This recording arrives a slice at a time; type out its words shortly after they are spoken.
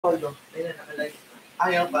Although, ayun na, nakalive.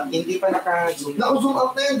 Ayaw pa. Hindi pa naka-zoom. Naka-zoom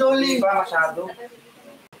out na yun, Dolly. Hindi pa masyado.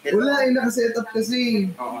 Wala, naka-set up kasi.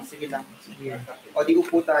 Oo, sige lang. Sige. O, di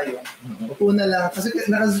upo tayo. Upo na lang. Kasi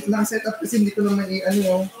naka-set up kasi hindi ko naman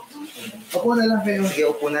ano. Upo na lang kayo. Sige,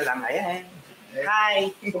 upo na lang. Ayan. Hi!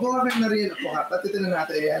 Upo ka kayo na rin. Upo ka. Pati ito na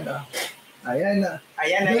natin. Ayan na. Ayan na.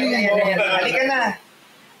 Ayan. Halika na.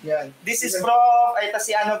 Yan. This is Prof. Ito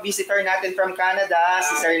si visitor natin from Canada,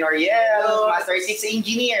 si Sir Noriel, Master 6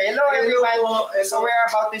 Engineer. Hello everyone! So we're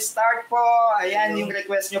about to start po. Ayan yung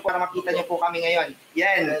request nyo para makita nyo po kami ngayon.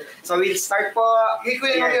 Yan. So we'll start po.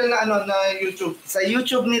 Kuya Noriel na na YouTube. Sa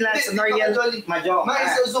YouTube nila, sa Noriel Mahjong.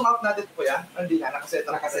 Ma-zoom out natin po yan. Hindi na, nakaset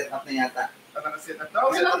up. Nakaset up na yata. Nakaset up na.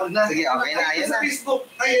 Okay na. Sige, okay na. Ayan na. Sa Facebook.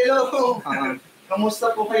 Ay, hello.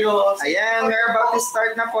 Kamusta po kayo? Ayan, we're about to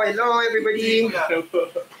start na po. Hello everybody.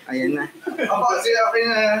 Ayan na. Opo, sige, okay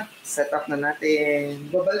na. Set up na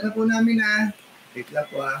natin. Babalik na po namin na. Wait lang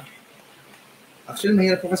po Actually,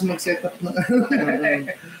 mahirap po kasi mag-set up ng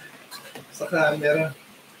sa camera.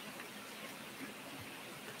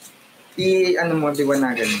 Ano mo,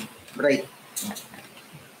 liwanagan. Bright.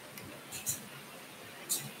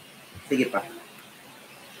 Sige pa.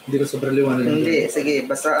 Hindi ko sobrang liwanag. Hindi, sige.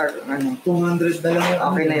 Basta, 200 na lang.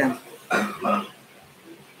 Okay na yan.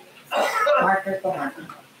 Marker to, marker.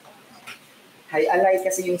 Highlight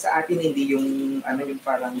kasi yung sa atin, hindi yung, yung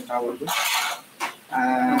parang tawag doon.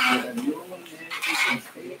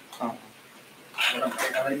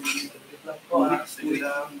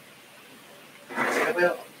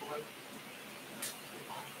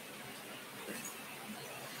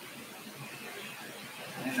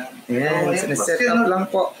 Ayan, sineset up lang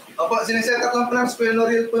po. Opo, sineset up lang po ng Kuya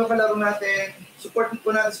Noriel po yung kalaro natin. Support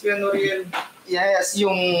po natin si Kuya Noriel. Yes,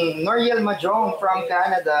 yung Noriel Mahjong from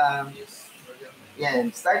Canada.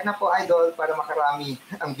 Yan, start na po idol para makarami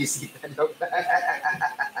ang bisita.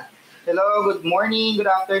 Hello, good morning, good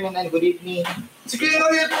afternoon, and good evening. Si Kuya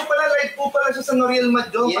Noriel po pala, live po pala siya sa Noriel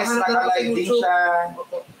Mahjong. Yes, naka-live din siya.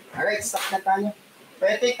 Alright, start na tayo.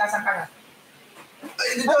 Pwede, kasan ka na? Ay,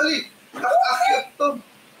 hindi Dolly. Akit to.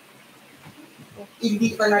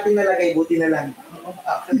 Hindi pa natin nalagay, buti na lang.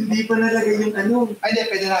 Hindi pa nalagay yung Ay, hindi,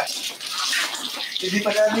 pwede na. Hindi pa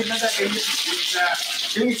namin nalagay yung isa.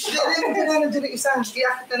 Hindi na nandiyan yung isa.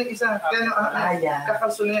 I-akit ka ng isa. Kaya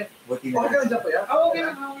kakalsunin. Buti na lang. Okay ka nandiyan po yan? Oo, okay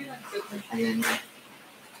na. Ayan.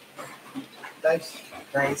 Nice.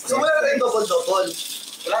 So, wala na tayong double-double.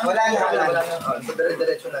 Wala na. So,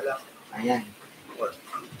 dire-diretso na lang. Ayan.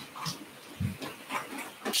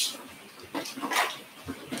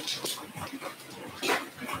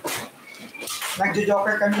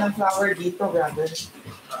 Nagjo-joker kami ng flower dito, brother.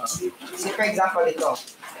 So, for example, ito.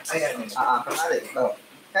 Ayan. Kunwari, ito.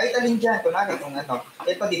 Kahit alin dyan, kunwari, kung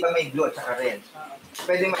ito di ba may blue at saka red.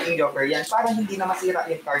 Pwede maging joker yan, para hindi na masira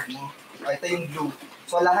yung card mo. Ito yung blue.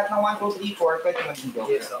 So, lahat ng 1, 2, 3, 4, pwede maging joker.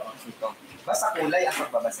 Yes, ito. Basta kulay ang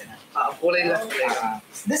pagbabase na. Kulay lang.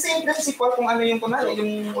 The same principle kung ano yung kunwari,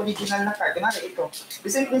 yung original na card. Kunwari, ito. The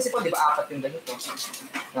same principle, di ba, 4 yung ganito.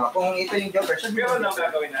 No, kung ito yung joker, siya pero ano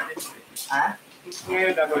gagawin natin?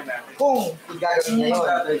 Ngayon gagawin natin. Kung gagawin niya yun.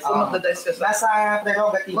 Kung magdadice ka nasa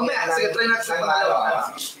prerogative. Mamaya, sige, try natin sa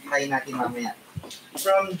pangalawa. Try natin mamaya.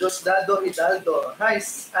 From Diosdado Hidalgo. Hi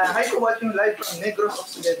to watching live from Negros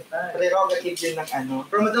Occidental. Prerogative yun ng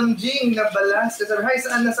From Madam Jing Nabalas. Hi,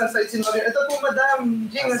 saan nasa side si Noriel? Ito po, Madam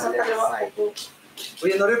Jing, nasa kaliwa ko po.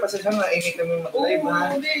 Uy, Noriel, pasensya nga, ingay kami mag-live.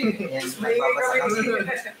 Oo, hindi. Magbabasa kami.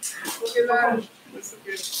 Okay lang.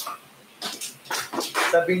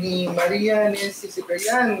 Sabi ni Maria Nancy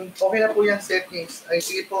Ciprian, okay na po yung settings. Ay,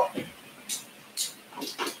 sige po.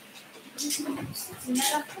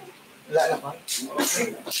 Wala na pa?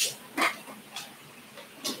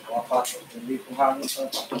 Hindi po hangin pa.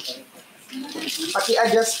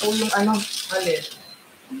 Paki-adjust po yung Alin?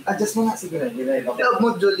 Adjust mo nga, sige na. Tawag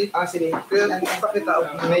mo, Julie. Sige. Kaya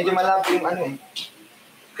pakita. Medyo malabo yung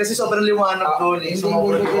Kasi sobrang liwanag, Julie.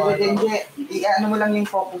 Hindi. I-ano mo lang yung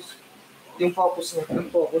focus. Yung focus niya. Yung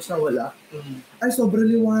focus na wala? Ay, sobrang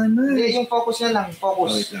liwanag. Hindi, yung focus niya lang.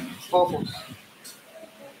 Focus. Focus.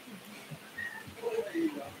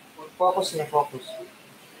 Focus niya, focus.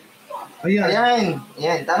 Ayan.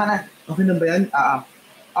 Ayan, tama na. Okay na ba yan?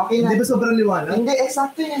 Okay na. Hindi ba sobrang liwanag? Hindi,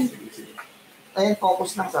 eksakto yan. Ayan,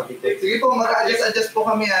 focus lang sabi ko. Sige po, mag-adjust po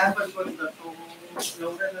kami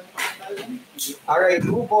Alright,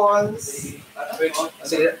 2 balls.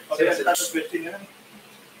 Sige.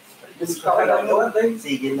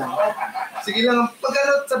 Sige lang. Sige lang. Pag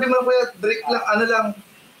sabi mo kuya, break lang,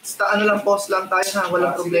 pause lang tayo ha.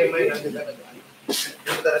 Walang problema yun. Hindi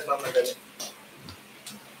mo talagang mamadali.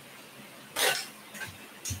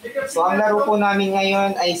 So, ang laro po namin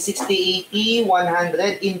ngayon ay 60, 80,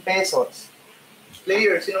 100 in pesos.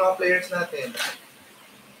 Players, sino mga players natin?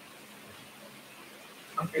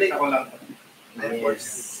 Ang play ko lang.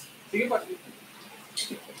 Yes. Sige pa.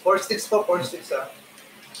 4-6 po, 4-6 ah.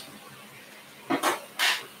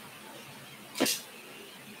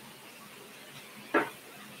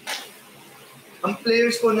 Ang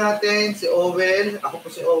players po natin, si Owel, ako po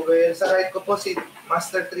si Owel. Sa right ko po si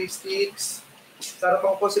Master 3 Sticks. Sa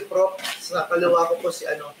harapan ko po si Prof. Sa kaliwa ko po si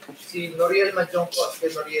Noriel Mahjong po, si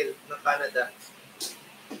Noriel ng Canada.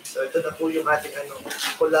 So ito na po yung ating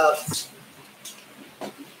collab.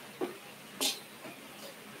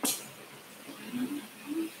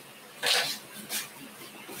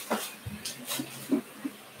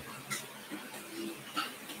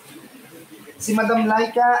 Si Madam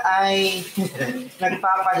Laika ay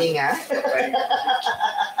nagpapahinga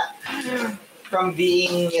from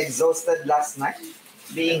being exhausted last night,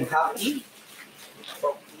 being happy.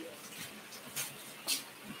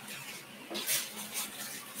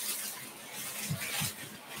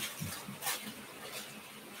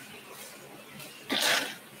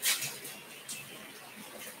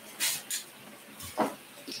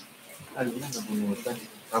 Ano na, nabunutan.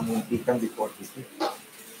 Kamuntikan before this.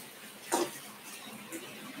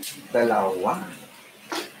 Dalawa.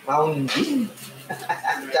 Pounding.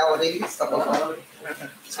 Ciao, release.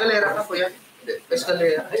 Escalera ka po yan.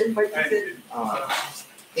 Escalera.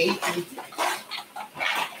 Thank you.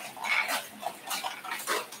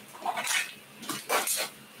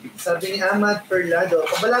 Sabi ni Ahmad Perlado,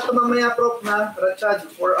 kabalato mamaya Prof na Rachad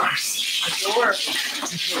 4 hours. Sure.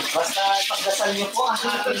 Basta pagdasal niyo po ang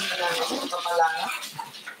ating kapalanga.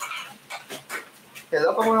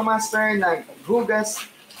 Hello po mga master, naghugas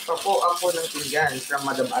pa po ako ng pinggan from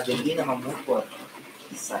Madam Adelina Mamupot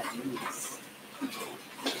sa East.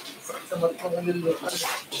 Sa matang nilutan.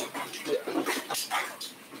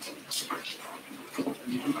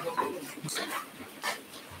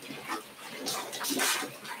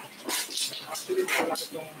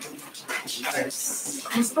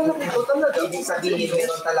 Mas malaki ko talaga. Ibig sabihin,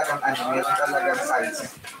 meron talagang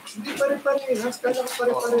size. Hindi pare-parehas. Kala ko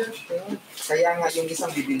pare-parehas siya. Kaya nga yung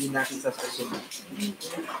isang bibili natin sa susunod.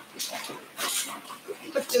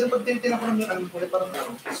 Ba't sino pag tinitin ako ng yung kulay parang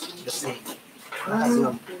The same.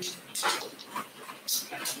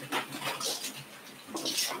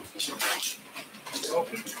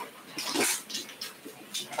 Okay.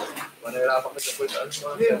 Manahirapan ka sa point.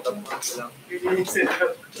 Setup mo lang.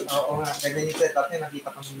 Oo nga, ganyan yung setup niya,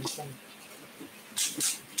 nakita ko minsan.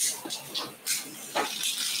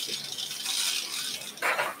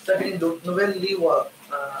 Sabi ni Noel Liwa,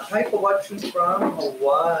 hi po, watching from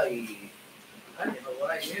Hawaii. Ay,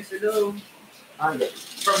 Hawaii. Yes, hello.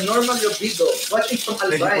 From Normal Yobigo, watching from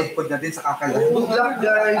Albay. Pwede na din sa kakalan. Good luck,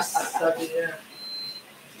 guys. Sabi niya.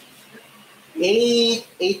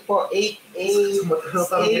 8 po, 8.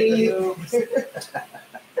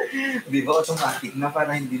 Di ba automatic na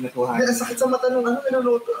para hindi natuhan? Ang sakit sa mata nung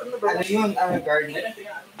niluluto. Ano ba? Ano yun, garlic?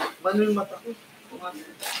 Ano yung mata ko?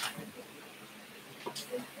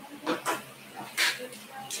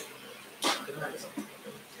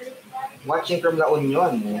 Watching from La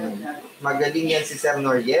Union. Magaling yan si Sir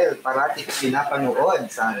Noriel. Parati pinapanood,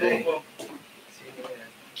 sabi.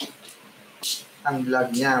 Ang vlog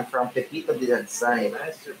niya from Pepito de Dadsay.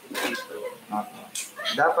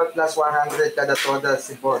 Dapat plus 100 kada toda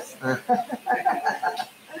si boss.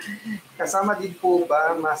 Kasama din po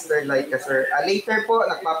ba, Master Laika, sir? Later po,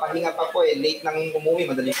 nagpapahinga pa po eh. Late nang umuwi,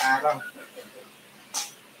 madaling araw.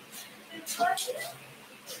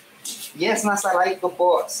 Yes, nasa right ko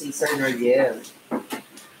po si Sir Noriel.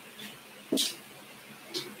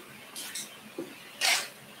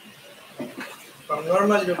 From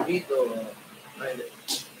Normal Yobigo.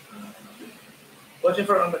 Watching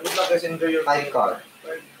from good luck guys, enjoy your Hi, Carl.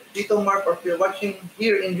 Tito Mark Orpia, watching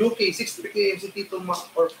here in UK, 6 p.m. si Tito Mark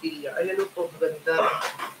Orpia. Ay, hello po, ganda.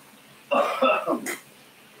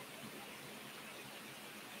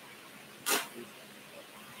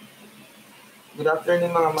 Good afternoon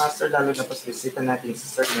mga master, lalo na pasvisita natin si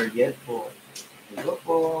Sir Noriel po. Hello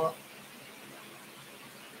po.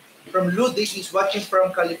 From Ludi, he's watching from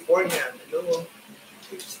California. Hello.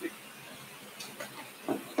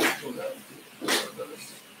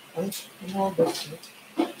 Ay, ano ba?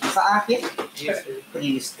 Sa akin? Yes, sir.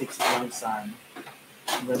 3 sticks lang saan.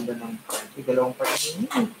 Ang ganda ng card. Dalawang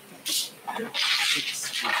patingin. 6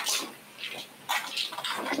 sticks.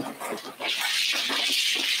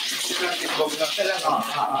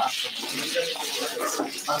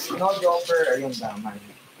 No jumper, ayun damay.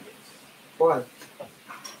 Paul.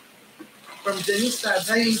 From from Janista.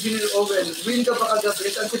 Hi, Engineer Owen. Win ka ba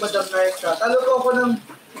kagabi? Saan si Madam Narca? Talo ko ako ng...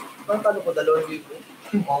 Parang talo ko,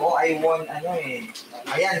 2,000. Oo, I won,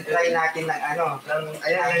 ayan, try natin ng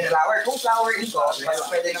ayan, flower. Kung flower ito,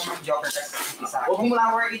 pwede nang mag-joker kasi isa. Kung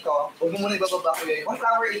flower ito, Huwag mo muna ibababa ko yun. kung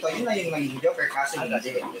flower ito, yun na yung magiging joker kasi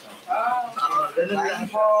hindi. Ganun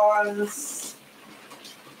lang. 9 balls.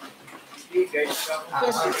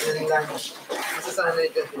 Ganun lang.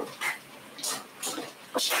 Masasanay ka.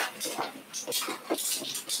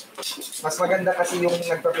 Mas maganda kasi yung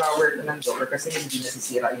nagpa-flower ka ng joker kasi hindi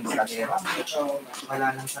nasisira yung camera.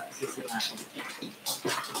 Wala nang sisira.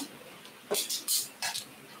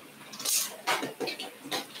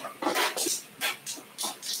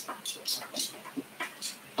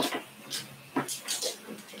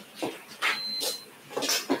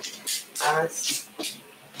 As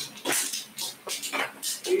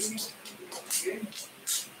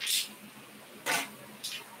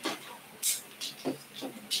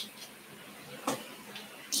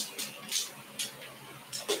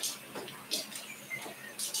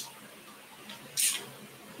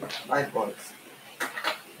 5 balls.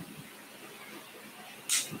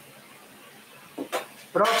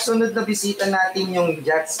 Prof, sunod na bisita natin yung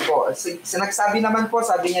Jats po. Nagsabi naman po,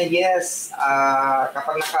 sabi niya yes,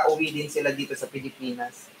 kapag nakauwi din sila dito sa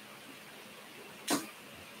Pilipinas.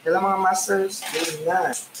 Kailang mga masters, game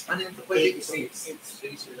na. Ano yung pwede?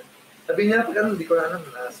 Sabi niya, pag ano, hindi ko na alam,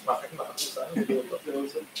 bakit makakusa.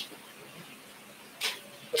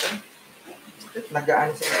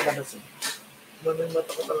 Nag-aano sila sa labas. Mamang mata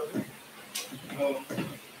ko talaga.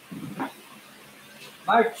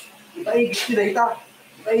 March, kita igit yun data.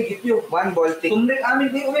 Kita igit yun. 1 ball tick. Kung amin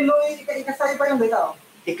di umin lo, ikasay pa yung data.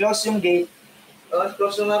 I-close yung gate.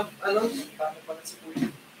 Close na, ano? Paano pa na si Kuya?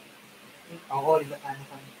 Oo, Ilocano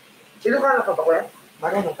ka. Ilocano ka ba, Kuya?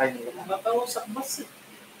 Marunong kayo nila. Matawasak bas.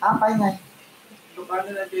 Fine nga. Ilocano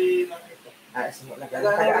na di nakita. Simot lang.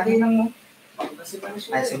 Tagaan ng mo.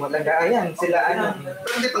 Simot lang. Ayan, sila ano.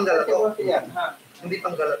 Pero hindi panggalat to. Hindi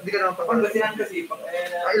panggalat. Hindi ka naman panggalat. Pangasinan kasi.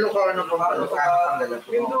 Ilocano panggalat.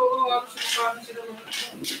 Pero ako sila naman.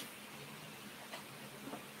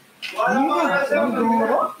 Wala mga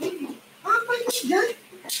siguro. Pa yun dyan.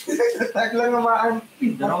 Taglang namaan.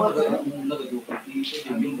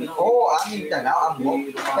 Oo, amin ka na, amo.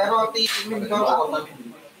 Pero titigmin ko ako.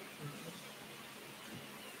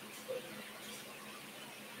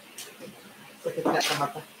 Sakit nga sa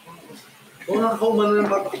mata. Oo, nakakaumano ng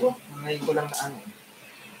mata ko. Ngayon ko lang na ano.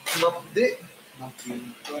 Mapdi.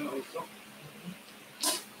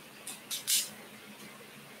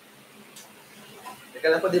 Teka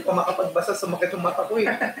lang pa, di pa makapagbasa sa makit ng mata ko eh.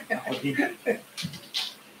 Ako din.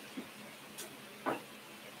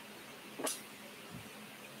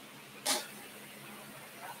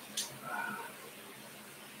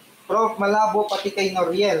 Prof, malabo pati kay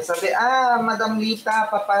Noriel. Sabi, Madam Lita,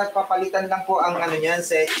 papalitan lang po ang ano niyan,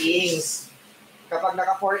 settings. Kapag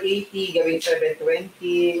naka 480, gawin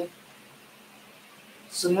 720.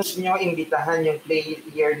 Sunod nyo, imbitahan yung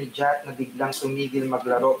player ni Jat na biglang tumigil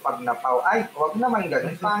maglaro pag napaw. Ay, huwag naman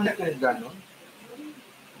ganun. Pangit yung ganun.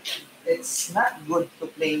 It's not good to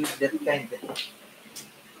play with that kind of.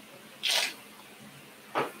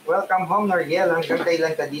 Welcome home, Noriel. Hanggang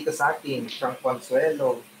kailan ka dito sa atin? From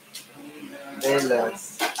Consuelo.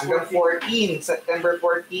 Velas. Hanggang 14, September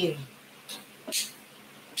 14.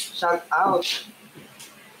 Shout out.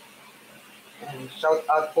 Shout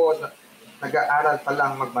out po. Nag-aaral pa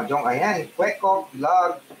lang mag-mahjong. Ayan, Kweko,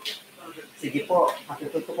 vlog. Sige po,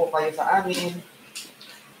 makituto po kayo sa amin.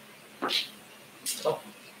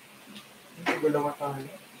 Hindi gulawa tayo.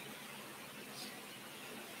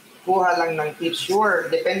 Kuha lang ng tips. Sure,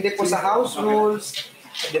 depende po sa house rules.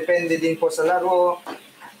 Depende din po sa laro.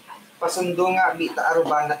 Pasundo nga, bita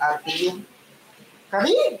aruba na RTU.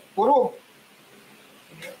 Kami, puro.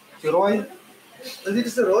 Si Roy. Nandito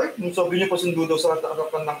si Roy? Nung sabi niya pasundo daw sa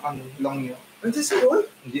harapan ng ano lang niya. Nandito si Roy?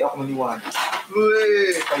 Hindi ako maniwala.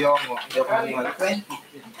 Uy! Kaya mo, hindi ako maniwala. 20.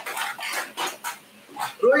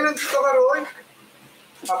 Roy, nandito ka, Roy?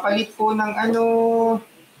 Papalit po ng ano...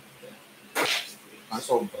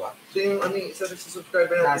 sobra. So yung ano, isa sa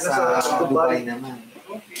subscriber natin Nasa Dubai naman.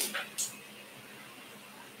 Okay.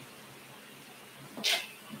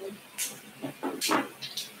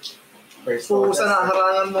 First So, sana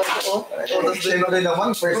harangan mo ako, Siyempre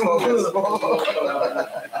naman, first August ko.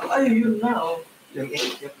 Ay, yun na, oh. Yung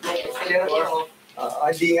 8.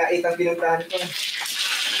 Hindi nga 8 ang pinuntahan ko.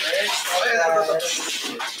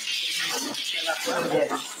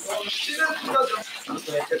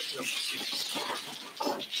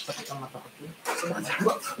 Sakit ang mata ko.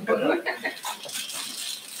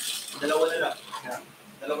 Dalawa na lang.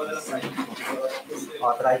 Dalawa na lang tayo.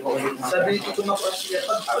 O, try ko ulit. Sabi ko tumapasya.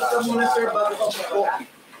 Pagka muna sir, bago ka po.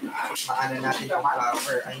 Maano natin yung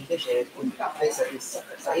cover. Ay, hindi, chef. Ay, sa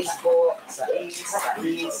is po. Sa is.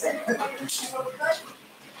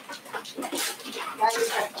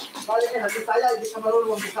 Balik ka na, Bisaya, hindi ka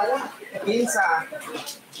marunong Bisaya.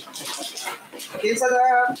 Kinsa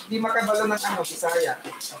na di makabalo ng ano, Bisaya.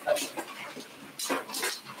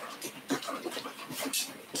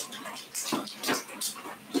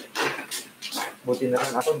 Buti na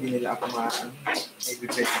lang ako, hindi nila ako may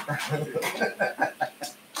bibenta.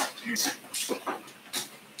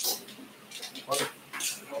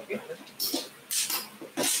 Okay.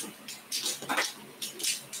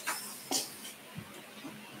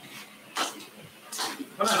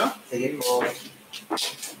 Ano, no? Sige po.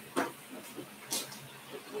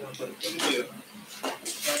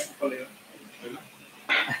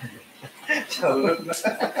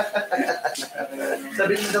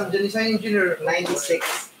 Sabi ni Madam Janice, engineer,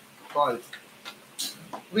 96 calls.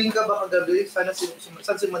 win ka ba kagabi? Sana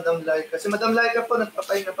saan si Madam Laika? Si Madam Laika po,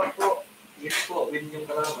 nagpapahinga pa po. Yes po, win yung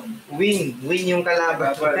kalaban. Win yung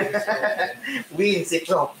kalaban. Win si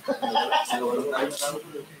Prof.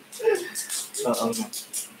 Oo.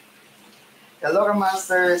 Hello,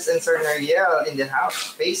 Masters and Sir Noriel in the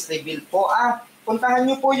house. Face reveal po. Puntahan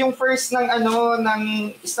niyo po yung first ng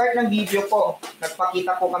start ng video po.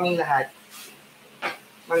 Nagpakita po kaming lahat.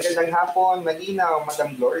 Magandang hapon, malinaw,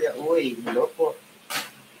 Madam Gloria. Uy, hello po.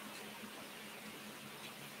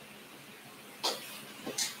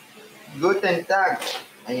 Guten Tag.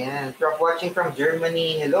 Ayan, Prof watching from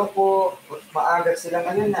Germany. Hello po. Maaga silang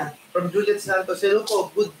na. From Juliet Santos, hello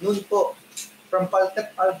po, good noon po. From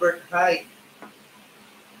Paltep Albert, hi.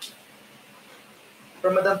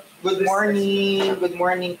 From Madam, Good morning. Good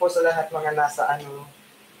morning po sa lahat mga nasa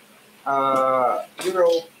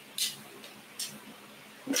Europe.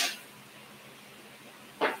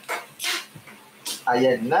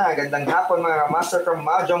 Ayan na, gandang hapon mga master from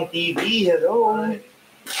Mahjong TV. Hello.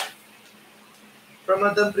 From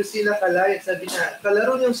Madam Priscilla Calay, sabi niya,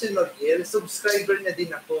 kalaro niyong si Noriel, subscriber niya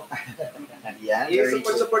din ako. Ayan, Yes, very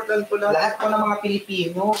good. support lang po natin. Lahat po ng mga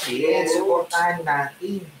Pilipino, yes, supportahan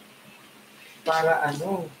natin. Para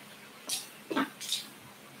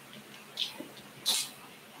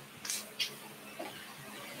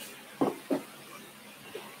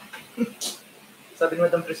Sabi ni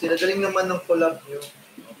Madam Priscilla, galing naman ng collab niyo.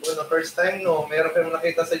 Bueno, first time, no? Meron kayong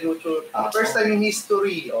nakita sa YouTube. First time in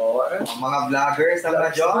history. ang mga vloggers na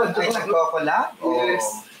Mahjong ay nagko-collab. Yes.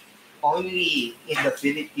 Only in the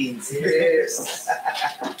Philippines. Yes.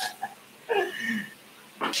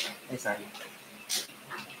 Ay, sorry.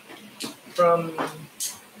 From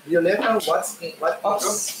Violeta, what?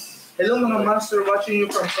 Hello mga master, watching you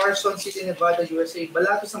from Carson City, Nevada, USA.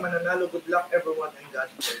 Balato sa mananalo. Good luck everyone and God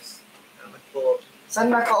bless. Salamat po. Saan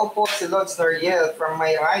nakaupo si Lord Noriel? From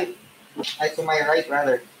my right. Ay, to my right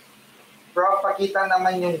rather. Prof, pakita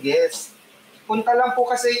naman yung guest. Punta lang po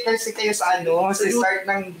kasi kayo sa sa start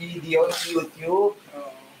ng video ng YouTube.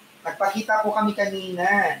 Nagpakita po kami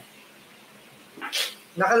kanina.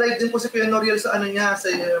 Naka-live din po si Kuya Noriel sa niya, sa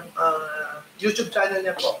YouTube channel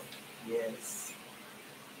niya po. Yes.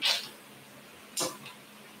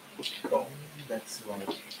 Oh, that's why.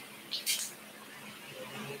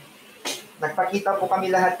 Nagpakita po kami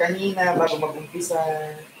lahat kanina bago mag-umpisa.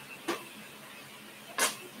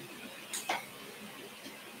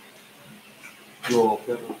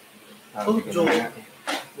 Joker. Joker.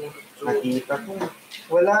 Nakita ko.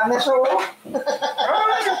 Wala na siya, oh.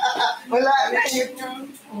 Wala na yun.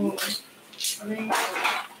 Ano yung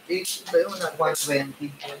 8 ba yun? 120.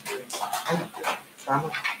 Ay, tama.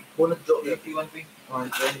 Bunot Joker. 81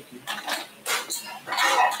 120.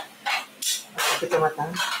 Bakit ka mata?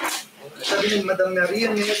 Sabi ni Madam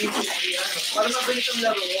Noriel, may nag-isip siya. Parang mabilis ang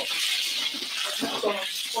laro.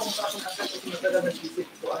 Kung kakasakit ko sinagdala nag-isip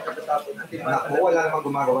ko ang natatapon. Naku, wala namang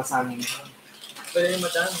gumagawa sa amin. Pero yung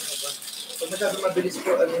Madam, pag masyado mabilis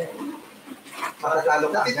po, Matatalo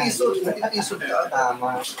ka agad. Natitisod ka.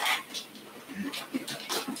 Tama.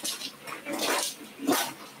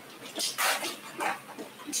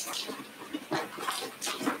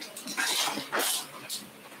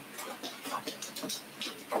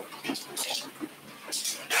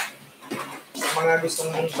 Mga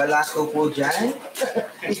gustong balato po dyan,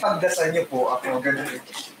 ipagdasal niyo po ako. Ganun.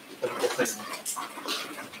 Ipagdasal niyo.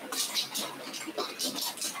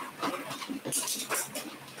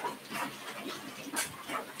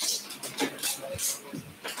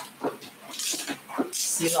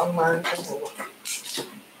 Sino ang manto mo?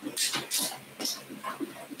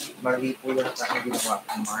 Mali po yan sa aking ginawa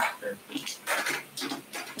kong master.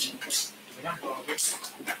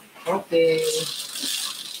 Okay.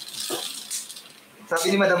 Sabi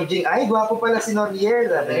ni Madam Jing, ay, gwapo pala si Noriel.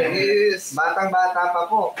 Yes. Batang-bata pa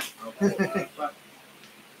po.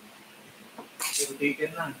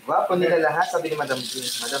 Gwapo nila lahat, sabi ni Madam Jing.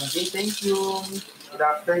 Madam Jing, thank you. Good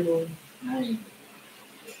afternoon.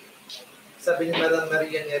 Sabi ni Madam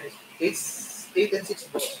Maria Nieres, 8 and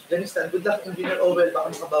 6 po. Janistan, good luck, Engineer Owel. Baka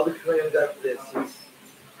makabawi ko ngayong God bless.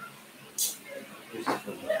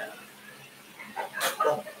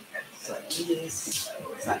 Sa ilis.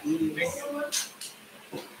 Sa ilis.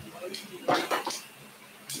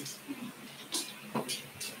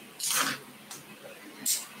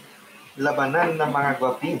 Labanan ng mga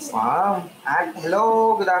gwapins. Wow.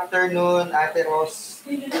 Hello, good afternoon, Ate Ros.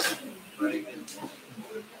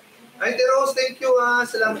 Ate Rose, thank you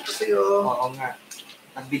salamat po sa iyo. Oo nga.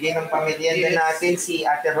 Nagbigay ng pamilyanda natin si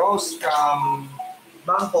Ate Rose from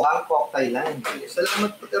Bangkok, Thailand.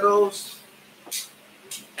 Salamat po, Ate Rose.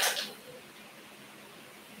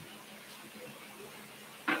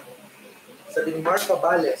 Sabi ni Mark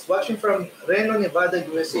Pabales, watching from Reno, Nevada,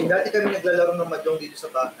 USA. Dati kami naglalaro ng Mahjong dito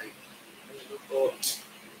sa bahay.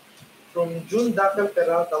 From June Dakal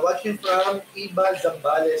Peralta, watching from Iba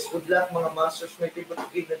Zambales. Good luck mga masters, may people to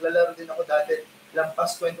give. Naglalaro din ako dati,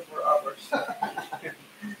 lampas 24 hours.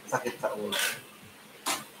 Sakit sa ulo.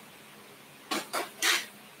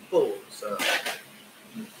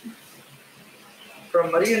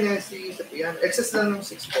 From Maria Nessie, sa piano. Excess lang ng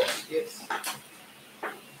 6 po. Yes.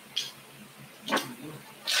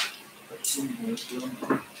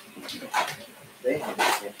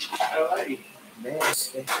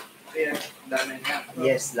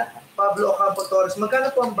 Yes, lahat. Pablo Ocampo Torres, magkano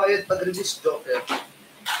po ang bayad pag release joker?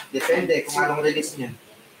 Depende kung anong release niya.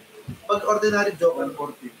 Pag ordinary joker,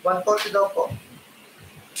 140 daw po.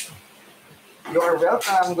 You are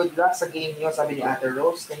welcome. Good luck sa game niyo, sabi ni Ate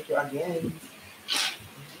Rose. Thank you again.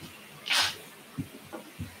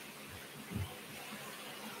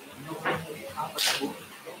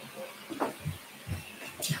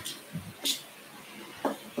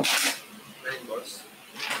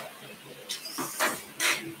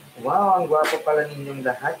 Wow, ang gwapo pala ninyong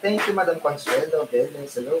lahat. Thank you, Madam Consuelo.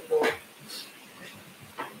 Beles, hello po.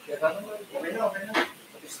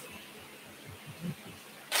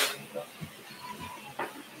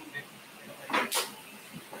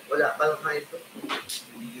 Wala pa lang kayo ito.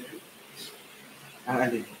 Ang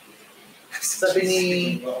alin. Sabi ni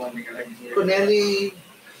Kuneli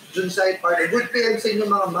Junsay Party, good PM sa inyo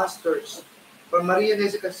mga masters. From Maria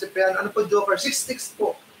Nessie Casipian, ano po joker? 6 sticks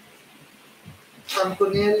po. From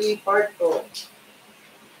Kuneli Parto.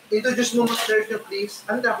 Introduce mo masters nyo please.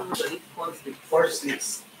 Ano na ako mo ba? 4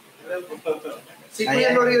 sticks. Si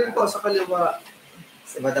Kuya Noriel po sa kaliwa.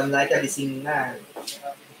 Si Madam Laika, gising na.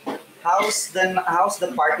 How's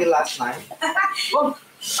the party last night?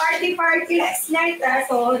 Party last night,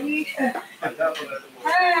 sorry.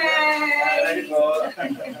 Hi!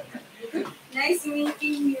 Nice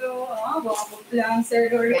meeting you. Oh, bakit lang,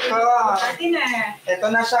 Sir Noriel. Ito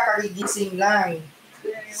na siya, kagigising lang.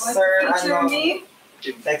 Sir, ano?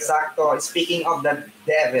 Eksakto. Speaking of the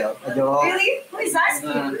devil. Really? Who is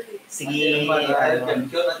asking? Sige,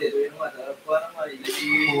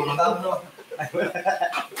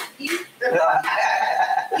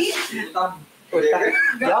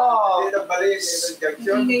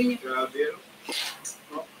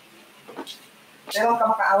 pero ang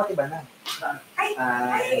kamakaawat iba na.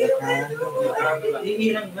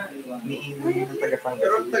 Iilang na. Niinang ng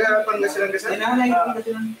tagapangasinan. Pero taga-Pangasinan kasi.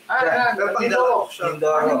 Mindoro.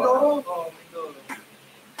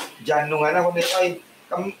 Diyan nung ano, kung ito ay...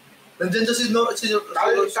 Nandiyan siya si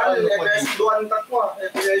Duan Takwa.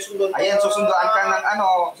 Ayan, susunduan ka ng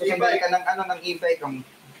ano, ng e-bike.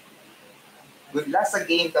 Good luck sa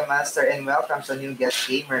game ka, Master, and welcome sa new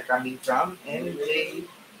guest gamer coming from MJ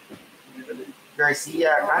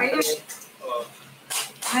Garcia.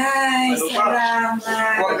 Hi, salamat.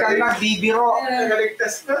 Huwag kang nagbibiro.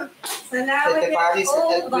 Nagaligtas ka. Salamat.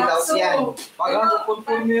 Without yan.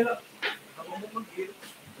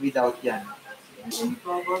 Without yan.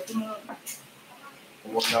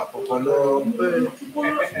 Wala po pala.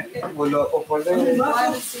 Wala po pala.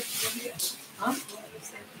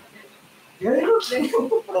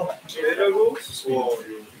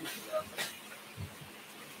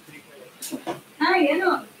 Ay,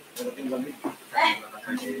 ano?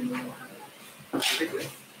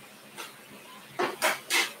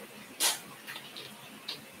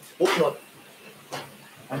 Upnot.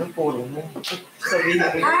 Anong puro mo? Sabihin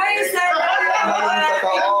mo. Ay, salamat.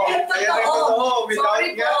 Totoo.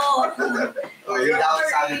 Sorry po. Without,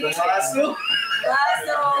 sabi ko na. Baso.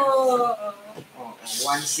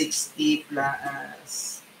 160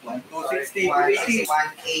 plus 260,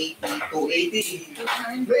 180,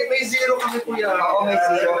 280. May zero kami kuya. Oo, may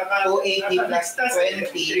 0. 280 plus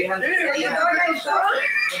 20. 280 times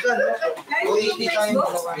dalawa.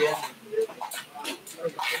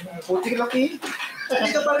 Putik laki. Hindi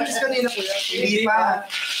ka parang kanina kuya. Hindi pa.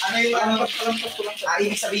 Ano yung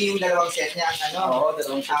ibig sabihin yung dalawang set niya, Oo,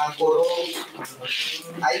 dalawang set. ang puro.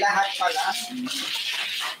 Ay, lahat pala.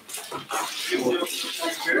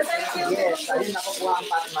 Yes, ayun nakukuha ang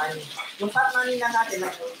pot money. Yung pot money na natin,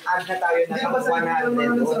 add na tayo na ng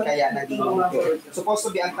 100 doon, kaya naging supposed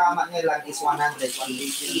to be ang tama niya lang is 180.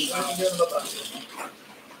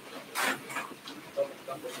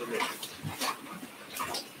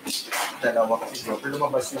 Dalawa kasi bro,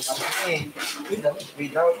 lumabas na kami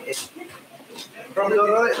without it. From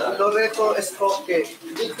Loreto Escoque.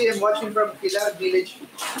 8 p.m. watching from Pilar Village.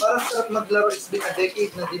 Parang sarap maglaro. It's been a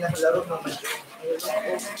decade na di nakalaro ng Mahjong.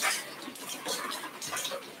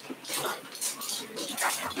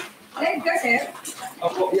 Live ka, sir?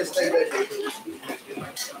 Opo. Yes, I did.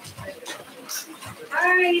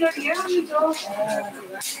 Ay, Noriel, ito.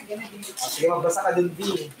 Sige, magbasa ka dun,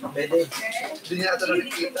 B. Pwede. Hindi niya ito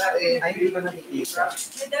nakikita eh. Ay, hindi ko nakikita.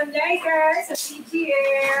 Madam Laika sa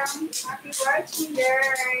CGM. Happy watching,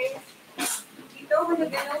 guys. Ito, kung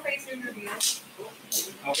nag-ano kay Sir Noriel.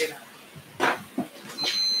 Okay na.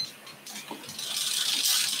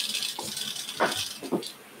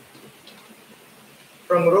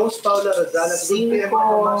 From Rose Paula Rosales. 8 p.m.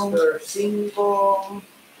 ako, Master. 5.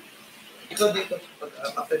 Ikaw dito.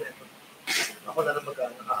 After nito. Ako na lang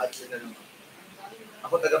naka-add na lang.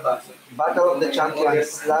 Ako taga-basa. Battle of the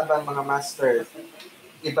Champions, laban mga master.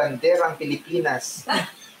 Ibanderang Pilipinas.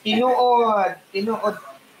 Tinuod.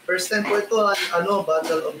 First time po ito,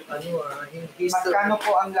 battle of, history. Magkano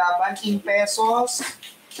po ang laban? In pesos,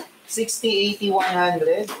 60, 80,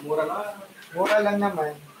 100. Mura lang. Mura lang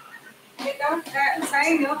naman. Ito,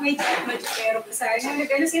 sayang, no? May pero sayang.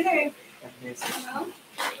 Nag-ano sila eh. Ano?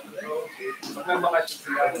 Magbabakasyon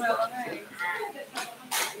sila.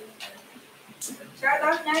 Shout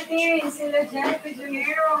out natin sila dyan,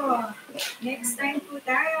 Mahjongeros. Next time po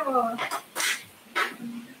tayo.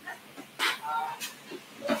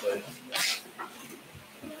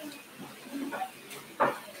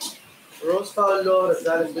 Rose Paulo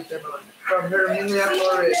Rosales from Herminia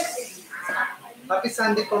Torres. Happy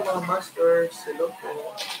Sunday po mga masters. Hello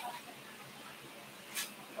po.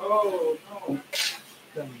 Oh, no.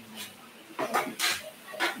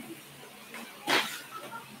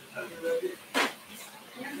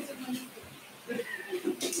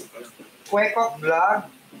 Kwekok vlog,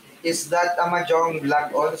 is that a Mahjong vlog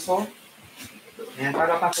also? Ayan,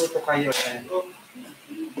 para matuto kayo. Ayan.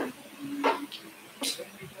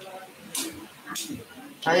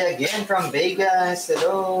 Hi again from Vegas.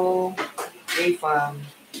 Hello. Hey, fam.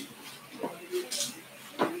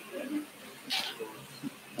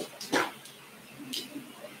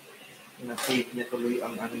 Na-save niya tuloy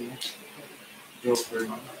ang ano niya. Joker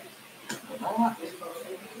niya.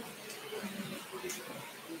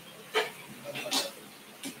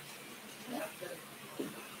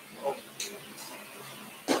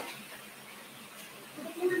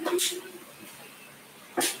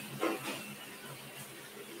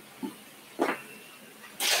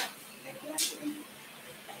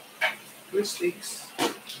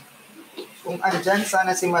 Kung andyan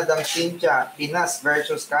sana si Madam Cynthia, Pinas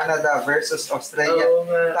versus Canada versus Australia. Oo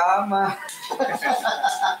nga. Tama.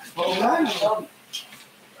 Oo nga.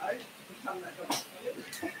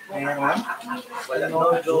 Meron? Wala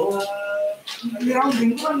no joke.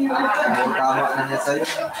 Tama na niya sa'yo.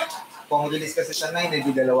 Kung release kasi sa 9,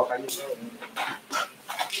 hindi dalawa kayo.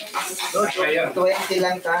 No joke. 20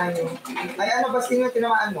 lang tayo. Ay, ano ba sino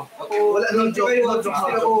tinamaan mo? Wala no joke. No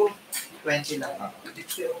joke. Ako, 20 lang.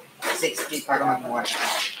 60 para mag-1.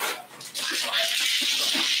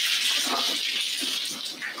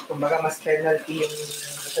 Kumbaga, mas penalty yung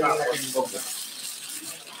sa'yo natin bog.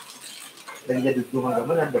 Dahil niya dudungan ka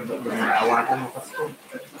mo na, awatan mo Pasko.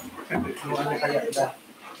 Ano kaya ito?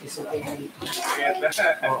 Is okay na dito.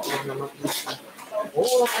 Oo, naman.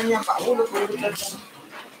 Oo, kanya ka. Ulot na dyan.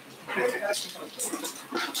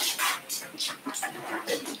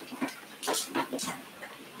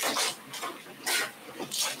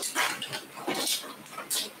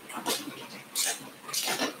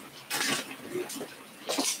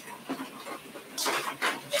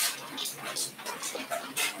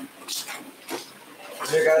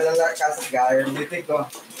 Hindi ka lang kasas gaya mitik ko.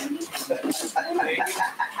 Alam mo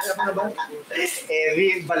na ba?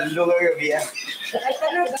 Evi, balo ka gabi yan. Ay,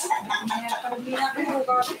 talaga. Pag hindi natin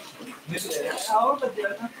buka. Oo, pati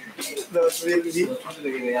ano. Not really.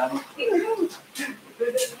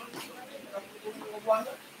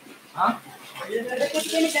 Ha? Bakit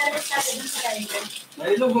ka naglalabas natin dun sa KAYO?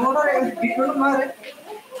 Ay, lo, gano'n rin. Bito na, mare.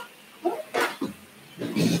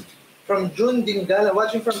 From June Dingala,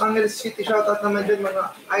 watching from Angeles City. Shoutout naman dyan mga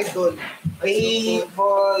idol. 8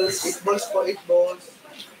 balls. 8 balls po, 8 balls.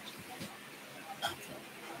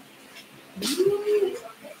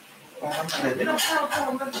 Parang pwede.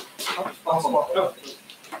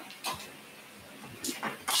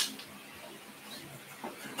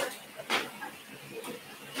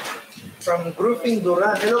 From Grouping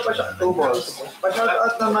Duran. Hello pa siya. 2 balls.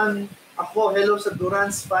 Pa-shoutout naman ako. Hello sa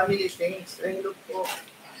Duran's family. Thanks. Hello po.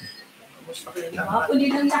 Kamusta kayo lahat? Uli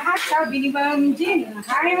ng lahat, sabi ni Ma'am Jean.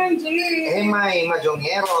 Hi, Ma'am Jean! May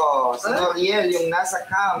Mahjongeros. Si Noriel, yung nasa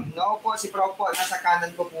cam. No po, si Prof po, nasa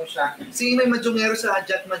kanan ko po siya. Si may Mahjongeros sa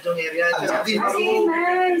Jat Mahjongeros. Si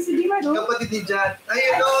Imay! Si Imay! Kapatid ni Jat.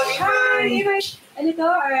 Ay, ito, Hi, Imay! Imay! Ano to?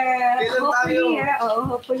 Kailan Hopefully, tayo?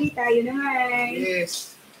 hopefully tayo naman.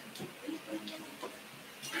 Yes.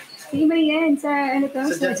 Si Imay yan, sa ano to?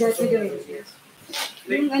 Sa Jat Mahjongeros.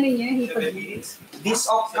 Yung ano niya, hipag. This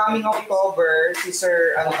upcoming October, si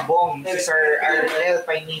Sir Bong, si Sir Ariel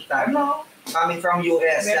Painita, coming from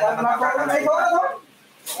US. Yan ang magkakalayo.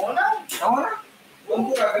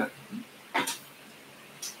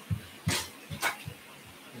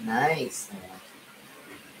 Nice.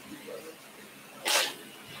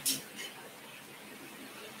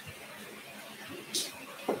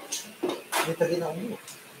 Dito ginawa mo.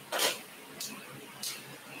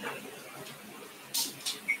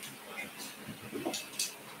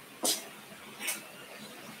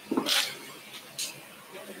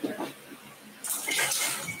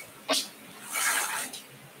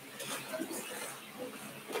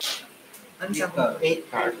 Ano siya?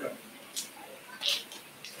 8 card.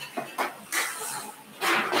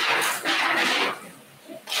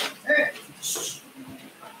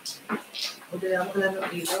 Kailangan mo lang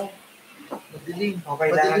ng ilaw. Madilim. Okay,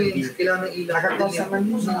 kailangan Madilim. ilaw. Kailangan ng ilaw. Nakakita sa man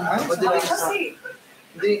mo na. Madilim. Kasi,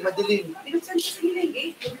 Hindi, madilim. binuksan niyo sa nila yung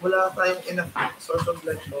gate. Wala tayong enough source of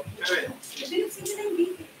light. No? Binuksan nila yung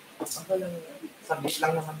gate. Ako lang. Sabit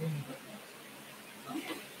lang naman yun.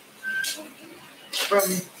 From,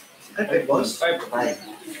 ano boss? 5.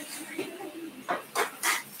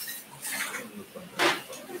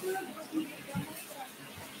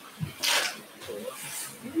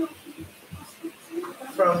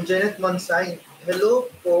 From Janet Monsay. Hello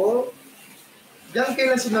po. Diyan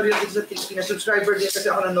kailan si Noriel dito sa TV na subscriber din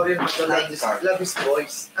kasi ako ng Noriel Love his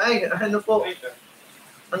voice. Ay, ano po?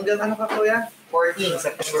 Hanggang ano ka kuya? 14,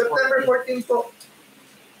 September September 14. 14 po.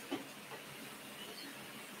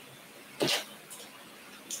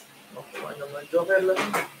 Ako naman, joker lang.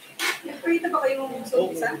 Nagpahita ba kayo mong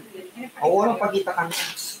gusto isa? Oo, nang pagkita kami.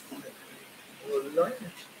 Wala.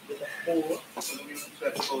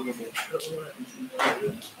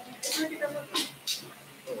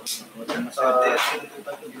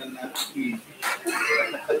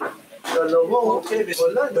 Dalawa, okay.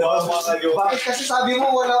 Wala. Bakit kasi sabi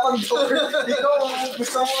mo wala pang joker? Ikaw,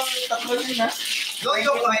 gusto mo tatlo din ha? No,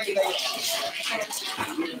 joke lang.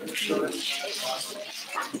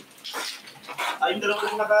 Ayun dalawa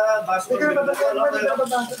yung nakabasa.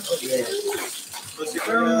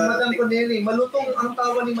 From Madam Corneli, malutong ang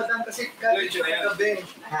tawa ni Madam kasi gabi.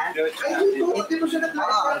 Ha? Ay, dito siya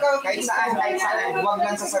Kahit saan, huwag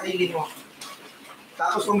lang sa sarili mo.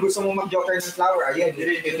 Tapos kung gusto mo mag-joker ng flower, ayun,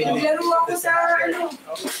 pipili. Naglaro ako sa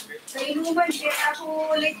sa inuman, kaya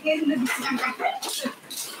ako late ngayon nagising.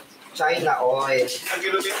 China oil. Ang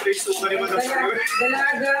kilometers suka ni Madam Freeway.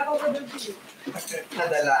 Dalaga ako ka doon.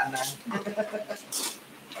 Nadalaanan.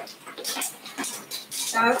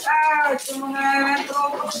 Shout out sa mga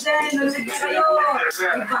tropa ko dyan. Nanonood kayo.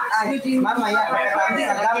 Mamaya,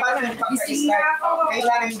 dapat Gising na ako.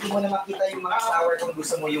 kailangan hindi mo na makita yung mga flower kung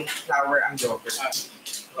gusto mo yung flower ang joker.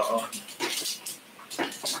 Oo.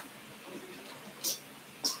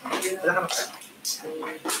 Wala ka maka.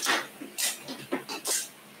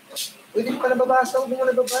 Uy, di pa nababasa. Huwag mo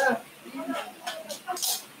nababa.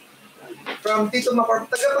 From Tito Macor.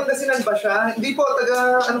 Taga Pangasinan ba siya? Hindi po,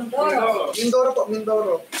 taga ano po? Mindoro po,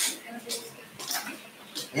 Mindoro.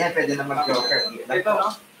 Ayan, pwede na mag-joker. Ito, no?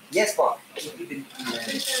 Yes po.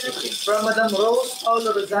 From Madam Rose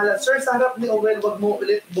Paulo Rosala. Sir, sa harap ni Owel, wag mo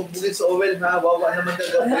ulit bugbugin sa Owel, ha? Wawa naman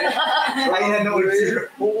kagabi. Ay, nanood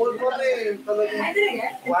sir. Buwal mo rin. Talagang Ay, talaga?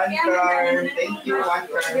 One card. Thank you, one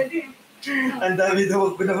card. Ang dami daw,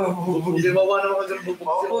 wag ko na mabubugbog. hindi wawa naman kagabi bugbug.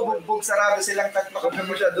 Oo, bugbog sarado silang tatlo. Huwag na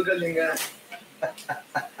masyado galing, ha?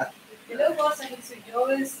 Hello po sa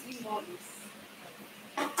Jones Limones.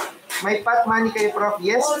 May pot money kayo, Prof.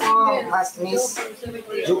 Yes po, Mas Miss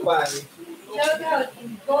Jupan. Shout out.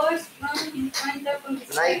 Boss from Infanta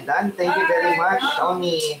Pangasinan. Like done. Thank you very much,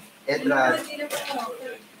 Tommy Edra.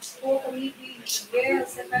 Po, committee.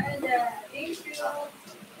 Yes, sa Canada. Thank you.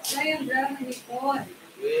 Ngayon, drama ni Paul.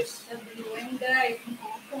 Yes. Sa Bilang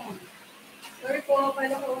Sorry po,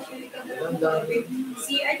 pala ko si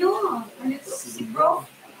si Prof.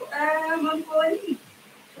 Ma'am Polly.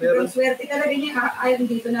 Pero swerte talaga niya. Ayun,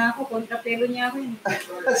 dito na ako. Kontrapelo niya ako yun.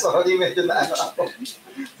 Sorry, medyo na ako.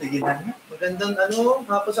 Sige na. Magandang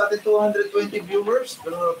hapon sa ating 220 viewers.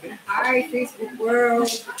 Grabe. Hi, Facebook world.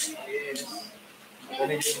 Yes.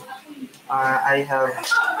 I have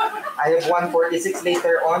 146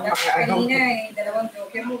 later on. Kanina dalawang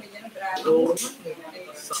joker mo. Ganyan ang grabe.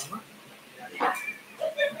 Sama.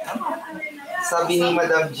 Sabi ni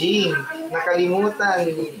Madam Jean, nakalimutan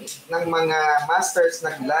ng mga masters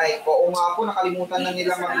nag-like. Oo nga po, nakalimutan na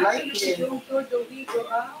nila mag-like.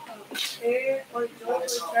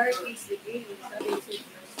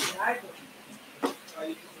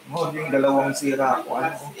 Yung dalawang sira ko.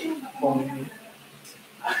 Kung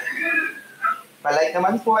palike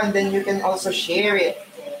naman po, and then you can also share it.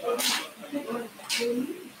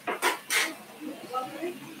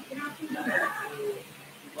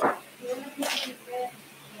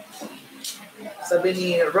 Sabi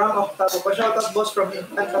ni Ram Octavo, pa-shoutout boss from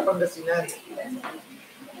Infanta Pangasinan.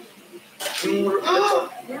 Yung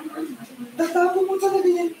Tatapo mo talaga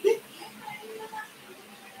yan.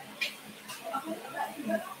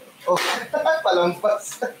 Oh,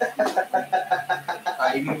 palampas.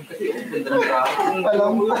 Timing kasi, ganda ng graph.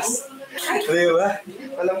 Palampas. Di ba?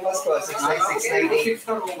 Palampas ko,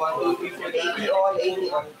 69698. 80 all,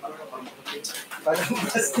 80 all.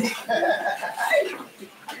 Palampas.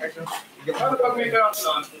 Paano pag may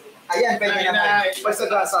countdown? Ayan, pwede naman.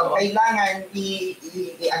 pagsagasa mo. Kailangan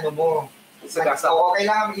i-ano mo. Sagasa. Oo,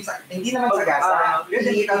 kailangan hindi naman sagasa.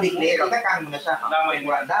 I-declare. Itakang mo na siya. Damay.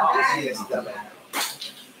 Damay. Yes, damay.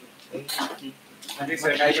 Hindi,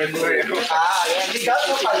 sir. Ayan. Ligaw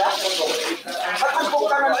mo pala. Patugpog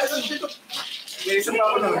ka naman. May isang pa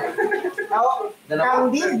ako nun. Kang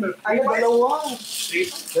din. Ay, dalawa.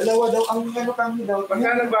 Dalawa daw. Ang kang daw.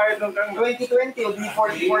 Pagka nagbayad ng kang 2020 o before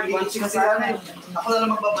days na sila na. Ako na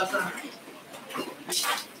lang magbabasa.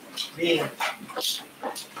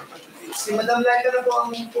 Si Madam Laika na po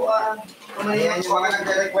ang Ayan, yung mga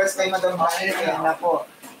nagre-request kay Madam Laika na po.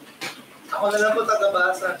 Ako na lang po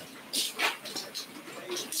tagabasa.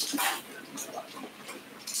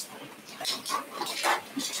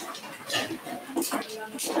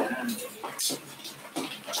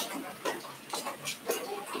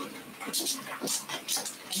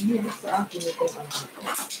 Ano sa akin ito?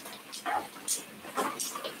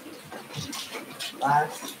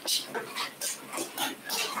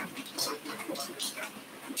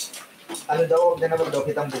 Ano daw, huwag na naman daw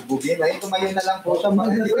kitang bubugin. Ay, tumayo na lang po siya.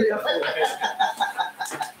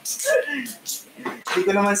 Hindi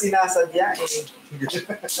ko naman sinasadya eh.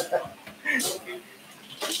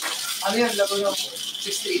 Ano yan? Laro yung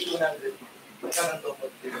 68-100. Magkano to?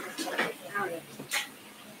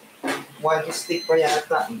 One stick pa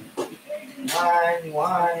yata.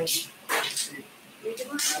 One.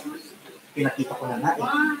 Pinakita ko na nga eh.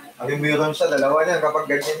 Ay, mayroon siya, dalawa niya kapag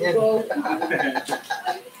ganyan yan.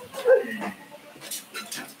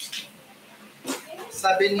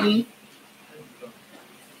 Sabi ni...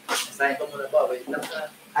 Sahin ko muna ba? Wait lang ka.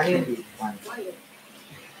 Ano yung date?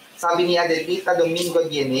 Sabi ni Adelita Domingo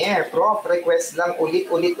Diener, Prof, request lang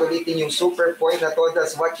ulitin yung super point na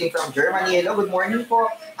todas watching from Germany. Hello, good morning po.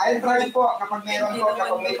 I'll try po kapag meron po,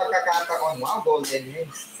 kapag may pagkakataon. Wow, golden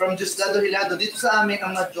hands. From Jusgado Hilado, dito sa amin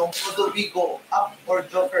ang Mahjong, although we go up or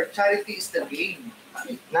joker, charity is the game.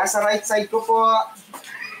 Nasa right side ko po,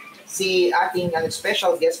 si ating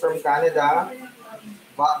special guest from Canada,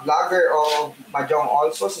 vlogger of Mahjong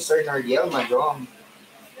also, si Sir Noriel Mahjong.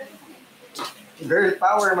 Girl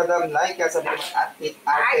power, Madam Laika, sabi mo,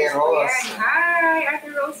 Ate Rose. Hi, Ate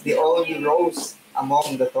Rose. The only rose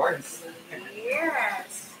among the thorns.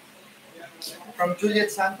 Yes. From Juliet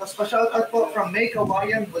Santos, pa-shoutout po from May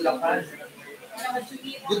Kawayan, Bulacan.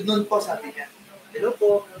 Good noon po sa atin yan. Hello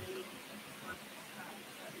po.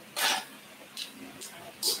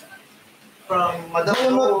 From Madam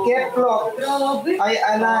Bunot Keplok. Grabe. Ay,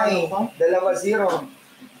 anay. 2-0.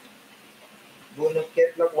 Bunot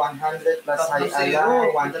Keplok, 100 plus Ay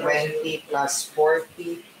Alay, 120 plus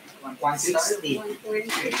 40, 160.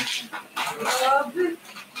 Grabe.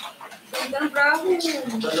 Gandang bravo.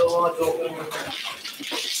 Dalawa joker.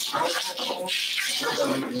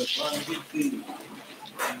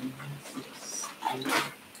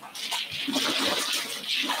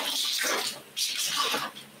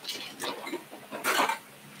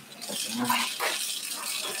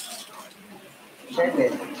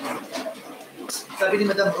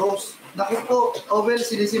 Madam Rose. Naku po, well,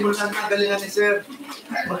 sinisimulan na galingan ni Sir.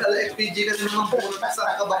 Magkala-FPG kasi naman puro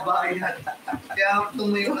sa kababayan. Kaya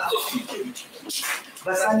tumayo na ako.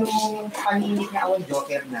 Basta nung paningit na awang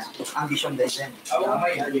joker na, ambisyon dahil yan.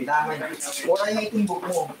 Damay. Oray na itimbok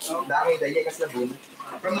mo. Damay dahil kasi labun.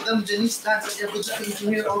 From Madam Janice Tan, sa Good sa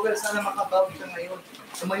Engineer Over, sana makabawi ka ngayon.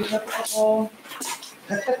 Tumayo na po ako.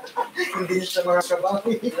 Hindi siya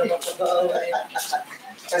makakabawi.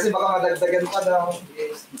 Kasi baka madagdagan pa daw.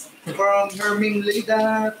 Yes. From Herming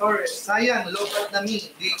Leda Torres, sayang, low-cut na me.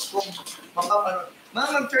 Di kung makapanood.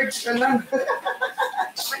 Mag-charge ka lang.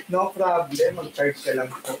 No problem, mag-charge ka lang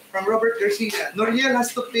po. From Robert Garcia, Noriel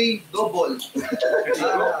has to pay double.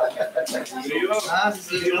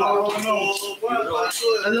 Zero.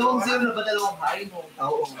 Dalawang zero na ba dalawang high? No?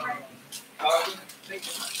 Oo.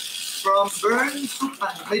 From Bern Supan,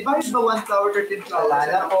 may bayad ba 1 flower, 13 flowers? Wala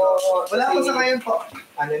na po. Wala po sa ngayon po.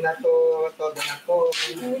 Ano na to, todo na po.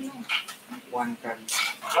 1 card.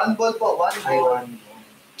 1 ball po, 1 Ay, ball.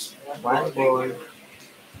 1 ball.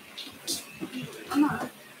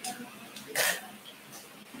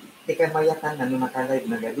 Tika mayatan na nung naka-live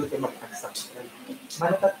na gado, tika mag-subscribe.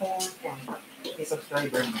 Manatat po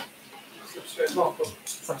i-subscriber mo.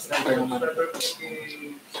 Subscriber mo manatat.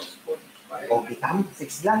 Okay, tam,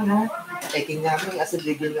 6 lang ha. Eking namin, as a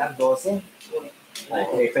bigyan lang 12.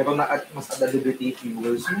 Okay, pero mas ada-WT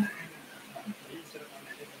viewers mo.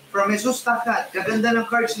 From Jesus Takat, gaganda ng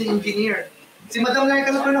cards ni Engineer. Si Madam Lai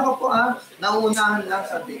Kalapin ako po nauunahan lang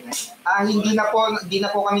sabi niya. Hindi na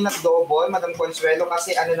po kami nag-double, Madam Consuelo,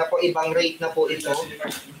 kasi ano na po, ibang rate na po ito.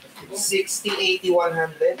 60, 80,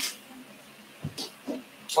 100.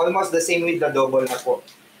 Almost the same with the double na po.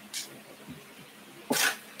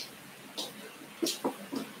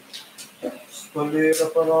 Palera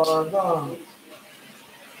para na.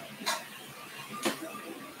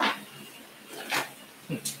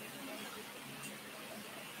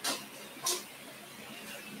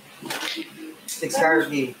 Six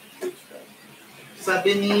Harvey.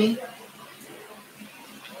 Sabi ni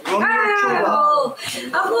Ako!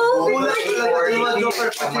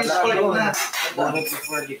 Bonus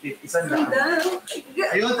before the 50. Isang daan.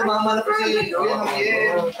 Ayun, tumama na po si Kuya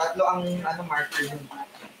Noriel. Tatlo ang marker yun.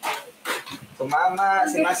 Tumama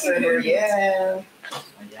si Master Noriel.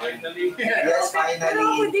 Yes,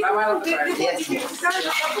 finally. Yes, yes.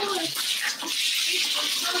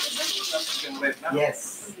 Yes.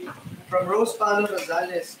 From Rose Palo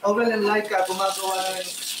Rosales. Ovel and Laika,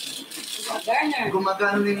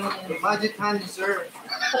 gumagano rin yung magic hand, sir.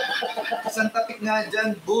 Isang tapik nga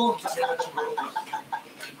dyan, boom! Sabi ko ng Rose.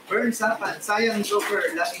 Burn Sapan, sayang joker,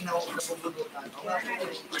 laging napupunutan.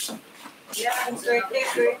 Yeah, ang swerte.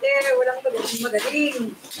 Walang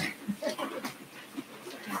magaling.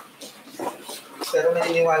 Pero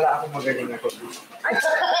naniniwala ako magaling ako.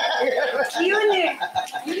 Yun eh.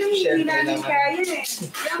 Yun yung hindi namin kaya eh.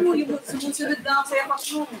 Kaya mo, yung sumusunod na ako sa yapak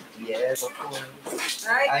mo. Yes, of course.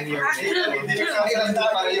 Right? I'm your mentor. Hindi nagsasalita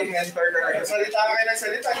para yung mentor ka. Salita kayo ng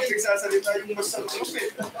salita, hindi nagsasalita yung mas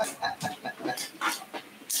salupit.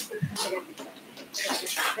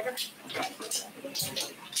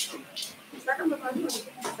 Saka ba paano?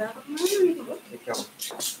 Ikaw.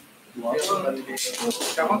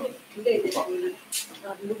 Hindi.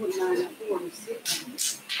 Luhod na anak ko.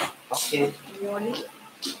 Okay.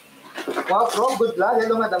 Wow, Prof, good luck.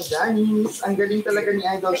 Hello, Madam Janice. Ang galing talaga ni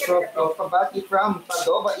Idol Prof. Pabati from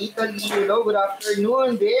Padova, Italy. Hello, good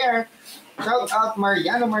afternoon there. Shout out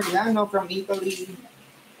Mariano from Italy.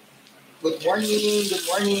 Good morning.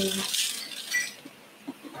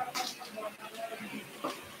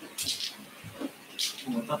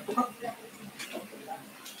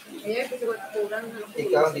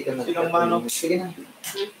 Ikaw, hindi ka na. Sige na.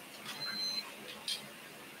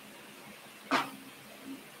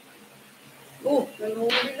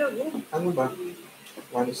 Nanuhuli lang. Ano ba?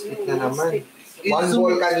 One stick na naman. One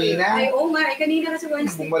ball kanina. Ay, oo nga. Kanina kasi one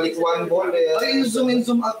stick. Bumalik one ball eh. Ay,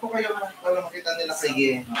 zoom out po kayo para makita nila.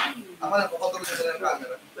 Sige. Ako na, kukontrol ko sila ng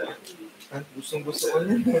camera. Gustong-gusto ko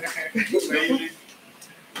na.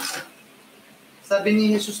 Sabi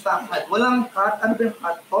ni Jesus Takat, walang cut. Ano ba yung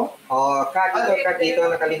cut po? Oh, cut dito,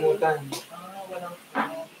 nakalimutan. Walang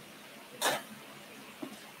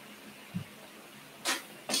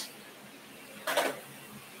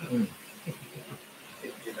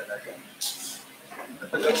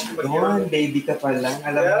Doon, baby ka pa lang.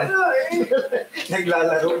 Alam na.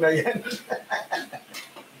 Naglalaro na yan.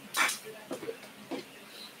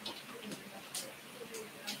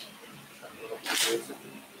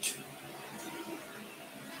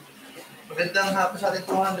 Magandang hapon sa ating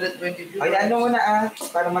 220 viewers. Ay, ano muna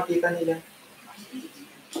para makita nila.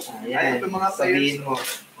 Ayan, Ito mga sabihin mo.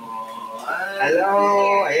 Oh, Hello!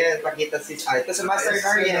 Ayan, pakita si... ito si Master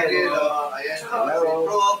Noriel. Ayan, Hello. si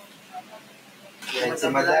Prof. Ayan, si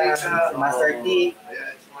Madam, si Master T.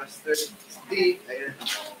 Ayan, si Master T. Ayan.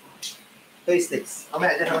 Toy sticks.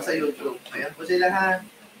 Mamaya, dyan ako sa YouTube. Ayan po sila ha.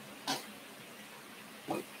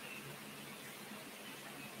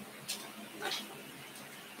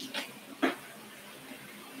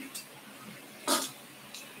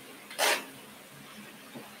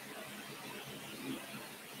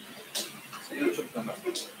 Sa YouTube naman.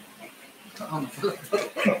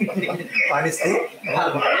 Honestly?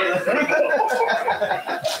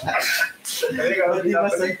 Hindi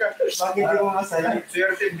masaya. Bakit di mo masaya?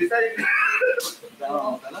 Swerte, design.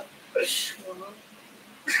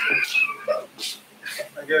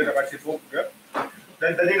 Again, nakasipog ka.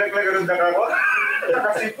 Dan tadi naglagaroon na ako.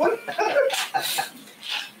 Nakasipog.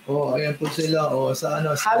 Oh, ayan po sila. Oh, sa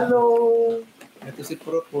ano? Hello! Ito si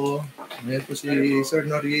Prof. Oh. Ayan po si Sir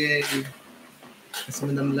Noriel. Si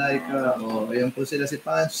Madam Laika. Oh, ayan po sila si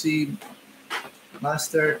Pansy.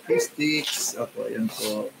 Master Acoustics. Opo, ayan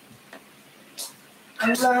po.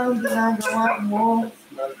 Ano lang ginagawa mo?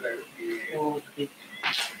 Okay.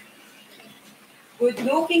 Good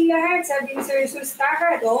looking lahat, sabi ni Sir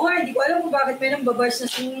Sustakat. Oo nga, hindi ko alam kung bakit may nang babash na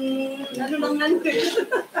ano lang ano.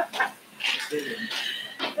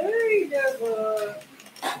 Ay, nako.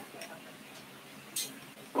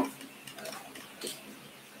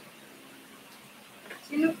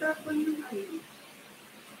 Sino tapon yung ano?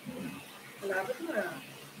 Wala ba ito na?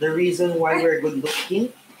 The reason why we're good looking?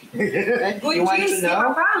 Good You want cheese, to di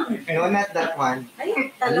know? ba bang? No, not that one.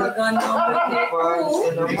 Ay, talaga naman.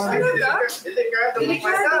 Oo. Ano naman? Delikado.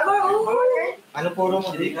 Delikado ba? Oo. Ano puro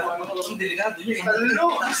mo? Delikado yun.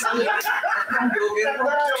 Talo. Sabi ko,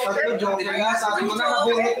 joke lang. Sabi mo na,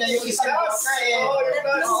 nabunot niya yung isang baka eh.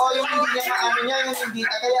 Oo, yung hindi niya maano niya, yung hindi.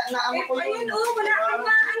 Kaya naano ko Ayun, yun. oh, wala kang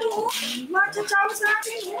ano, machachaw sa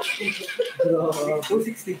akin.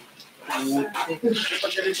 260.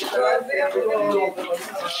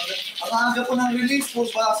 Ang aga po ng release po,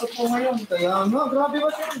 pasok po ngayon. Kaya nga, grabe ba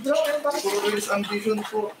siya? Grabe, puro release ang vision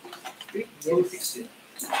po. 260.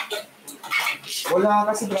 Wala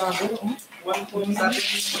kasi brother. Sabi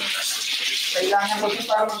Kailangan mo din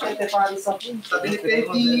para mag-tetepari sa akin. Sabi ni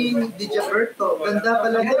Peggy, di Jaberto, ganda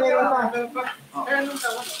pala Hindi, mo. meron pa.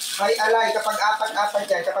 Ay, alay, kapag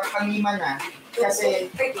apat-apat yan, kapag panglima na,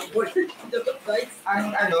 kasi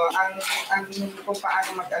ang kung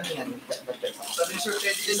paano mag-ano yan. Sabi ni Sir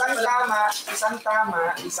Teddy, Isang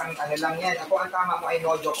tama, isang ano lang yan. Ako ang tama mo ay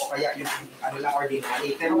nojo o kaya yung ano lang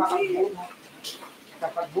ordinary. Pero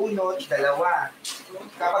kapag bunot, dalawa.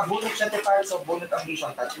 Kapag bunot siya tepar, so bunot ang vision,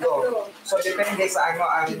 tatlo. So depende sa ano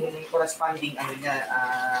ang corresponding ano niya,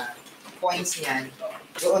 points niyan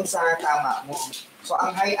doon sa tama mo. So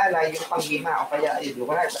ang high alay yung panglima o kaya ayun,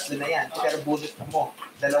 wala, tatlo na yan. Pero bunot mo,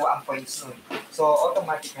 dalawa ang points nun. So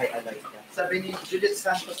automatic high alay ka. sabi ni Judith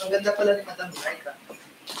Santos, ang ganda pala ni Madam Laika.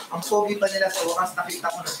 Ang pogi pa nila sa wakas, nakita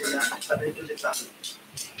ko na sila. Sabi ni Judith Santos.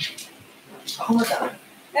 Ako madami.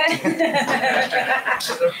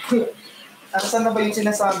 Saan na ba yung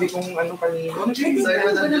sinasabi kung ano kanino? Sabi ni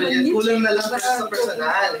Madam Juliet, kulang na lang sa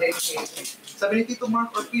personal. Hey, sabi ni Tito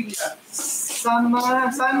Mark Orpivia, sana,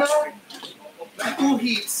 2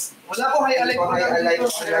 hits. Wala ko high alay ko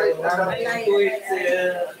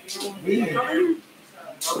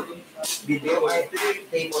Video ay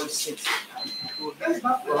table 6.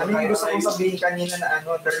 Ano yung gusto kong sabihin kanina na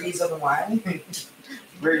ano, the reason why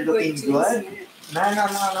we're looking good? No,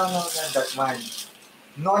 that one.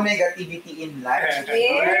 No negativity in life.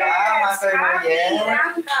 Yes. Master Noriel.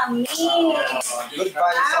 Bilang kami. Good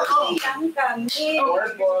vibes only. Bilang kami.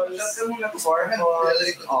 4 balls.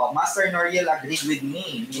 Oh, Master Noriel agreed with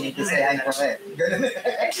me. Meaning to say I'm correct. Ganun.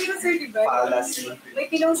 Pero sir, diba? Policy.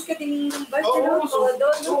 May pinost ka din ba? Todo,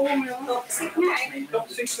 toxic na eh.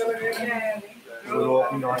 Toxic talaga yan. Guro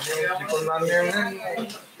ko na. Hindi ko namin yan.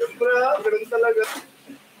 Siyempre, ganun talaga.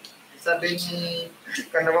 Sabi ni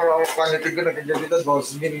Kanawa ako panitig ko na kanya dito,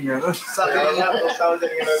 2,000 nga. sabi ni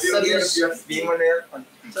Di mo na yan.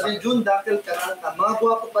 sabi ni June Dactyl Karanta, mga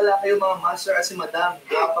guwapo pala kayo mga master as si Madam,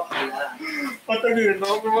 guwapa pala. Patagin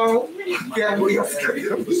ako mga kaya buyas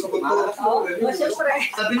kayo. Gusto ko to. Oh, syempre.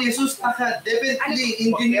 Sabi ni Jesus Akad, definitely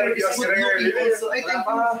engineer is good looking also. I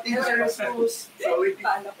think Sir Jesus.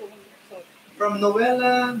 Paano ko? From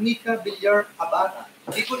Noella Mika Villar Abana.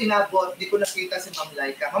 Di ko inabot, di ko nakita si Ma'am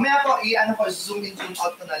Laika. Mamaya ko, zoom in, zoom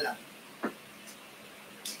out ko na lang.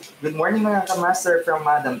 Good morning mga kamaster from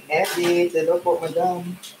Madam Edith. Hello po,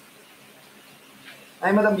 Madam.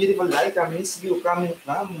 Ay, Madam Beautiful Light, I miss you coming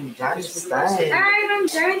from Johnny's time. Hi, Ma'am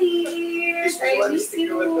Janice! I miss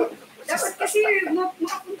you. Dapat kasi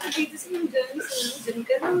makapunta dito si Ma'am Janice. Diyan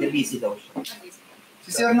ka lang. Hindi busy daw siya. Si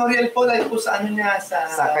Sir Noriel po, live po sa ano niya, sa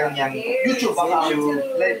kanyang YouTube.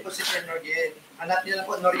 YouTube. Live po si Sir Noriel. Hanap niyo lang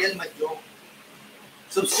po, Noriel Mahjong.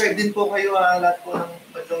 Subscribe din po kayo, lahat po ng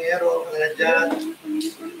Mahjongeros, mga dyan.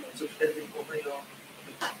 Subscribe din po kayo.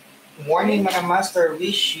 Morning mga master,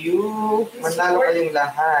 wish you manalo kayong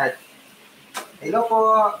lahat. Hello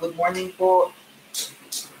po, good morning po.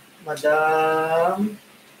 Madam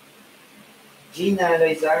Gina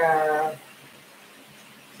Loizara.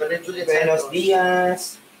 Buenos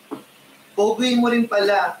Dias. Poguin mo rin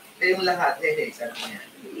pala kayong lahat. Sana mo yan.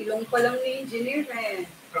 Ilong pa lang ni Engineer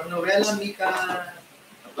From Novella, Mika.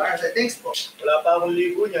 Thanks po. Wala pa akong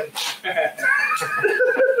ligo niyan.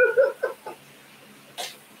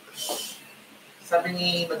 Sabi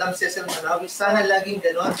ni Madam Cecil Manawi, sana laging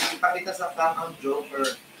ganon, ipakita sa cam ang joker.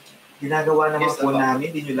 Ginagawa naman po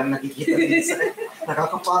namin, hindi nyo lang nakikita din sa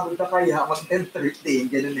nakakapagod na kaya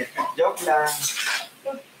mag-entertain, gano'n eh. Joke lang.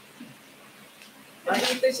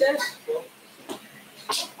 Dito siya.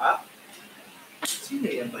 Ha?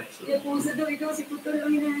 Sino yan ba? Yakuza daw ikaw, si Putol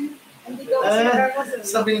lang yan. Hindi ka kasi nakakasa.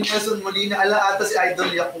 Sabi ni Person Molina, ala ata si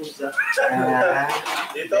Idol Yakuza.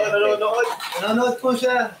 Dito, nanonood. Nanonood po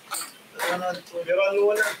siya. Nanonood po. Pero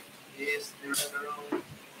ano na? Yes, nanonood.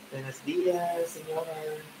 Buenos Dias, senyora.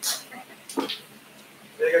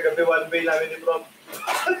 Kaya kagabi one way namin ni Prof.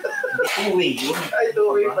 Two-way yun. Ay,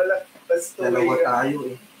 two-way pala. Bas two-way. Dalawa tayo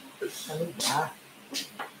eh. Ano ba?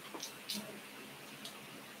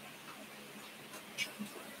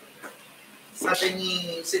 Sabi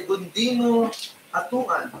ni Segundino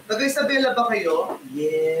Atuan, Taga-Isabela ba kayo?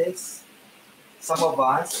 Yes. Some of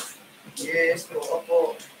us. Yes po,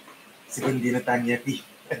 opo. Sige, na Tanya T.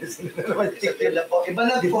 Isabela po. Iba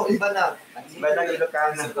na po, iba na. Iba na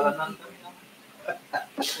Ilocano.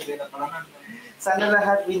 Sana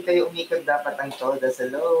lahat din kayo umikot dapat ang todas.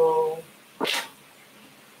 Hello.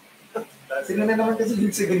 Sino na naman kasi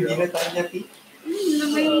yung sige, na Tanya T? Na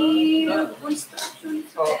may construction.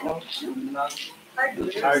 Oo.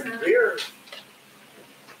 Hardware.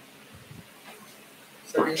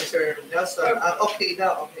 Sabi ni Sir Nelson, okay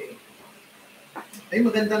na, okay. Ay,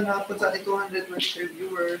 magandang hapon sa ating 223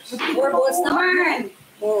 viewers. 4 balls naman.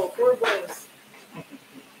 Oh, 4 balls.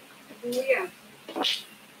 Kuya.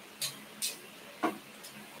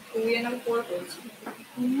 Kuya ng 4 balls.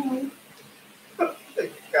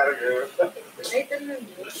 Carrier. Ay,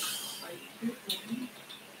 talaga.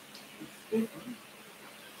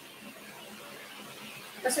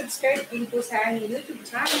 Pa-subscribe din po sa aming YouTube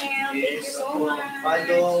channel. Thank you so much.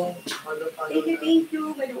 Follow. Thank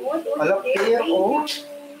you. Manood. Hello, Pierre. Oh.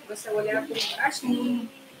 Basta wala po Ashley.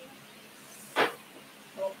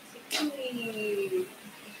 Okay.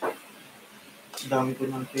 Dami ko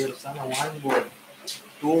ng pero sana 1 ball,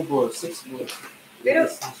 2 balls, 6 balls. Pero,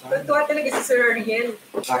 tuwa talaga si Sir Ariel.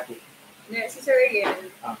 Bakit? Si Sir Ariel.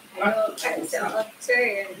 Sir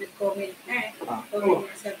Ariel, nag-comment na. Comment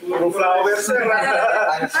na sa Puro flower, sir.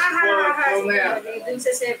 Dun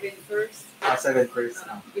sa 7 first. 7 first.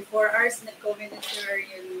 Before ours, nag-comment na Sir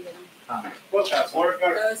Ariel. Worker.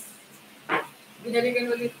 Tapos, binalikan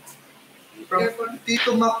ulit. From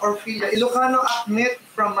Tito Mac Orfila, Ilocano Akmet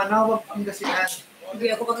from Manawag, Pangasinan. Hindi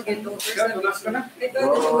ako makagendo. Dulas ka na. Ito,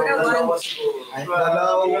 siguro, 1. Ay,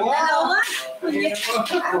 Dalawa. Dalawa?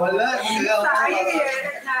 Wala. Sayang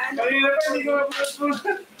eh. Kanina pa, hindi ko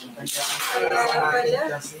mapulas-pulas.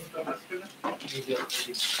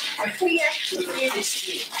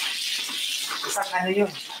 Isang ano yun?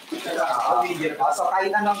 So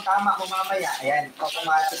kahit anong tama mo mamaya, ayan,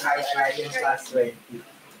 automatic kaya yung class 20.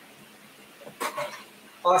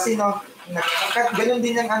 O sino? Ganun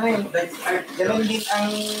din ang ano yun. Ganun din ang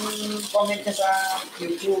comment niya sa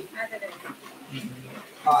YouTube.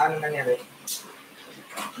 O ano nangyari?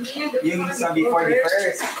 Yung sa before the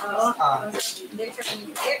first. Oo. Then sa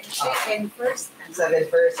second first. 7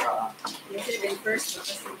 first. Oo. Yung 7 first.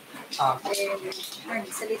 Then,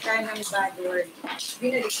 salita ng bad word.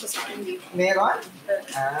 Binalik ko sa kanya. Meron?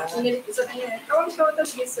 Binalik ko sa kanya. Tawag siya ito,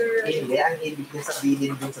 sir. Hindi, ang ibig niya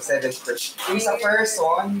sabihin dun sa 7 first. Yung sa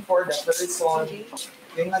person, for the person,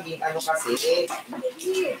 yung naging ano kasi,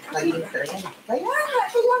 naging trend. Kaya nga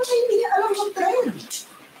hindi niya alam yung trend.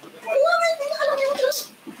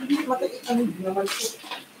 Ano naman po.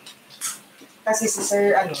 Kasi si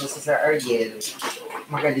Sir Ariel,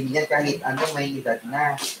 magaling yan kahit ano may edad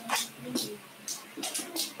na.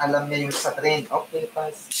 Alam niya yung sa trend. Okay,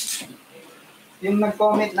 pass. Yung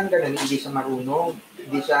nag-comment lang gano'n, hindi siya marunong.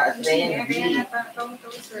 Hindi siya trendy. Kaya natawag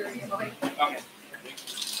sir. Okay.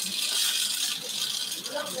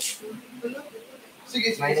 Sige,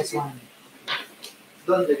 sige. Minus 1.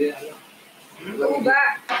 Doon, lagyan. Uga.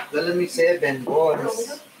 Lalami 7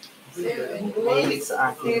 balls. 7 balls. Mahilig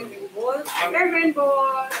sa akin. 7 balls. 7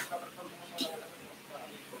 balls.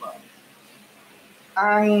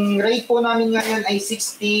 Ang rate po namin ngayon ay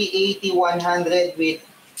 60, 80, 100 with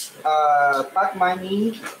pack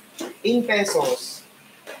money in pesos.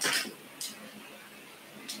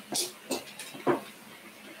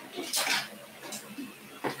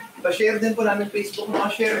 Pa-share din po namin Facebook.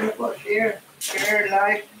 Share niyo po. Share. Share,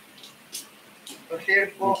 like.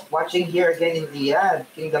 Pa-share po. Watching here again in Riyadh,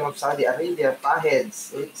 Kingdom of Saudi Arabia,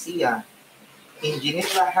 Faheds, Siya. Engineer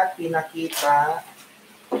lahat pinakita.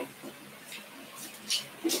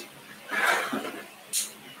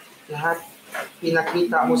 Lahat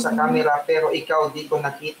pinakita mo sa camera pero ikaw di ko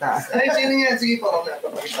nakita. Ay, sino yan? Sige po. Okay.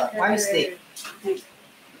 One stick.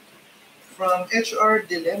 From HR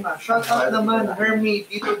Dilemma. Shout out naman, Hermie,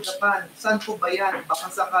 dito Japan. Saan po ba yan? Baka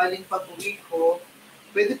sakaling pag-uwi ko,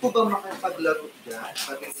 pwede po ba makipaglaro dyan?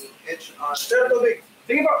 Sabi ni HR. Sir, tubig.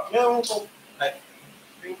 Sige po. Meron po.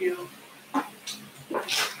 Thank you.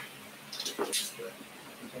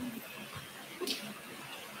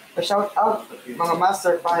 Shout out mga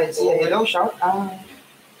master Fahed Siya. Hello, shout out.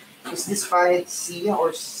 Is this Fahed Siya or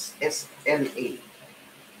SLA?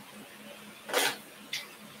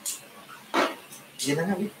 Hindi na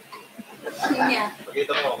nga, Niya.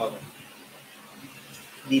 Pakita mo ako.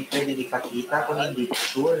 Hindi pwede ipakita kung hindi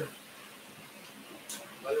sure.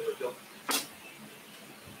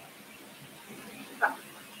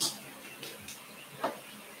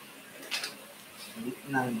 Hindi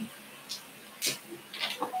na.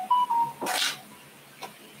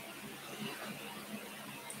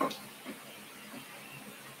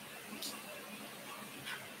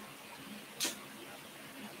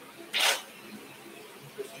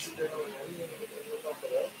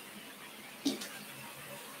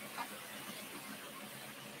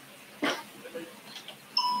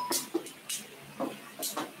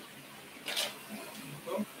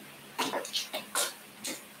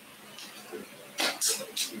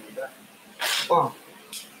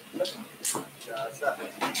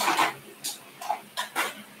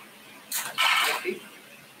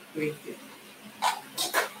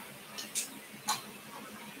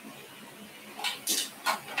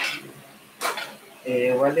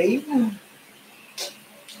 Oh, wala yun.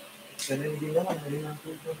 Ganun din naman, galing ang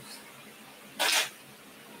tubos.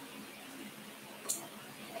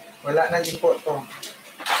 Wala na din po ito. 1,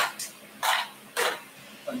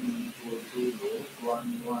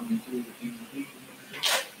 2,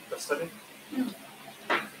 3. Basta rin.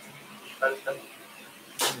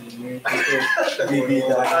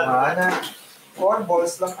 Bibida ka na. 4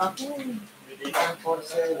 balls lang ako. Bibida.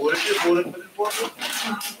 4, 7. Bulit pa rin po ako.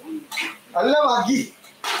 Alam, Agi!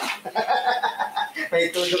 May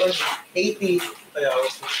ito doon. 80. Kaya ako.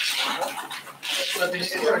 Sabi ni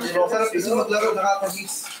HR Dilemma. Sarap kasi maglaro,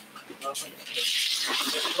 nakakabis.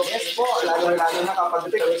 Yes po, lalo-lalo na kapag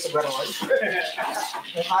ito sa garon.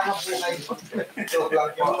 Kung hanap po kayo. Joke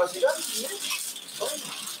lang po. Yung masila?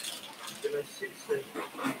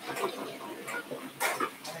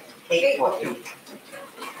 Eight po.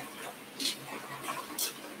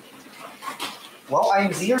 Wow,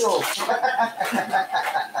 I'm 0.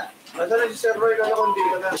 Asa na si Sir Roy? Kala ko hindi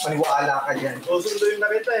ka na. Maniwala ka dyan. Susunduin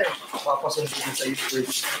na kita eh. Papasundin sa iyo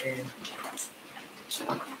first. And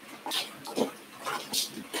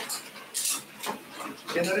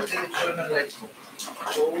Generate direction ng lights mo.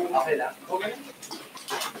 Okay lang. Okay.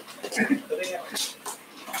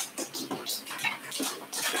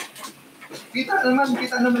 Kita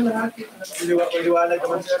naman lahat. Liwanag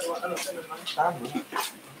naman sir. Ano siya naman? tama.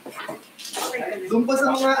 Doon pa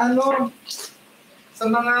sa mga sa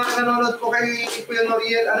mga nanonood po kay Kuya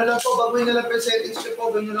Noriel, lang po, baguhin na lang po yung settings nyo po,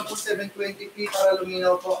 gano'n lang po 720p para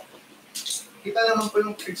luminaw po. Kita naman po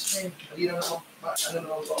yung fridge nyo. Hindi naman po,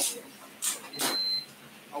 naman po.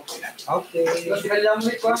 Okay na. Okay.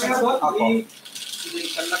 Kalamit ko ang abot. Ako.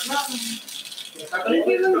 Thank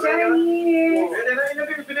you, Ma'am Johnny. Pwede na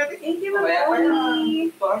inabig. Thank you, Ma'am Johnny.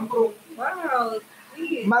 Wow.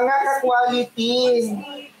 Sweet. Mga ka-quality,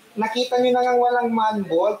 nakita nyo na nga walang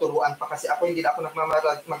man-ball. Turuan pa kasi ako, hindi na ako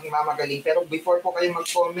magmamagaling. Pero before po kayo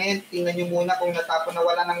mag-comment, tingnan nyo muna kung natapon na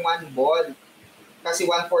wala ng man-ball. Kasi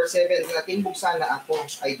 147, natin buksan na ako.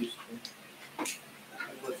 Ay, gusto.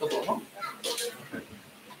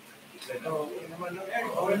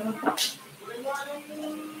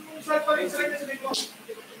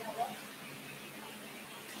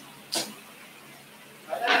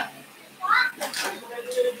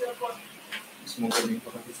 Mas magaling pa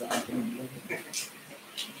kasi sa akin.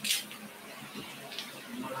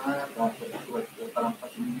 Parang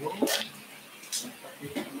pasinyo.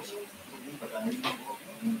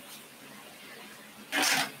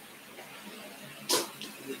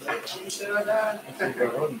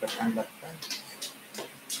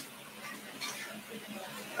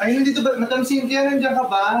 Ay, nandito ba? Madam Cynthia, nandiyan ka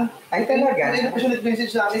ba? Ay, talaga? Hindi na pa siya nag-message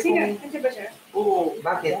sa akin. Sino? Nandiyan ba siya? Oo.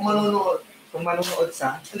 Bakit? Kung manonood. Kung manunood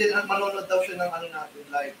sa? Hindi, manonood daw siya ng ano natin,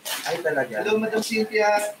 live. Ay, talaga? Hello, Madam Cynthia.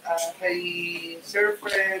 Kay Sir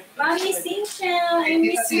Fred. Mami Cynthia, I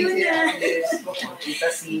miss you na. Yes. Kita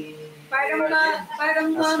si...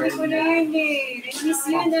 Parang mami ko na yan eh. I miss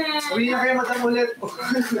you na. Uwi na kayo, Madam, ulit.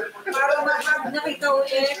 Parang makapag nakita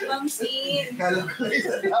ulit, Ma'am Sin. Kala ko na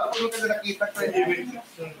ka na nakita ko.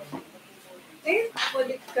 Eh,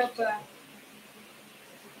 ulit ka pa.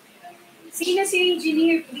 Sino si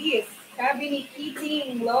engineer, please? Sabi ni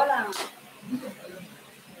Kiting, Lola.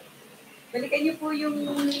 Balikan niyo po yung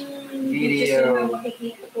Video. na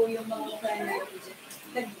makikita po yung mga mukha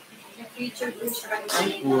natin. Nag-feature po siya Ay,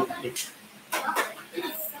 kanina. putik.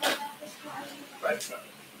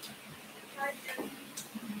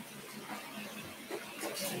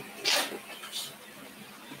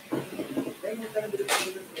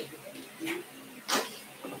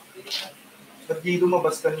 Ba't di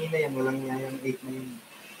lumabas kanina yan? Walang niya yung 8 na yun.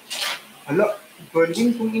 Hala,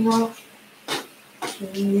 galing kung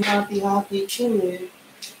hinati-hati ko eh.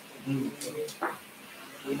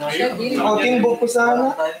 Outing book ko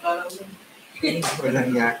sana. Walang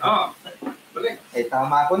niya. Eh,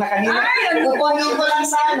 tama ako na kanina. Kukunin ko lang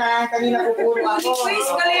sana. Kanina pupuro ako. May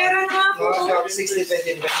eskalera na ako.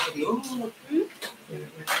 60-20.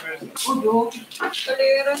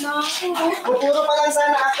 Eskalera na ako. Pupuro pa lang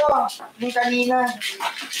sana ako. Yung kanina.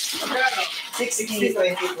 60,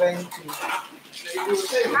 20, 20.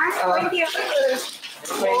 Ah, 20 ako.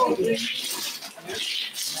 20.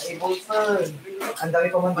 Naibulsan. Ang dami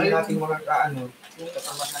pa man din natin mga kaano.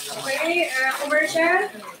 Kasamahan naman. Okay, commercial.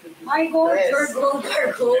 My gold, your gold,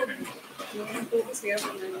 our gold. Yung focus kaya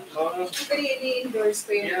po na. Actually, ini-endorse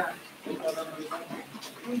ko yun.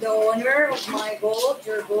 I'm the owner of my gold,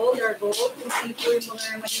 your gold, our gold. Kung sino po yung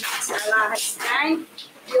mga mahilig sa alahas time,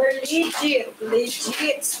 you're legit.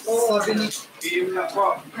 Oh. Sabi ni PM lang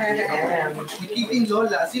po. Kiting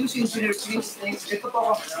Lola. Sino si Engineer Chris? Ito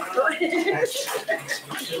po ako.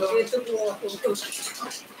 Ito po ako.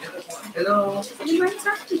 Hello. Ano man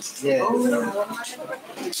sa akin? Yes.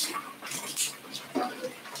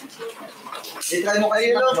 Try mo kayo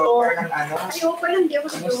mag-flower ng ano? Ayoko lang, di ako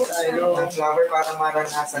siguro. Ng flower para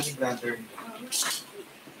maranasan ni brother.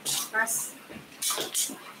 Pass.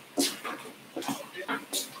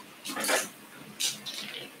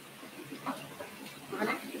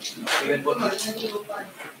 Even po. Mga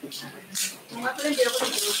pala, hindi ako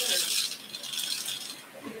siguro.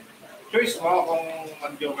 Choice mo kung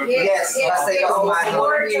mag-joker. Yes, basta ikaw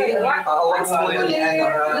umano. Huwag mo muna ni ano.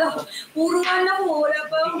 Puro ano ko, wala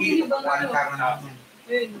pa akong ginibang One ano. card naman.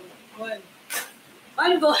 One.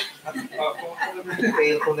 One ball.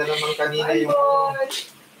 Fail ko na naman kanina One yung ball.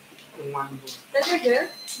 one ball. Talaga?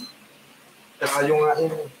 Saka yung nga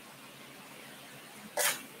yun.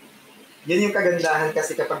 Yun yung kagandahan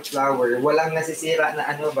kasi kapag flower, walang nasisira na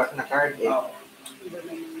ano ba na card eh.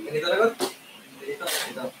 Ganito na ba? Ito.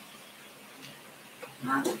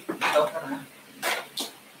 Ito ka na.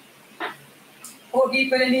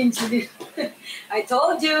 Pogi pala ni engineer. I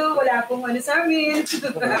told you, wala pong ano sa amin.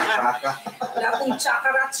 Baka. Wala pong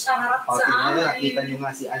chakarat sa Okay, amin. nakita nyo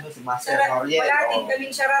nga si Master Noriel. Wala din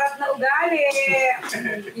kaming chararat na ugali.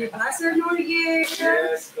 Diba, Sir Noriel?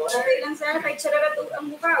 Yes, go ahead. Okay lang sana, kahit chararat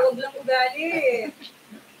ang mukha, huwag lang ugali.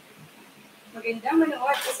 Maganda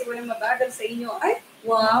manood kasi walang mabagal sa inyo. Ay,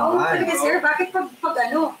 wow! Talaga, sir, bakit pag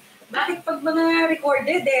ano? Bakit pag mga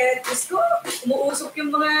recorded Diyos ko, umuusok yung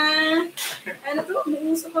mga,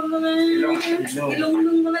 umuusok ang mga ilong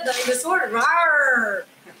ng mga dinosaur. Rawr!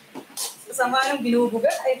 Kasama ng binubuga.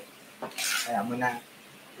 Ay, Kaya mo na.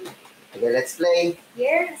 Okay, let's play.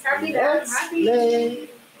 yes, happy lang, Let's happy. play.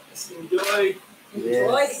 Enjoy.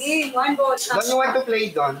 Enjoy the game, one ball. Don't you want to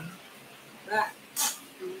play, Don?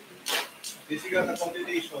 Physical na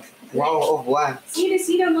competition. Wow, of one.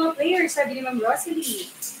 Sino mga players, sabi ni Ma'am Rosalie.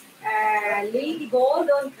 Lady Gold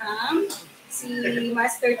on cam, si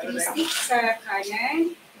Master Tristic sa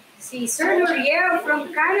kanan, si Sir Noriel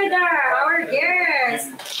from Canada, our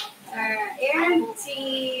guest, and si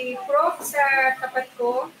Prof sa tapat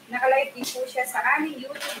ko, nakalive din po siya sa aming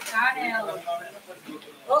YouTube channel.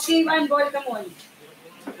 Okay, one ball ka mo.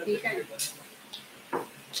 Okay ka.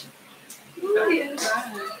 Uy, ano ba?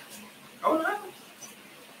 Ako na.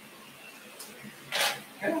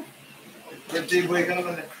 Birthday boy ka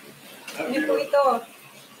naman eh. Ano po ito?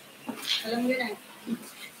 Alam mo na.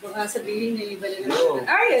 Baka sabihin na iba na naman.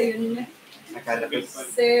 Ay, ayun na. Akala ko.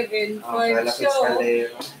 7, 5, show.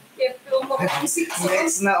 Diploma ko 6.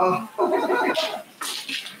 Next na, oh.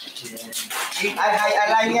 Ay,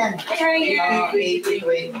 alay yan. Ay,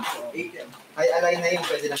 80, 20. Ay, alay na yun.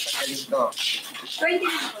 Pwede lang tagalin to. 20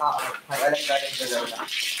 na. Oo, ay, alay tayo yung dalaw lang.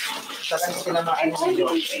 Saka yung tinamaan I'm si only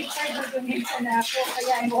Jo. in grade 5 na gumita na ako,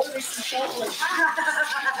 kaya I'm always in trouble.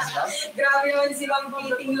 Grabe naman si Ma'am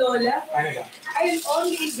Kiting Lola. Ano ba? I'm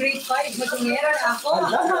only in grade 5, magungera na ako.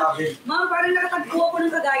 Grabe. Ma'am, parang nakatagpo ako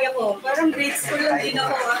ng kagaya ko. Parang grade school lang din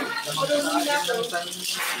ako. Marunong na ako.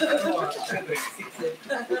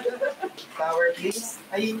 Flower, please.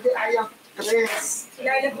 Ay, hindi. Ayaw. Tres.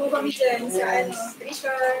 Kilala po kami dyan sa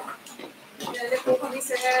Trisha. Kilala po kami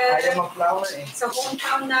sa Ayaw mag-flower eh. sa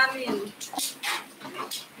hometown namin.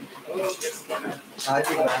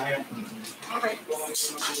 Diba? Okay.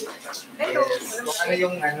 Ito. Kung ano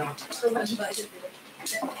yung ano.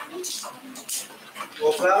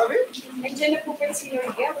 Wala kami? Nandiyan na po kayo si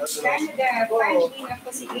Noriel, Canada. Finally na po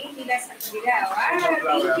si Amy na sa kabila. Wow,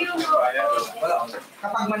 thank you.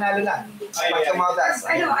 Kapag manalo lang. Pag tumaudas.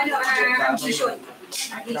 Ang vision.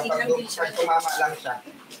 Pag tumama lang siya.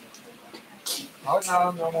 Oh,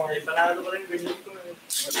 no more. Panalo ko lang ganyan ko.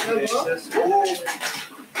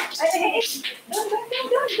 Ay.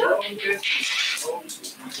 Don't.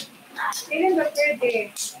 Kailan ba pwede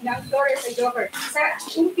ng Flores ay Joker? Sa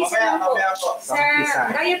umpisa lang po. Sa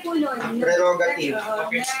gaya po nun. Prerogative. Na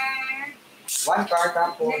One card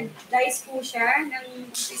tapos. nag-dice po siya ng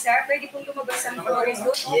umpisa. Pwede po lumabas ang Flores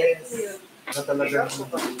doon. Okay po yun. Ano talaga?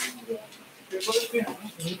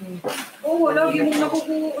 Oo, lagi mong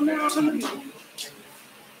nakukuha na ano yun.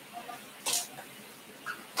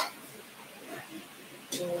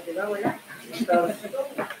 Wala.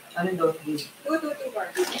 Ano doon? 2 bar.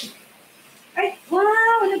 Ay,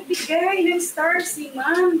 wow! Nagbigay ng stars si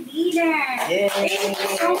Ma'am Dina. Yay! Thank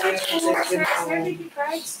you so much po sa 75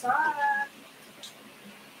 star.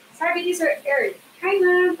 Sabi ni Sir Earl, hi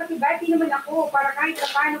ma'am, pakibati naman ako para kahit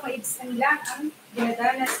na paano maibsan lang ang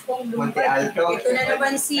dinadanas kong Monte lumpad. Alto. Ito na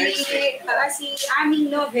naman si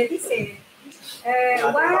AMING Novelis eh.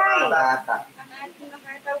 Why? Tata. Ang ating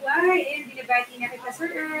nakataway. Eh, binabati na kita,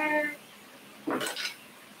 Sir Earl.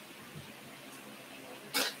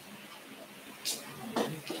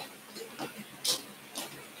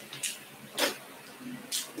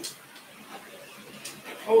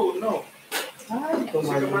 Oh, no. Ay,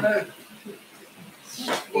 kumalatan.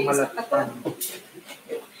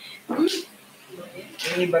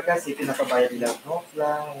 Yung iba kasi, pinapabayad nila. No,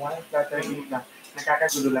 lang, one platter, lang.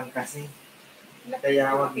 Nakakagulo lang kasi.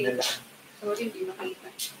 Kaya wag nila. Sorry, hindi makita.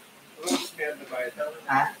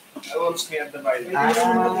 Ha?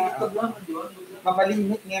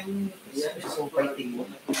 Mapalimit nga. So, fighting mo.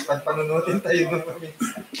 Pagpanunutin tayo ng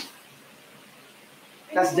minsan.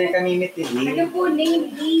 Tapos dyan kami mitin. Ano po,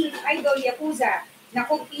 name ni Idol Yakuza?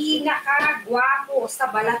 Naku, pinaka-gwapo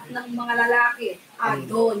sa balat ng mga lalaki.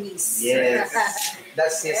 Adonis. Yes.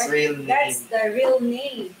 That's his real name. That's the real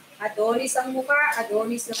name. Adonis ang mukha,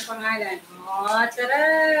 Adonis ang pangalan. Oh,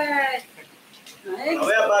 taray! Ay,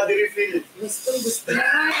 Mamaya, body refill. gusto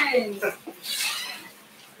naman.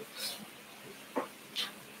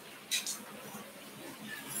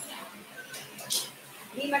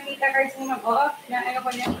 Hindi makita cards mo mag off na ano ko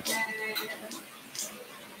na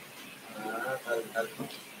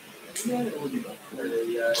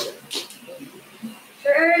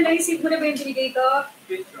Sir Earl, na-receive mo na ba yung binigay ko?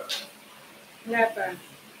 Wala pa.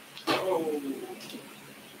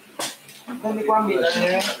 Hindi ko ang bilang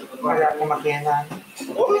niya. Wala akong makinan.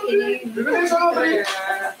 Bibigyan sa mga break.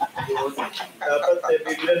 Dapat,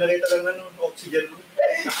 bibigyan na kita lang ng oxygen.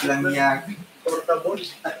 Lang niya. Portable.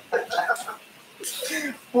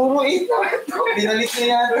 Puro ito. Binalit niya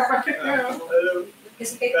yata.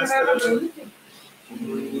 Kasi kayo nakakabulot eh.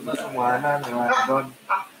 Wala na doon.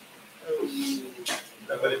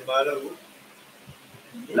 Nagalit malaw.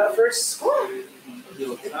 First score.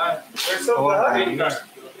 First of lahat.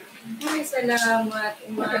 Ay, salamat.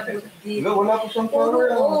 Umabot dito. Wala po siyang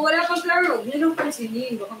power. Oo, wala pang klaro. Hindi nung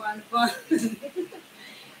pansinin. Baka maano pa.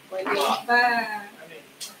 Wala pa.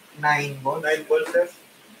 9 balls. 9 balls left.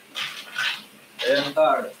 Ayan.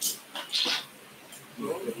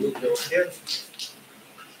 Yan.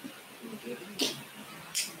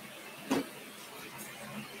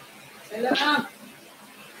 Salamat.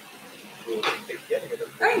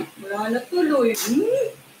 Ay, wala na tuloy.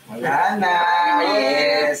 Wala na.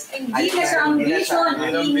 Yes. Hindi na siya ambition.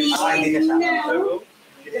 Iniin na.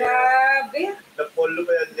 Grabe. Napolo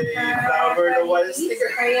pa yan. Flower na wall sticker.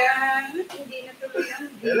 Kaya, hindi na tuloy ang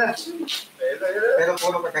Yan na. ambition. Yan Pero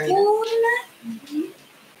puro ka kanina. Pula.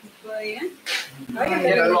 Ba yan? Ay,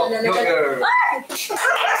 Joker.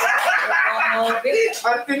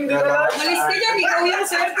 Ating nila. Malis ka dyan, ikaw yung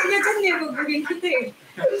swerte niya dyan eh. Bubuhin kita eh.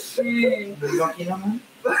 Laki naman.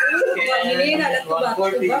 Hindi, nalat ko ba?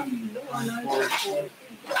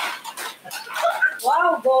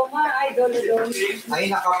 Wow, goma, idol.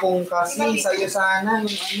 Ay, nakapong kasi. Sa'yo sana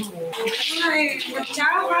yung ano. Ay,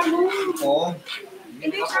 nagtsaw ka mo. Pong.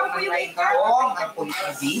 Hindi, tsaw mo yung ikaw. Pong. Ang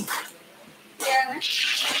pulit. Yan.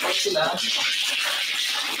 Sila.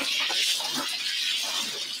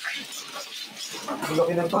 Gulo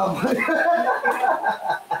ka ng pama.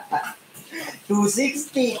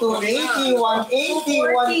 260, 280,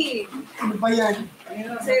 180, 1... Ano ba yan?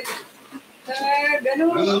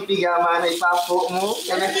 Ganun. Bipigaman ay papo mo.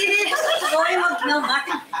 Hindi, boy, wag naman.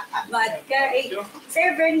 Bad ka.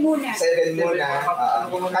 7 muna. 7 muna.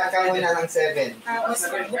 Cut ka muna ng 7. Tapos,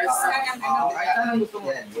 bukas ka ng ano.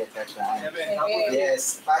 Yan,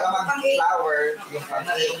 yes. Para mag-flower, yung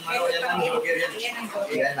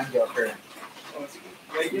yan ang joker.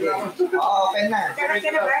 Open na.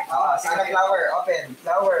 Sana flower, open.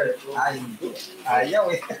 Flower. Ay,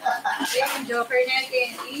 ayaw eh. Yung joker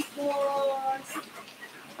natin. Equals.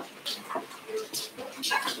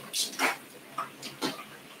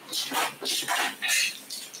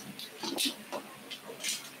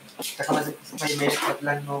 Saka may makeup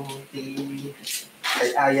lang nung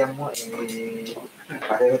kay ayam mo eh.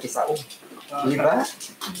 Pareho tisao. Diba?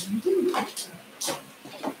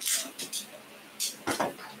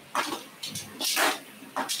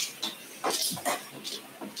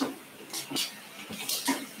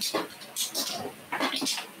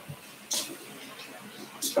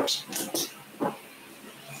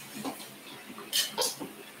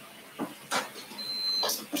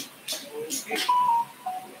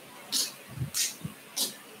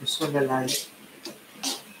 Gusto na lang.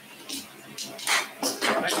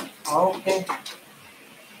 Okay.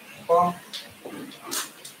 Pong.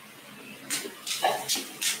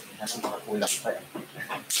 Nasa mga kulang pa eh.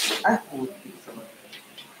 Ah, puti.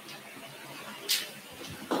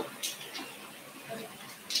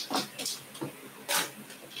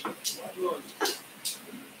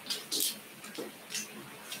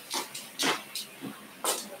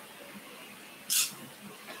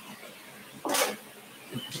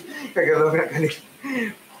 Kagalaw na kanina.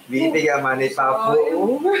 Bibigyan man ay papo.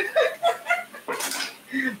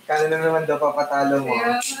 Kano na naman daw papatalo mo?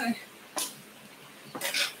 Ayos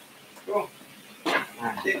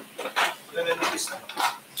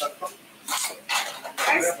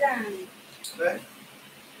lang.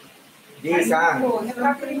 Gisang.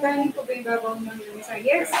 Nakapilitan ko ba yung babaw ng isa?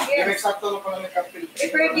 Yes, yes. Sakto lang pala may kapil.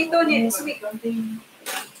 Prepare dito next week.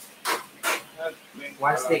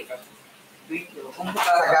 One stick.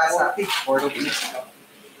 Sagasa. 40.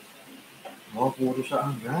 Oh, puro siya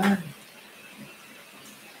hanggan.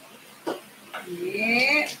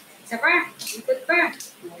 Yeah. Isa pa. Ikot pa.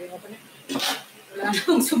 Wala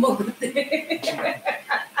nang sumagot eh.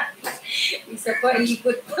 Isa pa,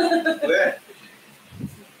 ikot pa.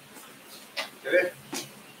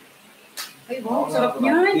 Ay, wow, sarap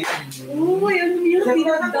niyan. Uy, ano yun?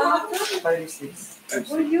 Pinagdaka. 5 sticks.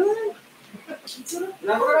 Ano yun?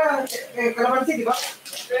 Kalamansi, di ba?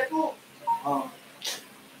 Ito. Oh.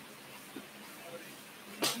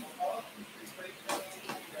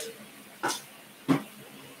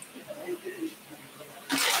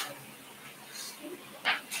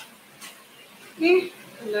 Eh,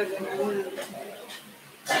 talaga naman.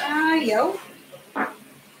 Ayaw.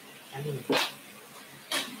 Ano?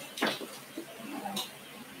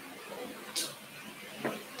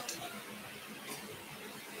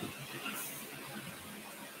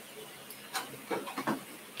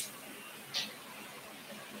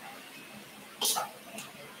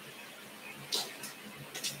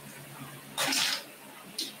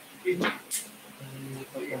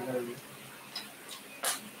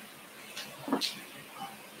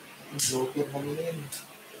 Joker namin yun.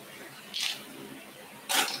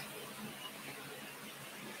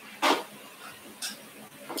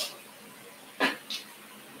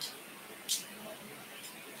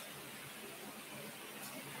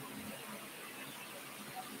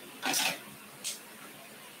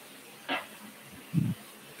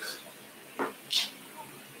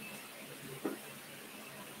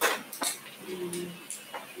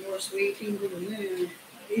 Was waiting ko na eh.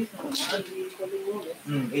 8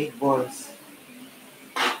 balls.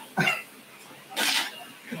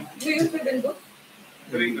 Ngayon pa gando?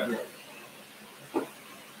 Galing ka.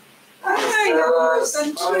 Ay,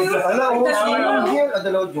 nakukusan ko yun. Ala, oh,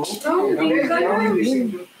 dalaw joke. Oh, hindi ka ganun.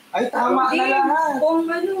 Ay, tama na lahat. Kung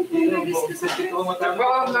nagis ka sa trip.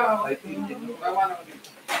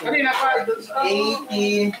 Kanina pa, doon sa...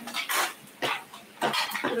 80.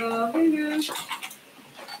 Grabe nga.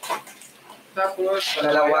 Tapos,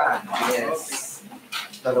 Dalawa. Yes.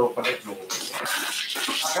 Dalawa pa rin.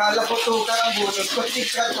 Akala ko 2 ka ang bunot ko.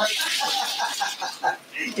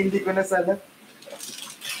 Hindi ko nasalat.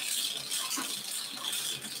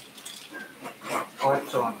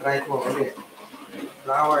 8. Try ko ulit.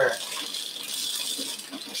 Flower.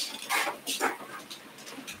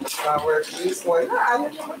 Flower, please. Wala. Ayaw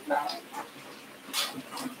niya mag-flower.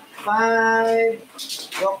 5.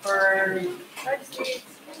 Joker.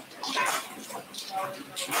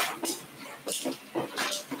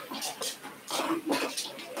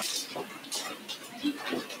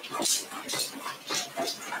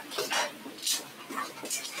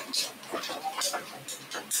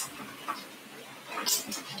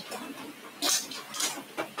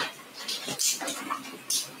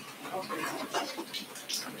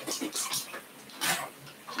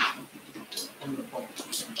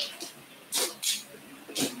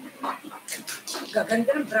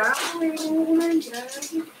 Gaganda ng bravo eh.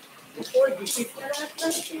 Grabe. Before, disip na lahat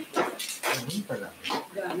kasi.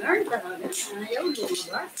 Ganar talaga. Ayaw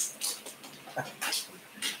lumabas.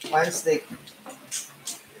 1 stick.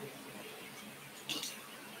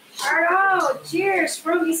 Hello! Cheers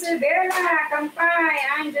from Isabela, Kampay,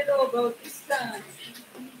 Angelo Bautista.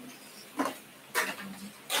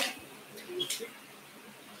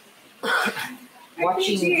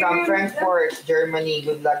 Watching from Frankfurt, Germany.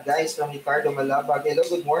 Good luck, guys. From Ricardo Malabag. Hello,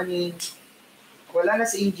 good morning. Wala na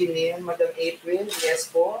si engineer, Madam April. Yes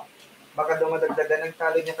po. Baka daw madagdagan ng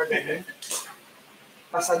talo niya kagabi.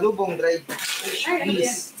 Pasalubong dried fish,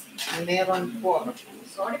 please. Meron po.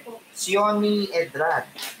 Sorry po. Sioni Edrat.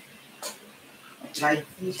 Dried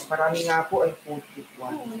fish. Marami nga po ay 41.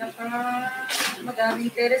 Oo,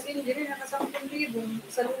 madaming teres engineer, naka 10,000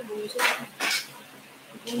 sa lubong. So,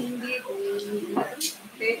 kung hindi ko,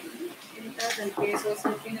 10,000 pesos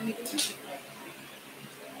ang pinamili.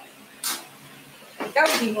 Ikaw,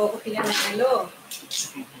 di mo ako pinamalo.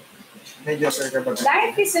 May joker ka ba?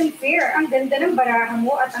 Life is unfair. Ang ganda ng baraha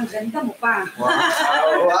mo at ang ganda mo pa.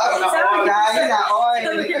 Wow! Wow! Gani na, oy!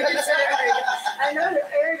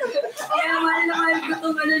 Kaya mahal ko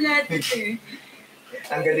itong natin eh.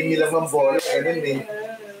 Ang galing nila mambolo. Ganun eh.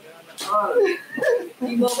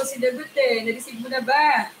 Hindi mo ako sinagot eh. Narisig mo na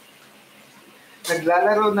ba?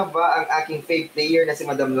 Naglalaro na ba ang aking fave player na si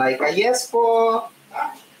Madam Laika? Yes po!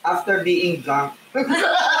 After being drunk.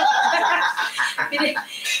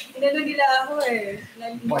 Pinano nila ako eh.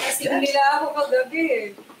 Nagising nila ako kagabi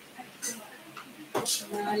eh.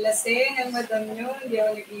 Lasing ang madam nyo. Hindi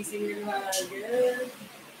ako nagising ng maaga.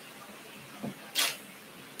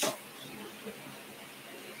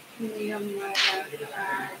 Hindi ang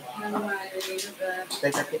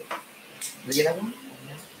Teka, lagyan na mo.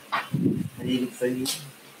 Nalilig sa'yo.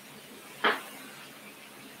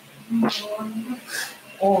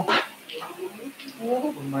 Oh.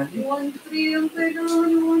 Oh, Pumali. 1-3 yung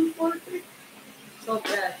kailangan, 1-4-3.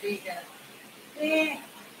 Sobra, 3 ka.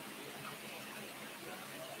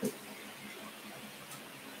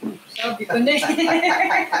 Sabi ko na eh.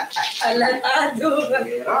 Alatado.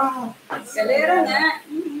 Galera nga.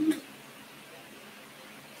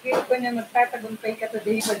 Feel ko na magtatagumpay ka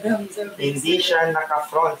today, madam. Hindi siya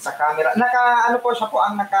naka-front sa camera. Ano po siya po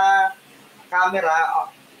ang naka-camera.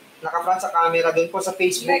 Naka-front sa camera doon po sa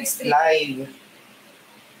Facebook Live.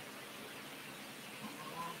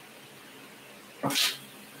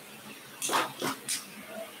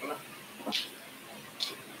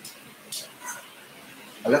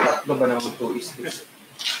 Ala, 3 ba naman 2 is this?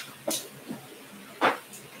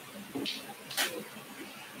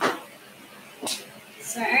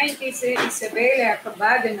 Saan kay Isabela,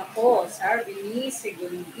 kabagan ako, sabi ni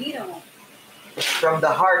Segundino. From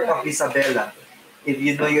the heart of Isabela. If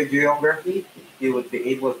you know your geography, you would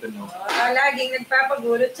be able to know. Laging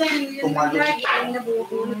nagpapagulot siya. Yun lang laging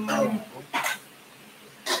nabubulot siya.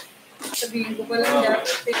 Sabihin ko pa lang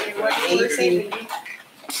dapat eh. 1-4-7.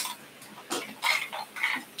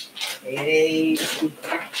 8.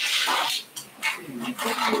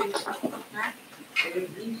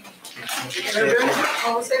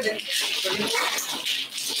 Oo, 7.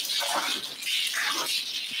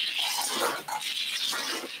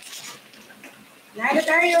 Lalo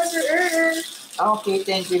tayo, sir. Okay,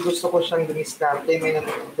 thank you. Gusto ko siyang dumiskarte. May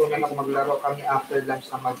natutunan ako maglaro kami after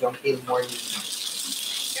lunch sa Mahjong till morning.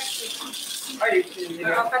 Ay,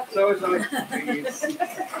 so,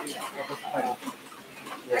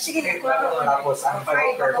 Yes. Sige, nakuha ko. Tapos ang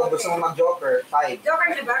joker, kung gusto mo mag-joker, 5. Joker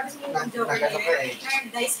na ba? Gusto mo ng joker Nag-ano ka eh.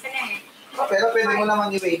 Nag-dice ka na eh. Pero pwede mo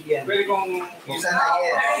naman i-wave yan. Pwede kong... Buksan na,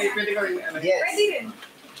 yes. Pwede ko rin. Yes. Pwede rin.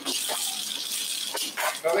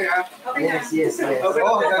 Okay ha? Okay na. Yes. Okay.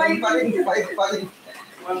 Oh, galing pa rin.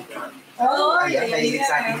 Oh, Ayan, mahilig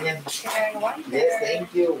sa akin yan. Yes,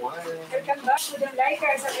 thank you. Welcome back to the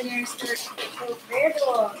Laika sa kanyang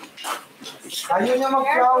Pedro. Ayaw niya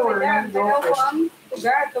mag-flower ng joker. Dalawang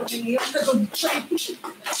tugar, tumingiyong na tugar.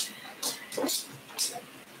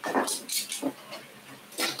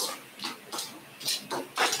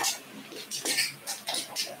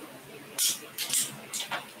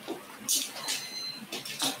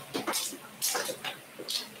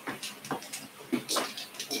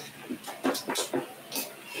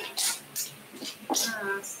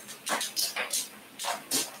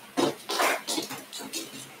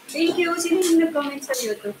 Thank you. Sino yung nag-comment sa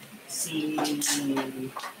YouTube?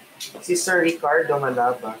 Si Sir Ricardo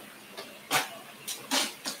Malaba.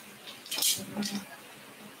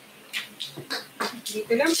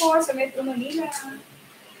 Dito lang po sa Metro Manila.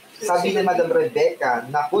 Sabi ni Madam Rebecca,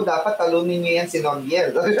 naku, dapat talunin niyo yan si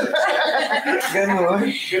Noriel. Ganon.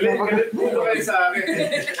 Galit mo kayo sa akin.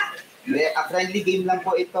 A friendly game lang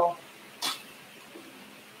po ito.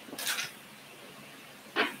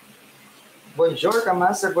 Bonjour,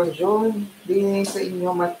 Kamaster. Bonjour. Din sa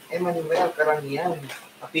inyo, Emmanuel, karamihan.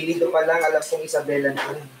 Apelido pa lang, alam kong Isabela na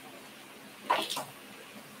yan.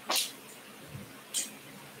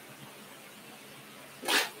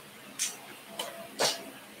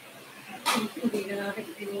 Hindi na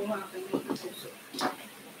nakikitinuha ka ng puso.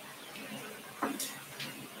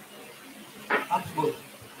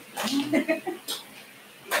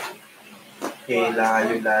 Okay,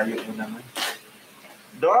 layo-layo mo naman.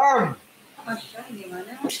 Dorm! Asya, hindi man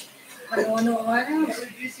na. Ano ka na.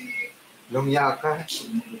 Lumya ka.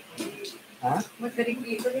 Ha? Magdaring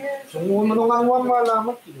dito yan. Sunguno nung ang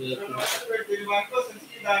malamat.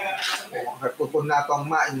 Kung na itong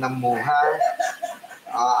mainam mo, ha?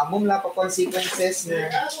 Amom na pa consequences na.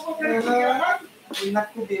 Inak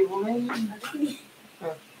ko, di mo ngayon.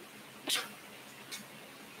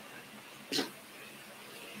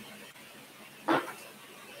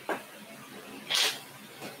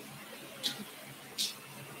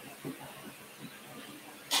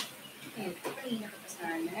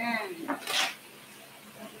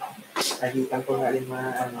 Kahitan ko nga rin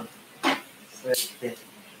mga swerte.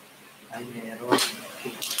 Ay, meron.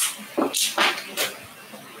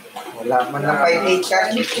 Wala man lang 5-8 ka.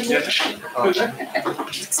 Oh.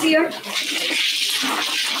 See you.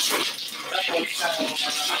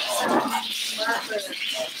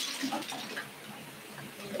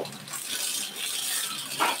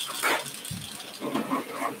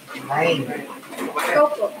 Nine.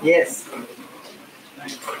 Go po. Yes.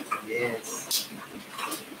 Yes.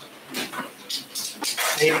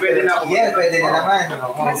 Pwede na ako. Yeah, pwede na naman.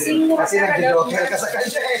 Kasi nag-joker ka sa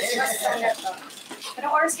kanya eh.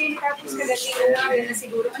 Anong oras kayo natapos kagabi? Umaga na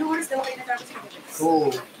siguro. Anong oras daw kayo natapos kagabi?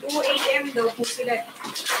 2 a.m. daw po sila.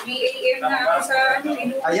 3 a.m. na ako sa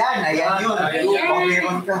Ayan yun. Oh,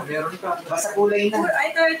 meron ka. Basta kulay na.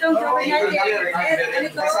 Itong gawin natin. Ano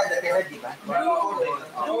to? Nasa dati di ba?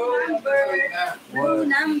 Blue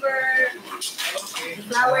number.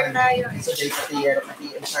 Flower tayo. So, dahil sa tiyer,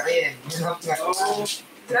 sa rin.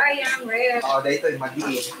 Triang, red. Oo, dahil ito yung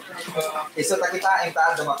magi. So, takita, yung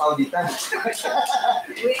taas na makaw dito.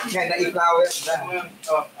 Nga, na-i-flower na.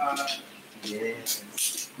 Yes.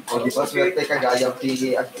 O, di ba, swerte ka gayang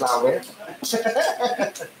pili at flower?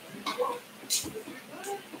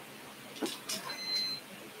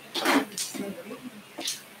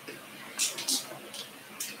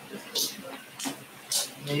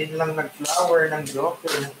 Ngayon lang nag-flower ng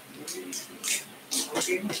joker.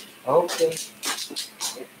 Okay.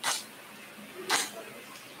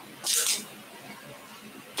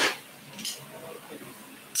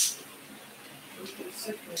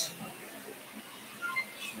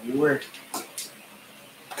 Sure.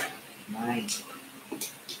 9.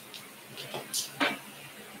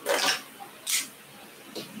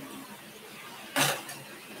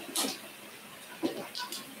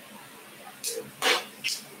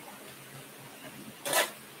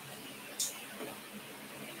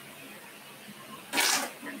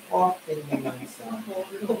 Okay naman sa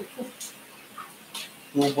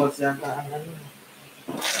tubos yan ka ang ano.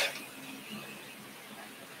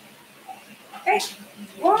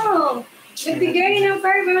 Wow! Nagbigay ng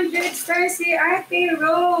 500 stars si Ate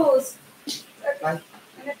Rose. Ano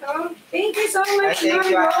to? Thank you so much,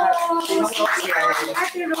 Thank you, Rose.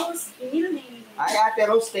 Ate Rose, real name. Hi, Ate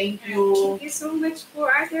Rose, thank you. Thank you so much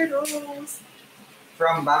for Ate Rose.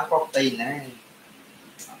 From Bangkok, Thailand.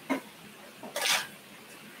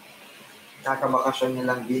 Kakabakasyon niya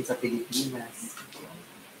lang din sa Pilipinas.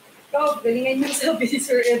 Prof, galingan niyo sabi si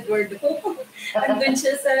Sir Edward. Andun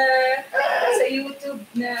siya sa YouTube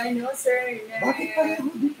na ano, sir, na Bakit pa rin?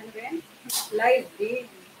 ano ba yan? Live din.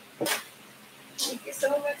 Thank you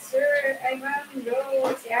so much, sir. Ay, Ma'am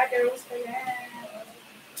Rose. Si Ate Rose pa yan.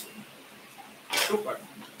 Super.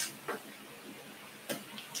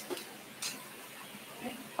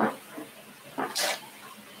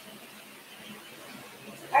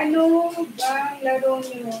 Ano bang laro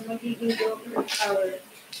niyo magiging joke ng power?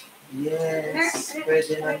 Yes,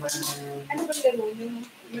 pwede naman. Ano bang laro niyo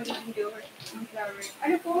magiging joke ng flower?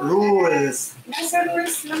 Ano po? Rules. Nasa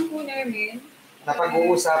rules lang po namin.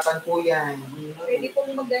 Napag-uusapan po yan. Pwede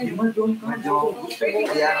pong mag-ano. Mahjong. Pwede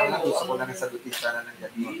Kaya ang gusto ko lang sagutin sana ng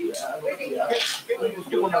gabi.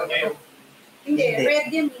 Gusto ko na ngayon. Hindi, red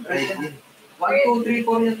yan. Right din. 1, 2, 3,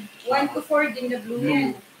 4 yan. 1 to 4 din na blue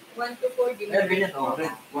yan. 1 to 4 din na Red blue. yan, oh.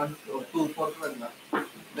 Red. 1, 2, 4 red na.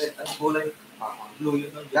 Red, ang kulay. Blue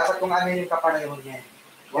yun. Dapat kung ano yung kapareho niya.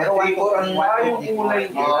 1, 3, 4 ang yung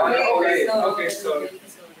kulay. Okay, sorry.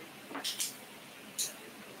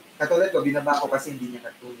 Katulad ko, binaba ko kasi hindi niya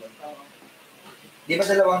katulad. Di ba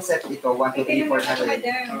dalawang set ito? 1, 2, 3, 4 na red.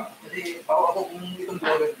 Hindi, pawa ako kung itong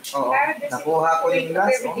kulay. Oo. Nakuha ko yung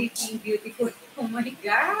last. Oh. Everything beautiful. Oh my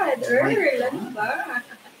God, Earl, ano ba?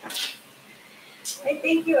 I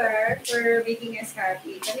thank you, for making us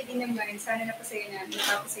happy. Kami din naman, sana napasaya namin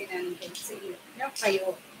kayo sa iyo. No,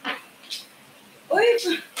 kayo. Uy,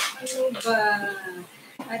 ano ba?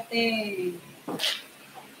 Ate.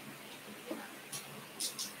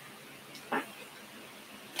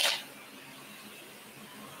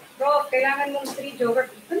 Prof, kailangan mong 3 joker.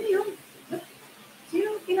 Ano yun?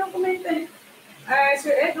 Sino kinakomenta?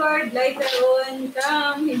 Sir Edward, like on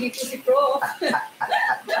come. Hindi po si Prof.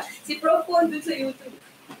 Si Prof po andun sa YouTube.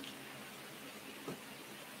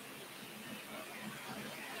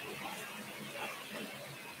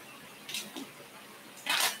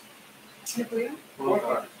 Ano po yun?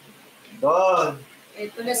 Doon.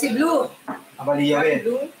 Ito na si Blue. Abaliyawin.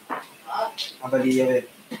 Blue. Abaliyawin.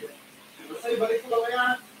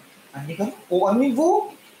 Hindi ka? O ano yung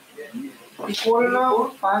vo? Equal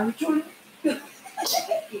na. Panchol.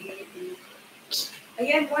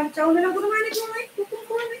 Ayan, 1 chow na lang ko naman.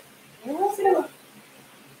 Oo, sila ba?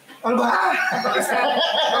 Ano ba?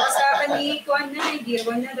 Usapan ni Kuan na, Gear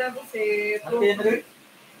 1 na daw si Pro.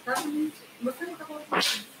 Basta nakakuha.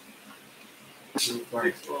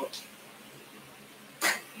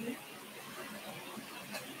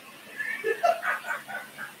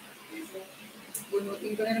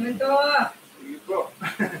 Bunutin ko na naman to.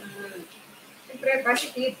 Siyempre,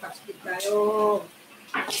 positive tayo.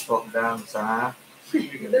 Huwag lang sa...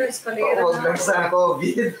 Escalera Huwag lang sa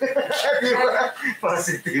COVID. Diba?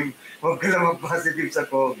 Positive. Huwag ka lang mag-positive sa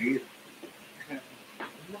COVID.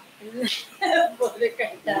 Bole ka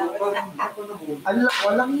daw.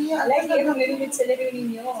 Walang niya. Lagi yung nililid sa laro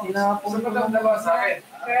ninyo. Sinapon ko lang Dalawa sa akin.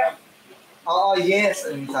 Oo, yes.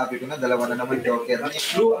 Ang sabi ko na, dalawa na naman joker.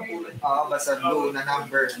 Blue. Oo, basta blue na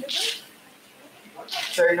number.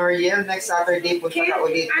 Sir Noriel, next Saturday punta ka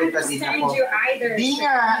ulit. Punta din ako. Di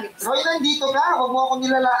nga. Roy, nandito ka. Huwag mo ako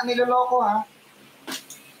niloloko, ha?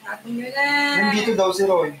 Sabi nyo na. Nandito daw si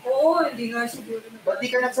Roy. Oo, hindi nga siguro. Ba't di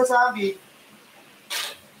ka nagsasabi?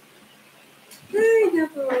 Ay,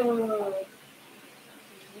 naku.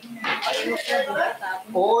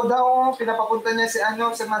 Oo daw. Pinapapunta niya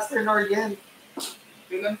si Master Noriel.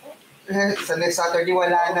 Tingnan po. Sa next Saturday,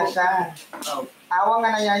 wala na siya. Awa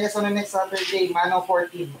nga nayaya sa next Saturday, Mano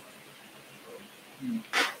 14.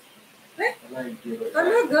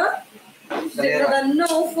 Talaga? Dagdagan na,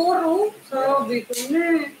 4. Sabi ko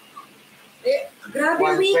na. Grabe,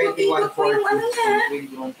 wikot-ikot po yung ano niya.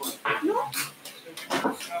 No?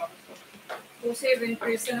 2-7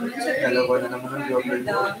 person naman siya. Dalawa na naman ang joker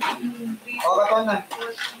niya. O, katon na.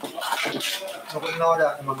 Okay na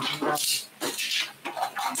wala. Mag-ina.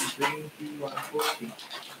 20, 140.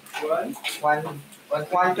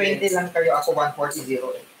 120 lang kayo. Ako 140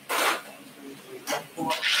 eh.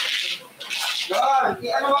 God!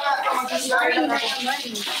 Ano ba nga? Mag-share lang ako.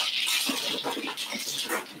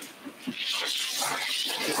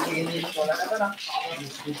 Sige, wala na ba na?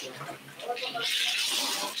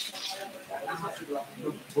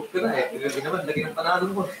 Book ka na eh. Lagi naman, lagi ng panalo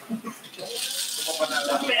mo.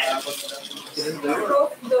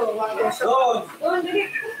 Prof do. Oh, dali.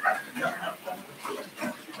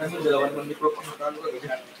 Ano, dalawa naman ni Prof ang natalo ka.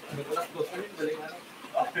 Ano ko na, close na yun, galing ano.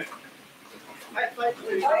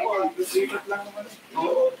 Sikat lang naman.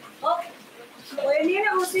 Oo. Oh, yan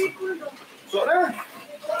yan. Sige, cool do. So na!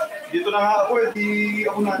 Dito na nga ako, di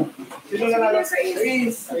ako na. Sino na lang? Sa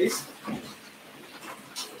is. Ayos.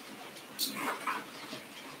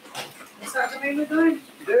 Sa kamay mo doon.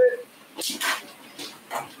 Hindi.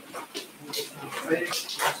 Ay.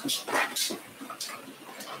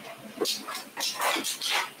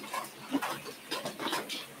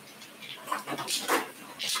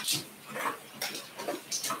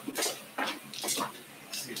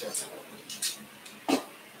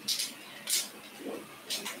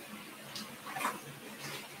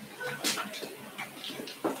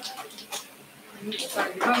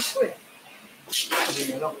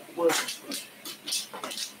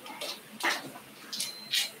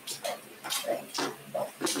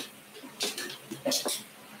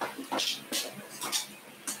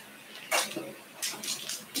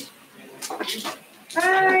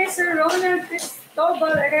 Hi, Sir Ronald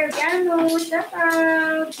Cristobal Arellano. Shout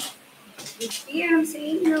out. Good PM sa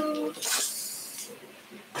inyo.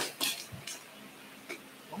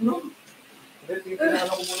 Ano? Hindi, tingnan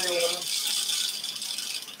ko muna yung ano.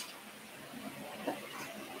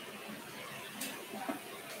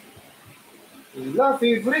 Wala,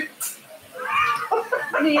 favorite.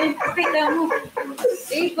 Ano yan? Pakita mo.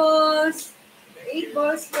 8 balls. 8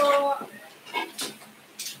 balls po.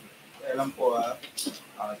 Alam po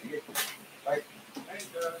sige. Bye.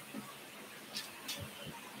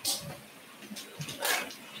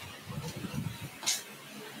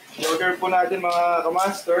 I-order po natin mga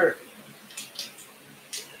kamaster.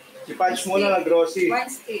 Si Punch muna na grossy. 1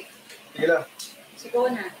 stick. Sige lang. Si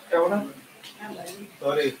Kona. Ako na. Tama.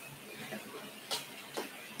 Sorry.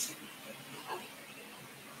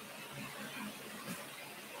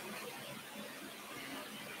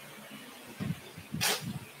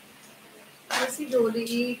 Si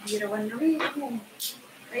Dolly, girawan na rin mo.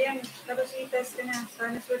 Ayan, tapos-itas ka na.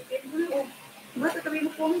 Sana swerte mo na. Matatabi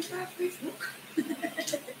mo po sa Facebook.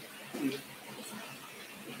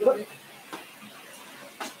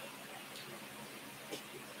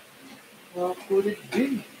 How could it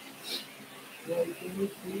be? Why can you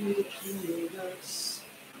feel it in us?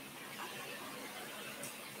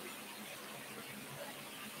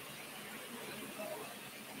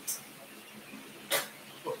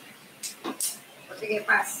 Sige,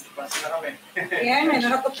 pass. Pass na kami. Ayan,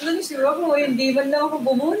 nakapatlo ni Sir ako. Hindi man lang ako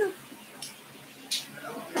bumuno.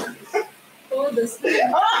 Todos.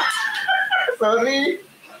 Sorry.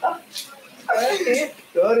 Bakit?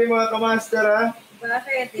 Sorry mga kamaster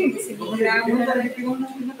Bakit? Kasi bigla mo na.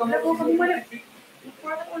 Wala po kami wala.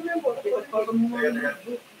 Parang ko na po.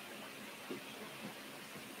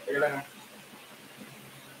 Teka lang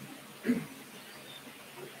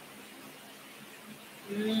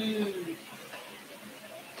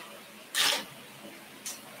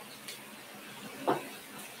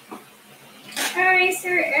Hi,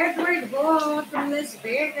 Sir Edward Bo from Las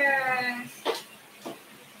Vegas.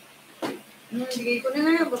 Bigay ko na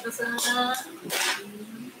nga. Baka sa...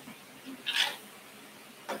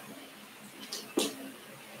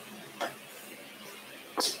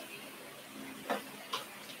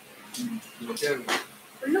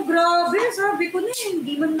 Ano, grabe. Sabi ko na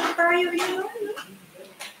hindi man na tayo yun.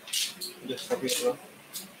 Just a bit, bro.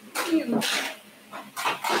 Ayun.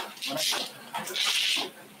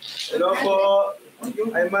 Hello po.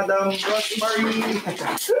 Ay, Madam Rosemary.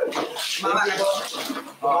 Mama ka po.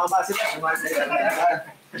 Mama sila.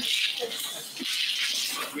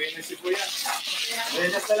 Buenas si Kuya.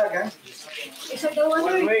 Buenas talaga. Isa daw ano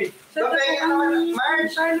One eh. way. Sa Doble,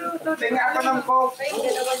 Marge. Tingnan ako ng Coke. Ay,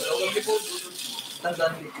 dalawa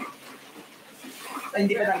Tandaan mo. Ay,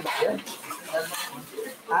 hindi ka nang yan.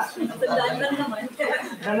 Ha? Tandaan lang naman.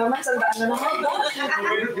 Ano naman, sandaan na naman.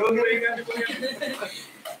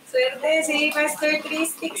 Swerte si Master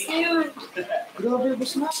 3 sticks ngayon. Grabe,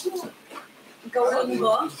 bus na ako. Ikaw rin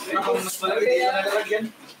ba? Ako mas malaki dito na lalagyan.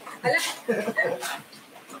 Ala.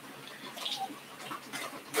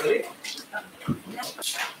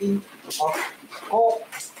 Coke.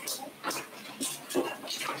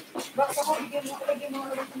 Bakit ako bigyan mo ko lagyan mo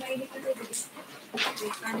ulit na mainit na ito.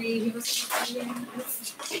 Ano ihiwas ko yan.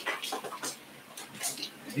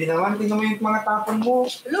 Hindi naman, tingnan mo yung mga tapon mo.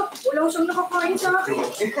 Look, wala siyang nakakain sa akin.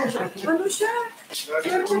 Ano siya?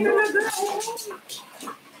 Pero talaga, oo.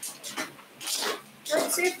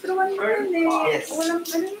 That's it, truan mo yun eh. Yes. Walang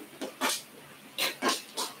ano.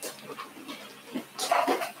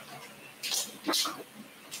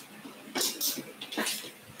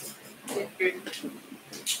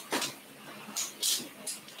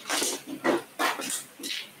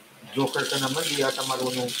 Joker ka naman, di yata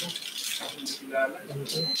marunong ko.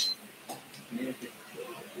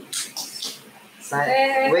 Sa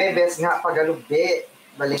Webes nga, pagalubi.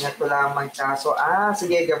 Balingat ko lamang kaso.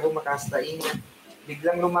 Sige, gabo makastain.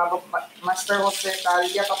 Biglang lumabot. Master of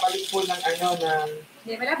Retalia, kapalit po ng ng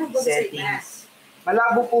settings.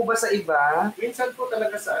 Malabo po ba sa iba? Minsan po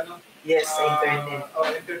talaga sa Yes, sa internet.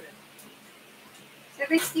 Internet.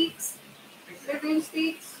 7 sticks. 7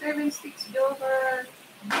 sticks, Joker.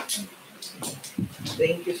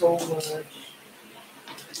 Thank you so much.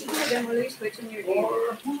 I'm always watching your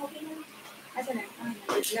video. Asa na?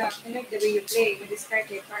 Yeah, I like the way you play with this card.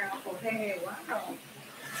 Parang ako, hey, wow.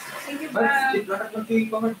 Thank you, ba?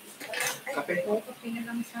 Kape. Kape na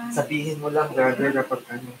lang sa... Sabihin mo lang, brother, kapag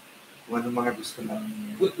kung anong mga gusto mo.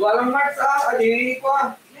 Good, walang marks adi ko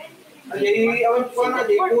adi, awan ko na,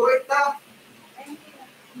 adi, correct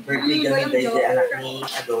Birthday kami dahil anak ni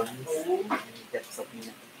Adonis. Depth of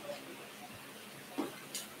niya.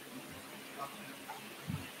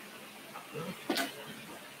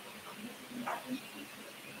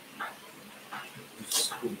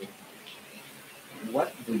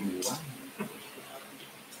 What do you want?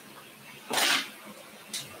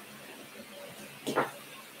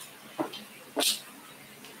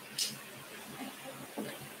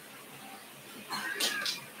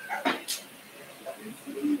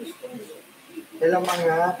 Hello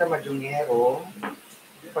mga kamahjongero.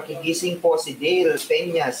 Pakigising po si Dale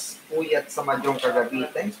Peñas, puyat sa Mahjong kagabi.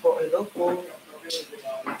 Thanks po. Hello po.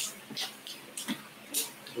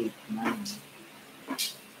 8-9.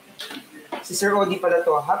 Si Sir Odi pala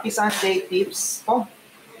to. Happy Sunday tips. Oh.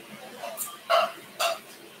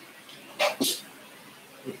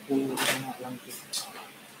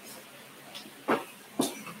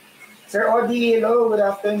 Sir Odi, hello. Good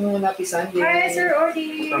afternoon. Happy Sunday. Hi, Sir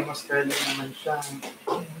Odi. From Australia naman siya.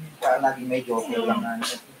 Kaya lagi may joke lang.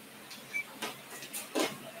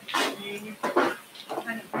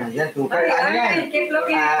 Ayan, tukay. Ano yan? Keep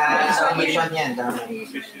looking. Submission yan.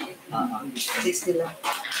 60 lang.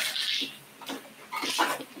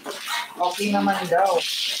 Okay naman daw.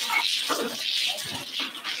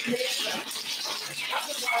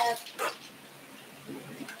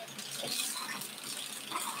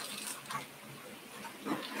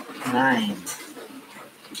 Nine.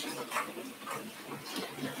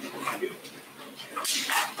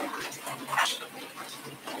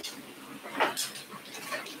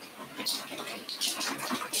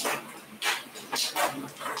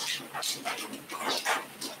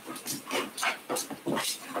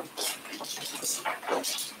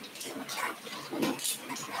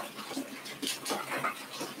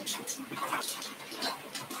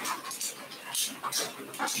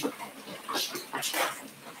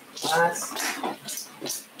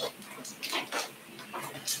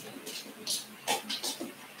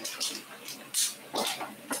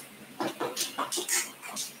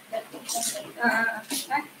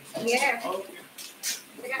 Yeah.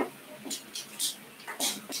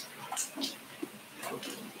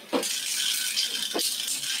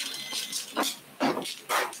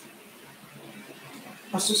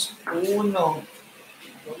 Pasus uno.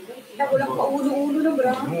 Walang paulo-ulo na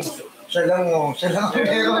bro. Siya lang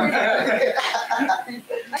meron.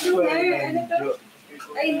 Ano nga, ano to?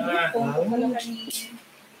 Ay, hindi po. Wala kami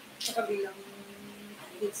sa kabilang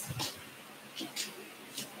list.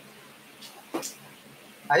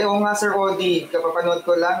 Ayaw nga Sir Odi, kapapanood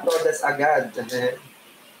ko lang, todas agad.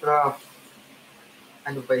 Prof,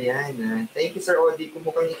 ano ba yan? Thank you Sir Odi,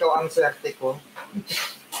 kumukhang ikaw ang swerte ko.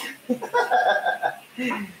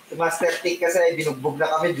 Master take kasi, binugbog na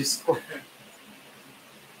kami, Diyos ko.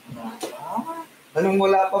 Anong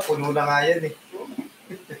wala pa, puno na nga yan eh.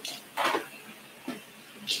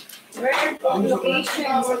 Where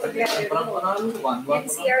locations sa together?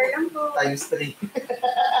 NCR lang po. Times 3.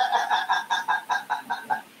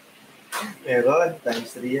 Meron,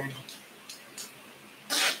 times 3 yan.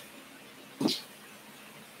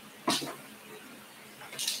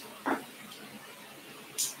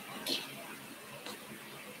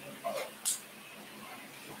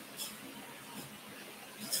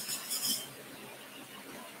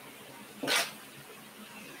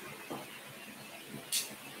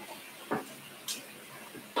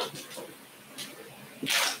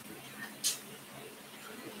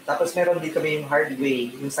 Tapos meron dito may yung hard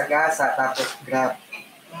way, yung sagasa, tapos grab.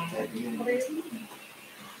 Mas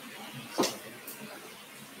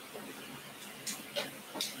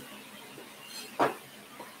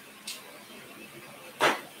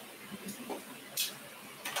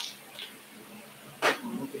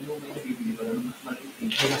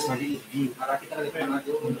maliit. Marami talaga yung mga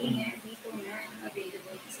doon. Dito na,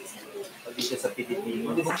 available kasi sa Pag dito sa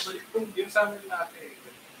Pilipinas. Yung sa amin natin.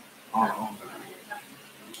 Oo.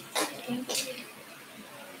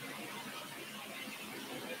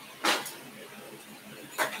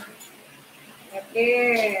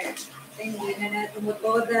 Okay. Hindi na na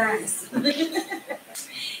tumutodas.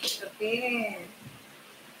 Okay.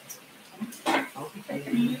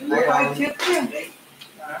 Ay, cute yun.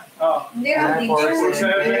 Hindi ang teacher.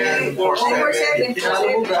 4-7. Tinalo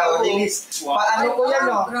mo, bravo. Paano ko yan,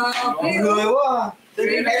 no? Grabe. Luwa.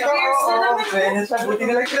 Three Ito, years na naman. pwede siya. Buti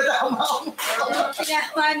na lang kinatama ko.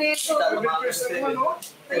 Pinapa nito.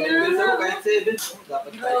 Kaya nga. Kahit 7.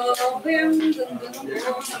 Dapat tayo. Grabe ang ganda ng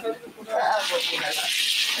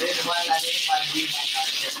Ayun, naman namin yung mandi.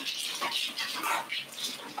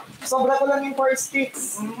 Sobra ko lang yung 4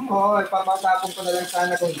 sticks. Oo, ipapatapon ko na lang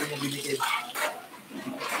sana kung hindi mo binigay.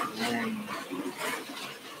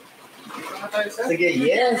 Sige,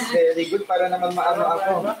 yes. Very good. Para naman maano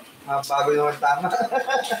ako. Bago naman tama.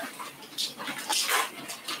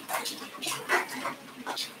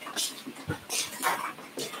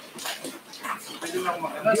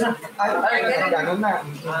 Ay, gano'n na.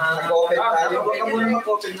 Nag-open tayo. Huwag ka muna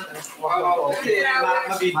mag-open na. Kasi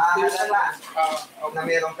mabibig. Mahalala na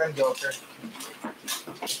meron kang joker.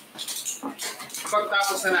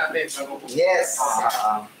 Pagtapos na natin. Yes.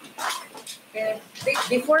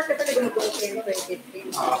 Before ka talaga mag-open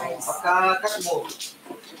 23. Pagka-cut mo.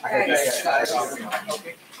 Okay.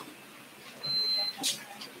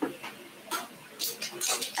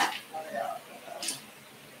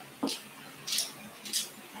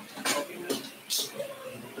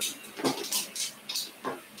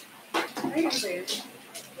 Ay, ano ba yun?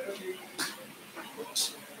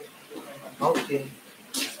 Okay.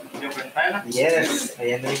 Joker tayo na. Yes.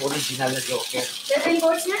 Ayan na yung original na joker. 7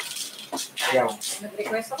 votes na? Ayaw.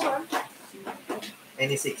 Nag-request ako ah.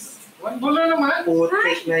 Any 6. One ball na naman.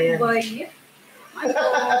 Putik na yan. Boy.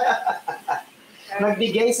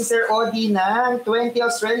 Nagbigay si Sir Odi ng 20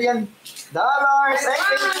 Australian dollars.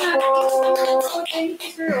 Thank you po. Thank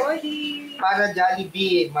you, Sir Odi. Para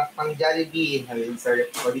Jollibee, pang Jollibee. Ayun,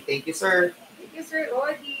 Sir Odi, thank you, sir. Thank you, Sir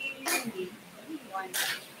Odi.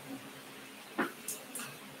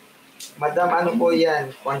 Madam, ano po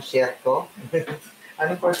yan? Concerto?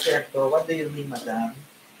 Anong concerto? What do you mean, madam?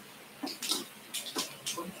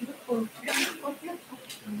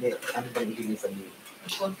 Hindi. Ano ba ibig sabihin?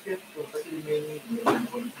 Concept ko. Kasi may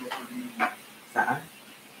Saan?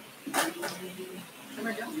 Sa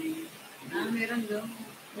Mahjong? Meron doon.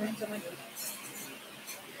 Meron sa Mahjong.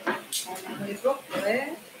 May Prof,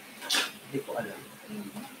 eh. Hindi ko alam.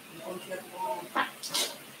 Concert.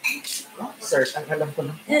 Ang alam ko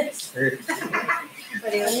lang. Concert.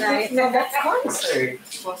 Pareho tayo. Concert.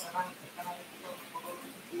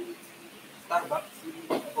 Starbucks.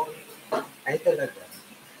 Ay, talaga.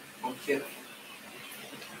 Concept.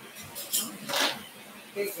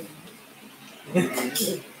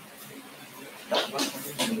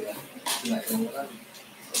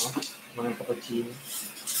 Mga cappuccino.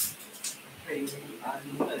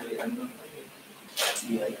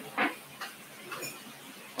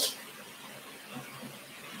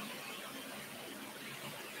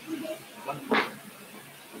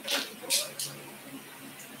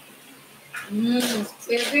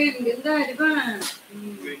 Kevin, ganda, di ba?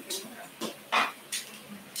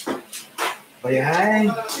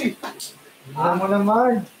 Bayan. Ano mo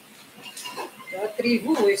naman? 3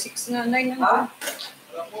 who, 6 na 9 na.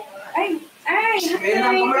 Ay, Kaya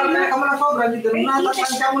ka mo lang sobra. Dito na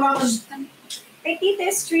tatangka mo lang. Ay, Tita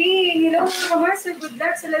String, hello mga master, good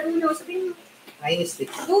luck sa laro nyo. Sabihin mo, 96.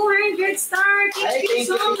 200 star, thank you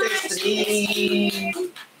so Tita much. String.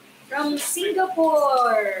 From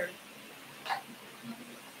Singapore.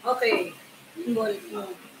 Okay. Ball mo.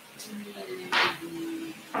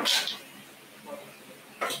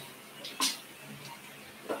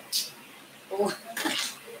 Oh.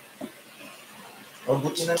 O,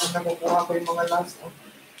 buti na lang nakukuha ko yung mga last. Oh.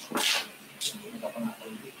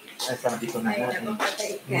 Ay, sabi ko na Ay, yan.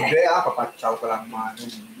 napapatay ka. Hindi papatsaw ko lang mga ano.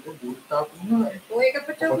 Buta ko na eh. Uy,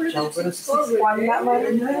 kapatid ko Papatsaw ko na score. 6-1 naman.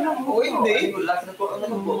 O, hindi. Last na po.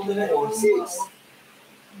 Ano po? 6.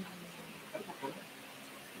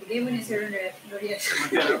 Bigay mo ni Sir Noriel.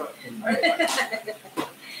 1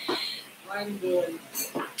 goal.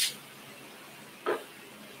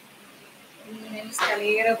 Hindi na yung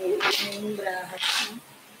escalera, buti na yung brahat.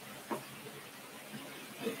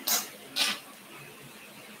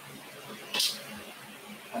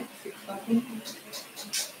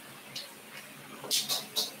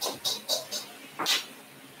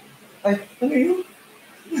 Ay, ano yun?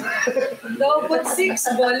 Dapat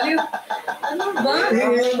 6 value. Ano ba?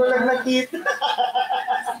 Hindi ko lang nakita.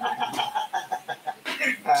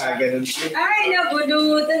 Ganun din. Ay,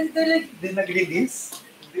 nabunutan tuloy. Hindi nag-release?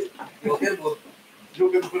 Joker mo.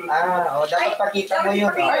 Dapat pakita mo yun.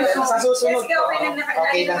 Sa susunod. Let's go.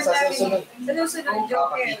 Okay lang sa susunod. Sa susunod,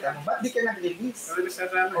 joker. Pakita mo. Ba't di ka nag-release?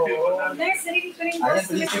 Next, rin ko rin. Ayan,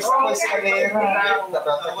 release mo sa escalera.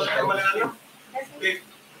 Dapat pakita mo.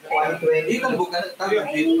 120. Itong buka.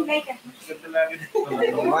 Ay, hingay ka.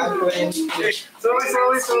 120.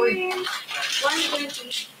 Sorry.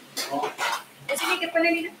 120. Kasi may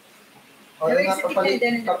kapalanin. Okay nga, papalit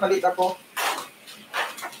ako.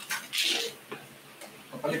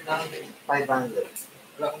 Papalit na.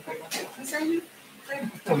 500. Wala akong 500. Saan yun?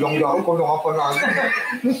 Kulong daw, kulong ako na. 100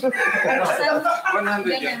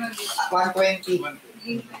 yan. 120.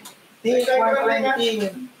 Think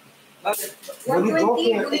 120. Bakit?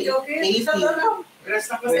 120, Bully Joker. 80. Rest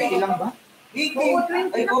na 20 lang ba? Oo, 20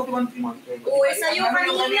 Ay, lang. 41. Oo, sa'yo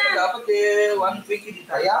kanina. Dapat 120 dito.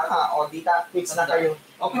 Kaya ka, o di fix na kayo.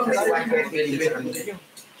 Okay, sa 120.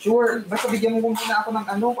 Sure, basta bigyan mo muna ako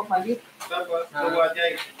ng papalit. Tapos, gawa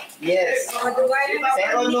niya. Yes. Pero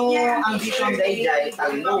no, ang dito ang dayjay,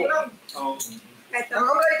 talo. Oo. Ito.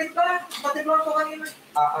 Nakakaitin ka. Pati mo ako kanina.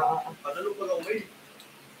 Padalo pa lang umay.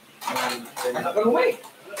 Anak ka umay.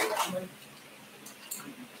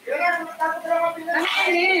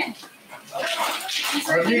 Ano yan?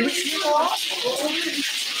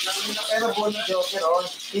 Pero bonus joker,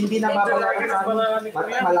 hindi na babayaran sa amin.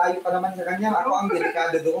 Malayo pa naman sa kanya. Ako ang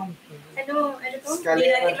delikado doon. Ano to? Escalera.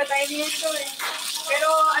 Hindi natin pa tayo nito eh. Pero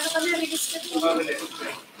ano kami, release ka to.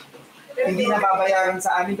 Hindi na babayaran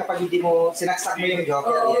sa amin kapag hindi mo sinaksak mo yung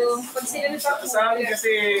joker. Oo, Yes. pag sila nagpapakuha. Sa akin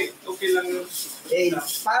kasi okay lang yun.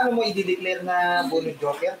 Paano mo i-declare na bonus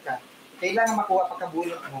joker ka? Kailangan makuha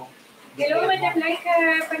pagkabunot mo. Hello, Madam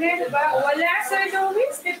Laika, panalo ba? Wala, Sir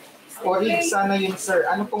Louis. Orig sana yun, sir.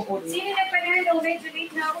 Ano pong orig? Sino na panalo? Medyo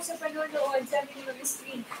late na ako sa panonood, sabi ni Mami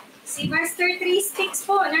Screen. Si Master 3 Sticks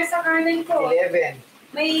po, nasa kanan ko. 11.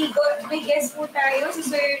 May guest po tayo, si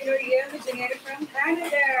Sir Noriel, Mahjongeros from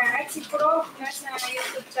Canada. At si Prof, nasa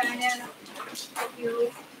YouTube channel. Thank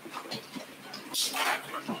you.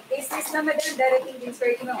 Business na madam, darating din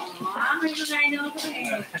Sir Tino. May mga ano ako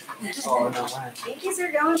eh. Oo naman. Thank you, Sir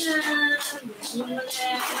Rona. Yung mga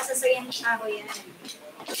masasayang ako yan.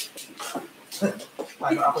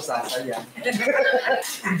 Paano ako sasaya?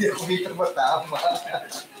 Hindi ako meter ba tama?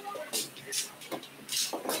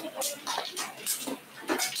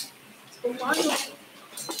 Pumano.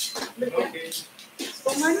 Okay.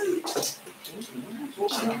 Pumano.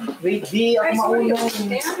 Wait, di ako mauna.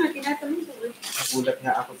 Kaya nga, tinatanong ko. Nagulat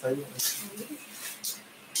nga ako sa'yo.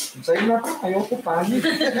 Sa'yo na pa, ayoko panik.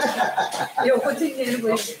 Ayoko din yan,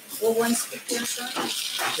 boy. O one stick yan sa...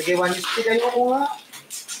 Sige, one stick, ayoko nga.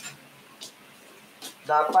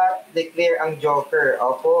 Dapat declare ang joker.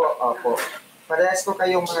 Opo. Parehas ko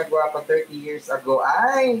kayong mga gwapa 30 years ago.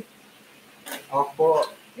 Ay! Opo.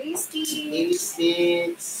 3 sticks. 3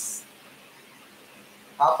 sticks.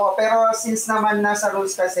 Opo, pero since naman nasa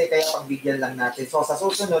rules kasi, kaya pagbigyan lang natin. So, sa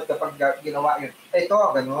susunod, kapag ginawa yun, ito,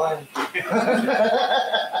 gano'n.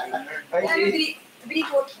 Ay, Bili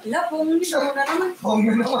ko, lapong nito na naman. Kung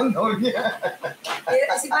na naman daw niya.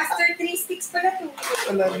 Si Master 3 Sticks pala to.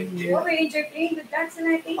 Alam niya. Okay, enjoy playing with that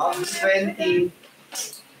tonight. Thank you. 20.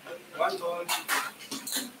 One ball.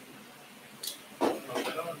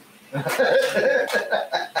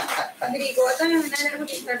 Bili ko, ito yung nanalo mo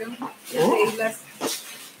dito lang.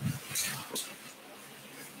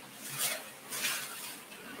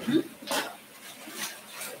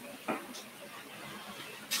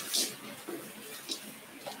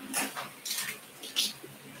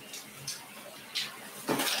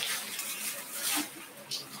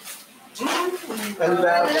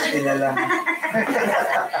 Kala, tinala.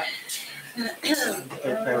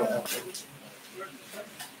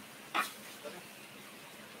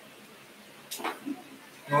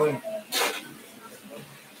 Hoy.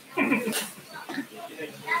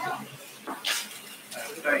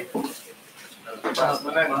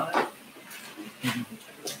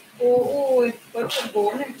 Oo,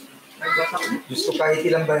 pagkabo na. Gusto kahit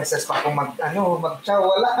ilang beses pa akong mag-chow,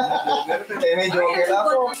 wala. Eh, may joker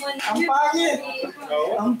ako. Ang pangit!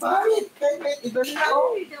 Ang pangit! Kahit ito nila,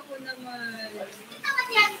 oh. Hindi ako naman.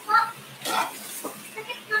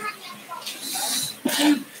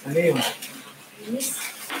 Ano yun? Miss.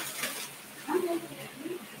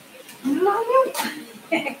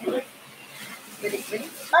 Balik.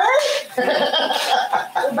 Ay!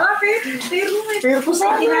 Bakit? Pero ko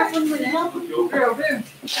sana. Tinapon mo na.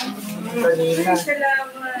 Kanina.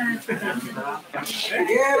 Salamat. Salamat.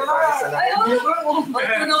 Ay, oo naman,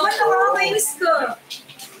 nakakainis ka.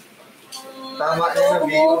 Tama na yung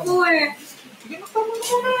Umuupo eh.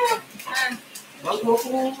 Bago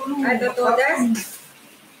ako Totoo, das?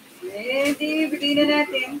 Eh, di, bigay na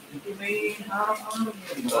natin. May harap-harap.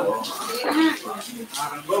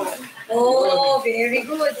 Oh, very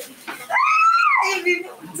good. Ay,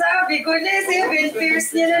 sabi ko na, 7 pairs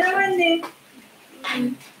niya na naman eh.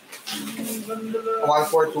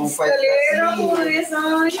 1425 Eskalera ko, kasi. eh,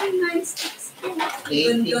 sayang, 960.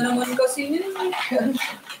 Ganda naman kasi niya.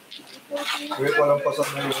 Uy, parang pasok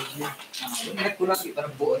na yun. Ingat ko lang, kita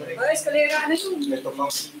ng buo na rin. Ay, eskalera na yun. Ito pa.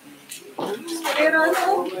 Eskalera na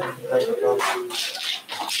oh. Ito pa.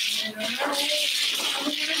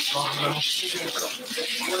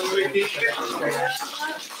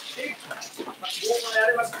 Buong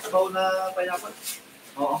nangyari, mas kasabaw na pineapple.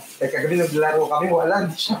 Oo. Teka, gabi naglaro kami, wala.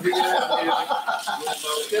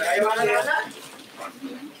 Kaya mga nana.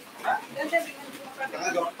 Ganda,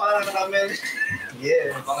 bigyan mo ka. Parang namin.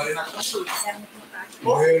 Yeah. Baka rin ako.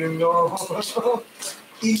 Meron nyo.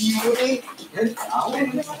 Inyo eh.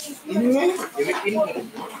 Inyo.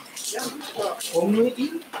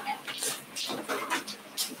 Community.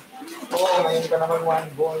 Oo, ngayon ka naman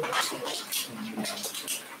one ball.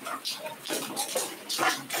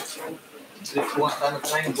 Kuha ka na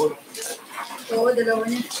tayo ng ball. Oo, dalawa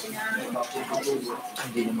niya.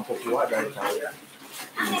 Hindi na makukuha dahil sa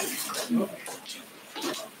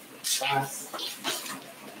pass.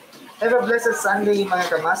 Have a blessed Sunday, mga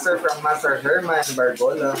kamaster, from Master Herman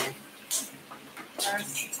Barbola.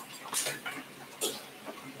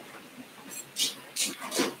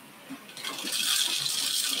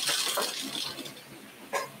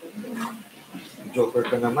 Joker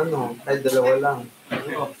ka naman, no? Kahit dalawa lang.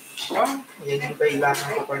 Yan yung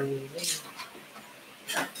kailangan ko kanina.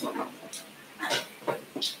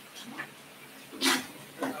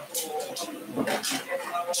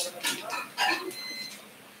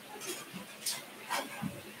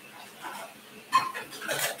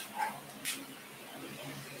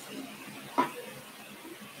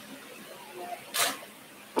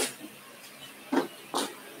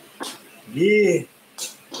 Yeah.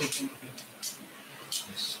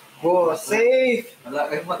 Go, safe! Wala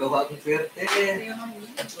kayong magawa kong swerte.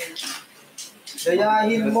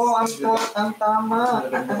 Dayahin mo ang tama.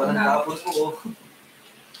 Ganda pa ng tapos ko.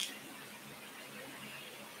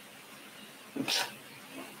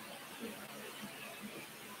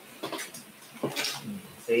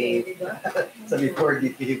 Safe. Sa before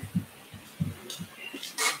defeat.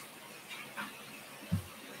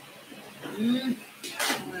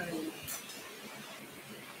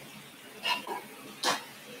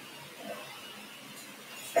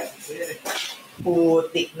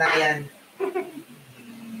 Putik na yan.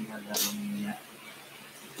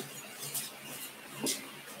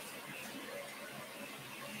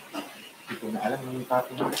 Hindi ko na alam yung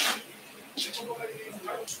tato mo.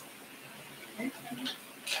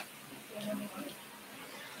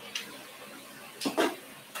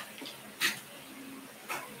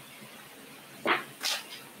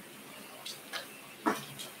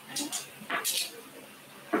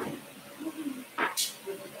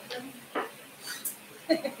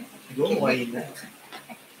 Go, why na?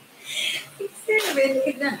 It's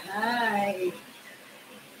 7 na high.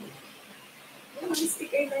 Yung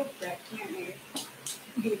sticker like that.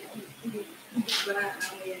 Hindi ba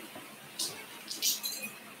yan?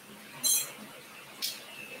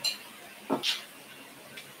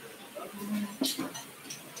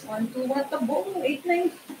 1, 2, 1, tabo. 8, 9.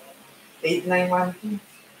 891.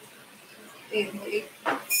 8.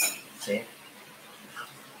 Safe.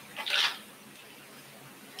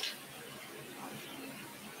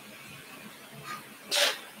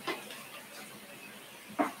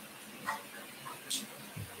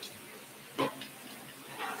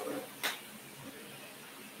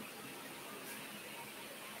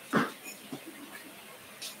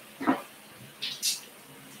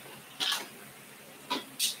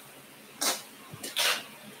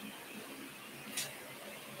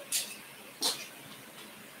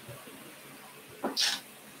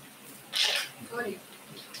 Sorry.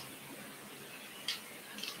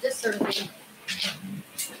 Just serving.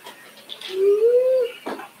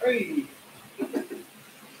 Ay!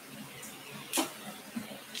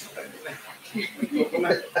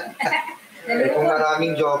 Kung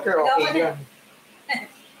maraming joker, okay yan.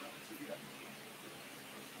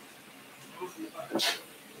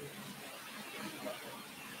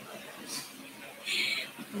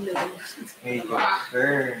 May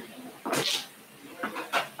joker.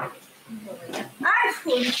 Ay,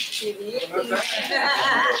 full shit. 4,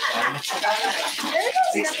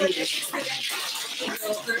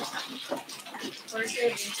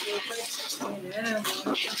 7,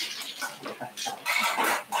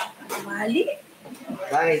 Mali.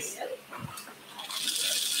 Nice.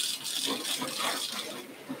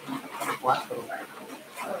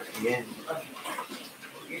 4. Ayan.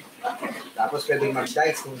 Tapos pwedeng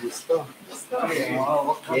mag-dice kung gusto.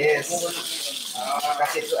 Yes.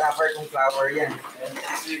 Kasi offer kong flower yan.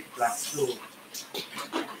 +2.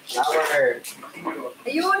 Flower.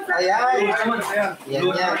 Ayun, Ayan. Yan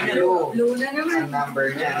yan. Blue. blue na naman. Ang number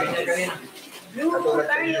niya. Blue Katulad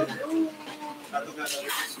tayo, kanina. blue.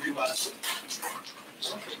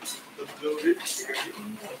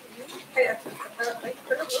 Kaya,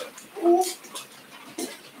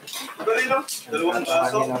 Dali no? Dalawang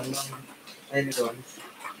baso. Ayun doon.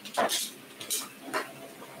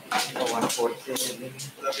 Ito, 147.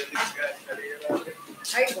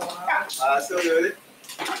 ay, wow. Baso ulit.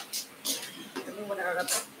 Ano mo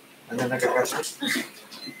nakakatak? Ano nagkakasit?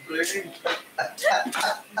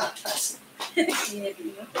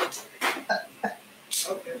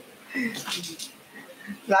 Okay.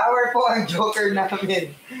 Flower po ang joker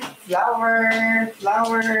namin. Flower.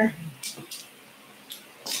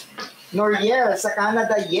 Noriel sa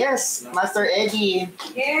Canada, yes. Master Eddie.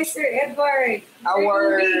 Yes, Sir Edward.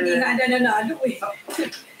 Our- Hindi nga nanalo eh.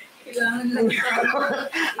 Kailangan lang.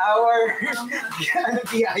 Our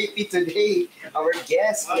VIP today. Our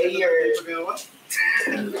guest player.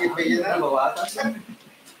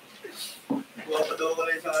 Buwa pa daw ko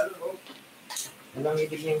na isang ano. Walang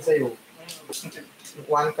ibig niyan sa'yo.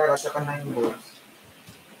 1 card at saka 9 balls.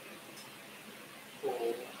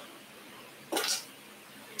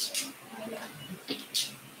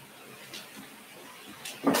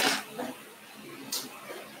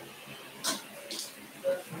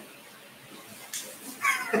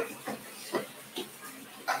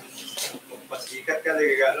 Pasikat ka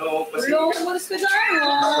lagi gano. Ulo, umalis ka dyan.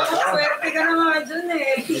 Swerte ka na nga dyan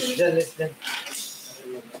eh. Let's dyan.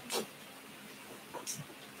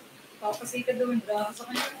 Papasikat daw yung braso sa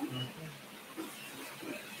kanya.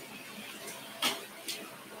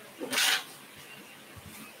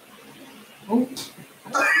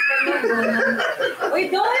 Uy,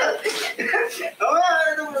 Don!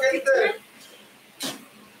 Ano maganda?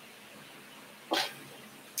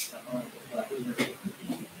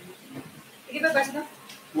 Sige ba, basta na?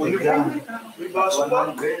 May baso pa.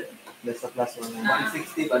 Basta plus 1 na.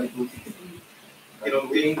 160, bali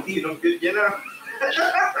 260. Kinumpit niya na.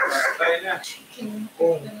 Kaya na.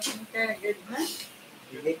 Kung. Kaya, good na.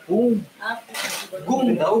 Hindi kung. Gum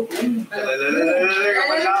daw. Lalalala.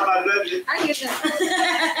 Kapag nakapagod. Ay, yun na.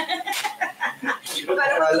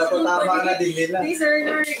 Akala ko tama na din nila. Ni Sir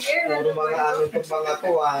Noriel. Puro mga ano itong mga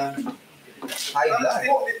to high blood.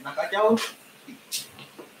 Nakatyaw.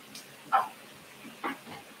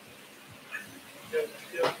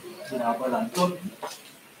 Sinapalan.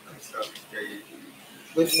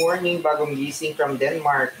 Good morning, bagong gising from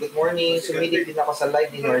Denmark. Good morning, sumilip din ako sa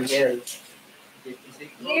live ni Noriel.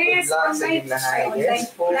 Yes, Good luck sa inyong lahat. Yes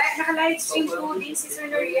po. Naka-live stream po din si Sir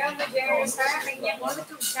Noriel Mahjongeros sa kanyang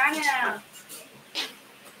YouTube channel.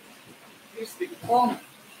 Kung,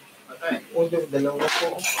 Ulo, dalawa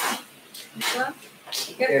po. diba?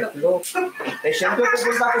 Keplo. Eh, syempre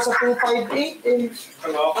pupunta ako sa 258 eh.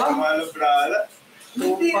 Ang ako kamalo brala.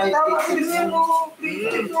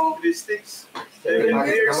 258. 3 sticks. 7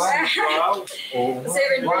 Bakit years. naman? Wow. Oo.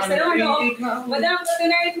 7 years na ano? Madam,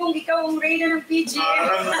 patunayan mong ikaw ang reyna ng PGM.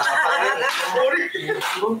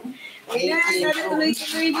 Ayan, sana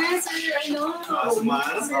tuloy-tuloy na, Sir, ano?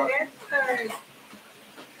 Sumano. Sir Edward.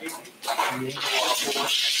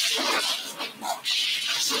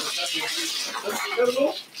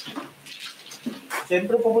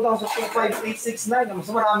 Siyempre pupunta ako sa 25869. Mas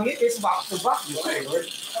marami yun kasi back to back.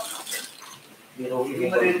 Pero Hindi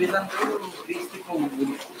marilang pero realistic mo.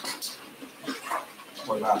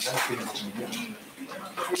 wala ka.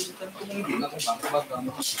 Hindi na kung back to back.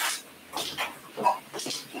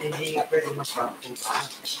 Hindi nga pwede mas back to back.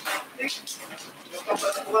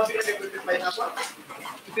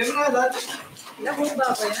 Pero nga lahat. Nabuba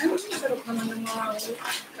ba yan? Sarap naman ng mga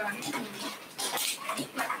kanin.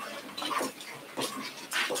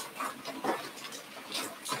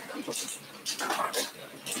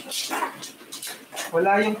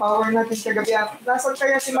 Wala yung power natin kagabi. Nasaan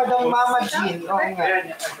kaya si Madam Mama Jean? Oo nga.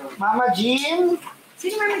 Mama Jean?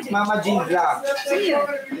 Sino man yun? Mama Jean Vlog. Sino?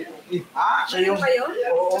 Ah, siya yung... Sino ba yun?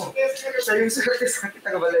 Oo. Siya yung circus na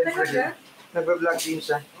taga-Valencia. Talaga? Nag-vlog din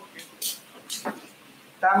siya.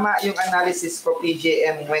 Tama yung analysis ko,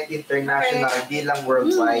 PJM went international, bilang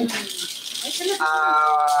worldwide. Ay, talaga.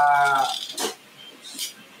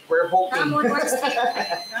 We're hoping. Come on, one stick.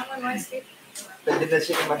 Come on, one stick. Pwede na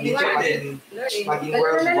siya maging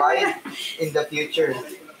worldwide in the future.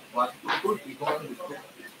 What? Ikaw ang gusto.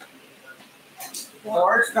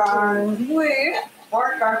 Fourth card. Uy,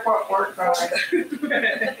 4 card po, 4 card.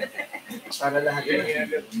 Para lahat yun.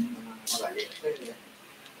 Grabe.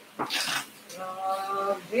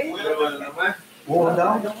 Oo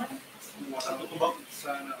daw. Tutubak.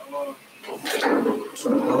 Sana, oh.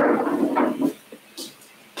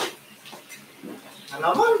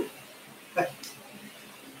 Alaman.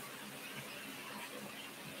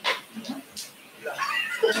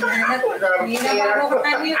 Nilalaro ko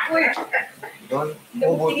tayo po eh. Doon,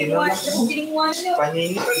 ubuti na lang. Kininguan nyo.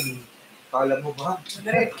 Paningin. Kala mo ba?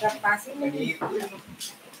 Trapasing mo.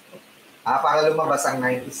 Para lumabas ang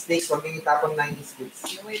 90 sticks. Huwag yung itapon 90 sticks.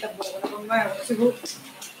 May tabo ko na pang mayo. Siguro.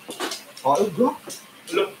 Oh, bro.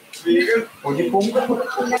 Look, vegan. O, di pong ka.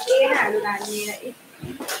 Laki na. Lunahan nila eh.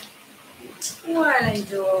 Wala yung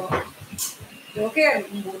Joker.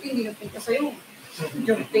 Buti hindi nagpunta sa'yo.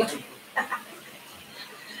 Joker.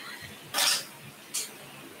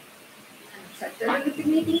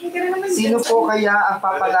 Tinitingin ka na naman. Sino po kaya ang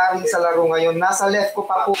papalarin sa laro ngayon? Nasa left ko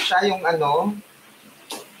pa po siya yung ano,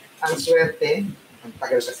 ang swerte. Ang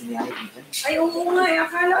tagal kasi niya. Ay, oo nga.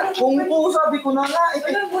 Akala ko. Kung po, sabi ko na nga.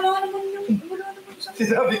 Wala naman yung. Wala naman sa.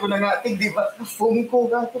 Sinabi ko na nga, di ba? Kung ko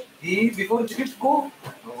ka. Before trip ko.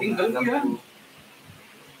 Single yan.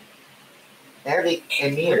 Eric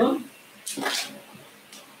Emir.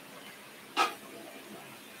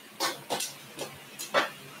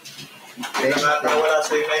 Hindi lang ata wala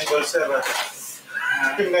sa'yo 9 balls, sir.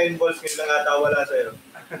 Yung 9 balls, hindi lang ata wala sa'yo.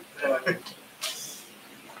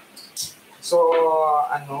 So,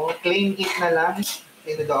 claim it na lang.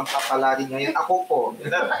 Sino daw ang papalarin ngayon? Ako po.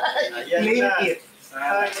 Ayan Claim na. it.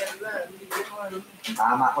 Ayan na.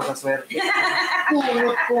 Tama ko sa swerte.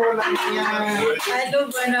 Punot ko lang yan. Ano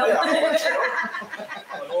ba na?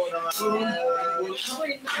 Ano na nga.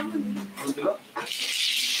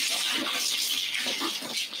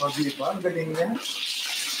 O, di ba? Ang galing niya.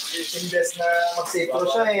 Imbes na mag-sipro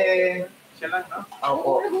siya eh. Siya lang, no?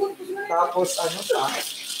 Ako. Tapos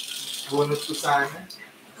bonus ko sana.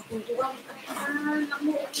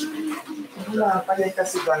 Wala, kaya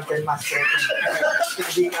kasi drunken master.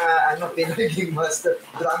 Hindi ka, Pinoy game master.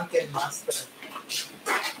 Drunken master.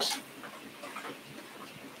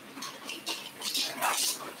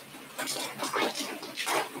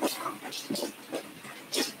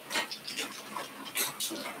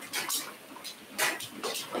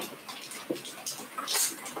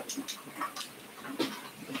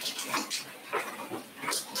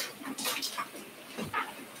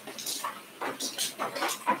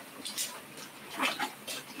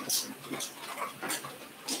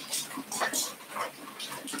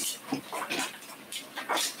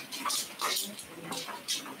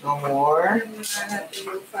 No more.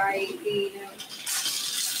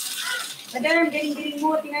 Madam, galing-galing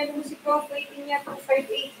mo. Tinalo mo si Prof. Waiting niya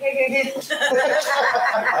 258.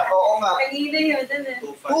 Oo nga. Kanina yun.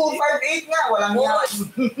 258 nga, walang yan.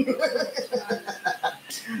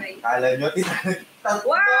 Kala nyo,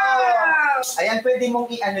 Wow! Ayan, pwede mong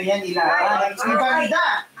yan, ilaran. Ang ganda!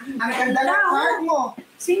 Ang ganda ng card mo.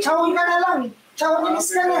 Chawin ka na lang. Chawin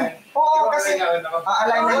ka na. Oo, kasi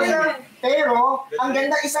aalay na yun. Pero, ang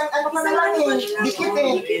ganda isang ka na lang dikit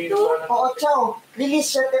eh. Oo, chow.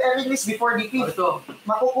 Release before dikit.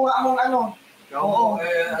 Makukuha mong Oo.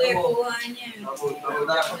 Hindi, kuha niya.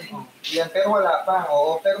 Yan, pero wala pa.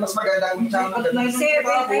 Oo, pero mas maganda kung chow na ganda. 7,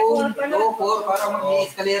 ay 4 pala. Para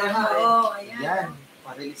mag-eskalera na. Oo, ayan. Yan.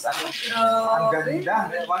 Ma-release Ang ganda.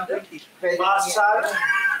 120. Pwede Pasal.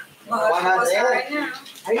 100.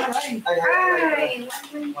 Ay. Ay,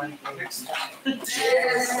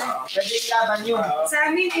 Pwede ilaban yun.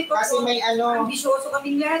 sa amin, ito Kasi po, may ambisyoso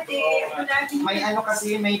kaming lahat eh. Ito natin. may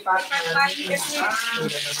kasi may partner. Pagpati kasi.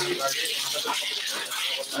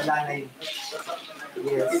 Wala na yun.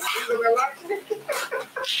 Yes.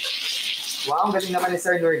 Wow, ang galing naman ni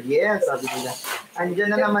Sir Noriel, sabi nila. Andiyan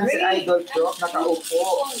na naman si Idol Prof,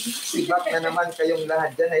 nakaupo. Sibat na naman kayong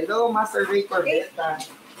lahat dyan. Hello, Master Ray Corbetta.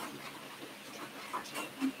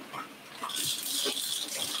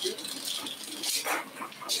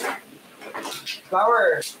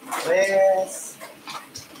 Flower. Yes.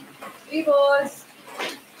 Peoples.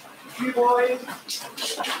 B-boy.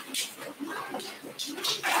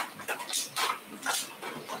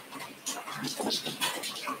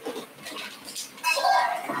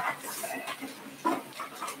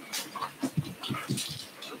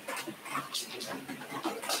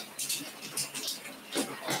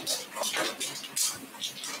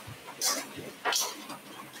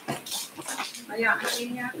 Ayan, ayan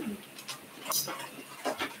niya.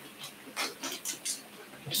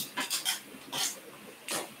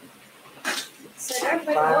 Sarap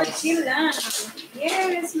ba? Chill lang.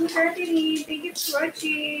 Yes, Mukatini. Thank you for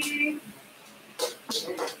watching. Ay,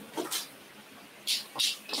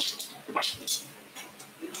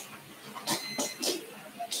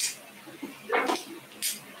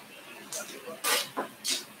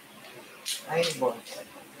 bon.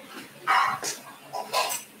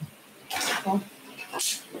 Oh.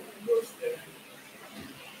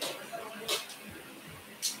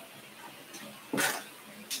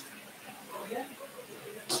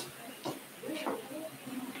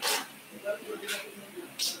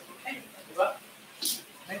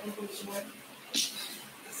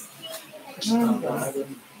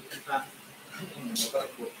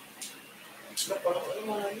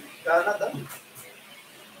 Canada.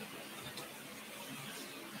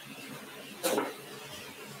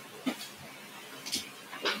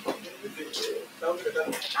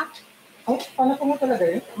 Oh, paano ko mo talaga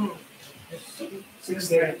yun?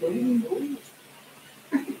 6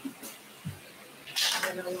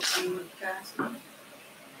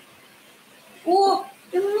 Oh,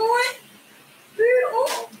 naman. Pero,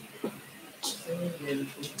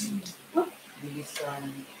 Bilisan.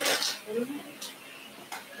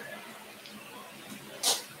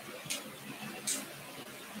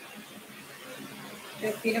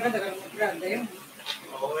 pinakadagal mo, Brad, ayun.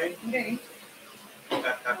 Okay. Hindi.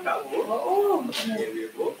 Kakao. Oo.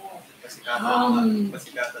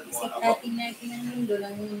 Masikatan mo ako. Sikatin natin ang mundo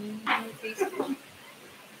lang ng Facebook.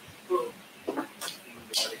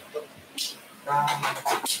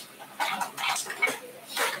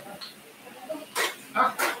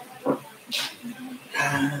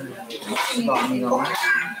 Bang naman.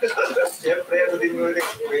 Siyempre, ako din mo ulit.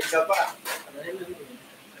 Wait ka pa.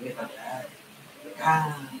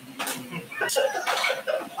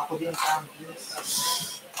 Ako din campus.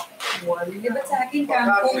 Di ba sa akin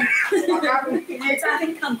kangkong? Sa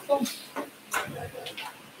akin kangkong.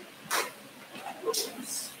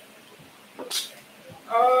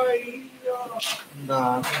 Ay, Ang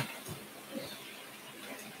dami.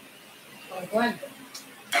 Pagwan.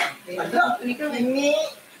 ini.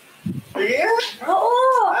 Yeah?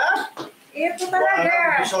 Oo! Ha? Ito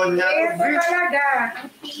talaga. Gusto niya. Ito talaga.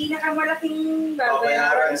 Ang pinakamalaking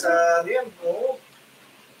Babayaran babayaran. sa diyan. Oo.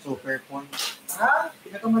 Super point. Ha?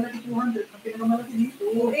 Pinakamalaki 200. Ang pinakamalaki dito.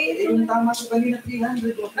 Eh, Yung tama ko kanina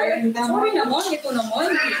 300. Ay, sorry naman. Ito naman.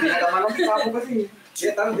 Pinakamalaki pa ako kasi.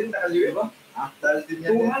 Yeah, talo din nakaliwi ba? Talo din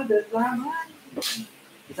yan. 200 laman.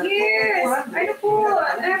 Yes! Ano po?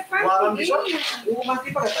 Warang bisyon? Oo,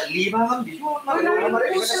 mati pa ka. 5 ang bisyon. Wala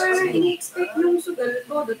rin po sa ini-expect yung sugal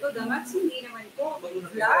ko. Dito, damas, hindi naman po.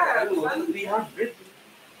 Lar. 300.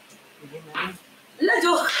 La,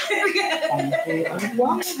 joke.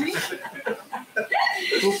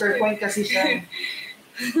 Super point kasi siya.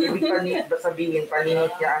 Ibig sabihin,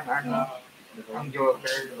 paninot niya ang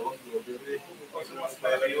joker.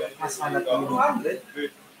 Mas malaki yung 200.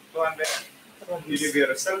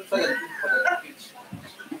 Universal.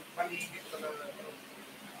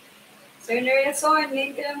 Sir Noriel,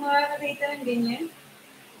 ngayon ka lang makakakita ng ganyan.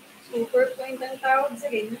 Super point ang tawag sa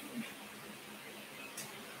ganyan.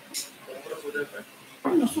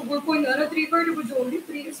 Ano, super point? Ano, 3-4 na ba, Jolie?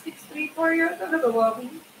 3-6, 3-4 yata. Nagawa ko.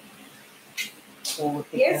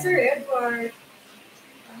 putik. Yes, Sir Edward.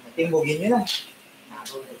 Timbugin nyo na.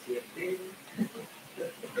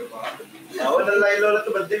 Ako na lang lola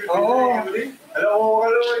to, ba't di? Oo. Alam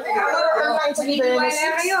ko, Wala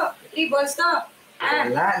kayo. 3 balls to.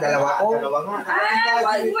 Wala, dalawa ko. Dalawa nga.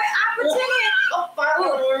 Apat sila eh. Oh,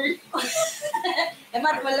 parang. Eh,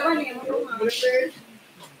 malaman eh.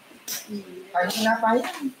 Ano na pa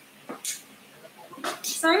yan?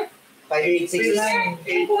 Sir? 586 lang.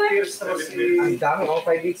 8 years na kasi. Ang dami,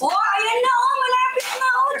 586. Oh, ayan na oh. Malapit na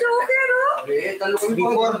oh. Joker oh.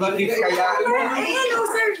 Before, believe kaya. Ayan oh,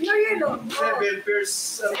 Sir Noriel oh. 7 years.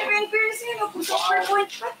 7 pairs yun oh. Kung super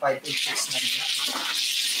point pa. 586 na yun.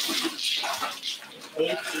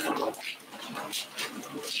 80.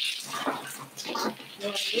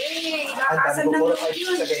 Yay! Ang Lakasan dami ng ko loob 586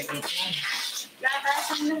 yun. sa 88 na.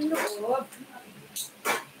 Lakasan ng loob.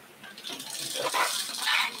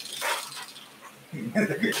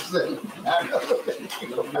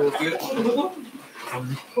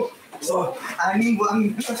 So, aning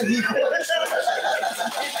buang naligo.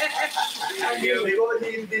 Hindi ko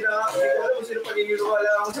hindi na alam kung sino paniniwala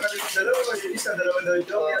ako sa kanilang dalawa. Yung isa, dalawa daw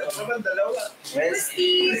joke. Yan naman, dalawa. Well,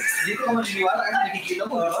 dito ka maniniwala kasi nakikita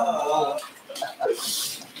mo.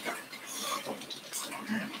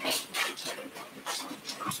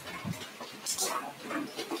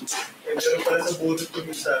 Eh, meron pala sa bunot ko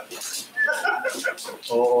isa.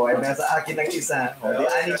 Oo, ay nasa akin ang isa. O, di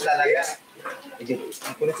aning talaga. Sige,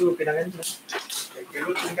 kung nasulo pinangan mo.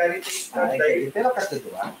 Kilot yung ganit. Ay, pero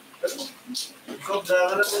katutuwa. So,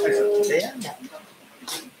 dahil na po. Kaya nga.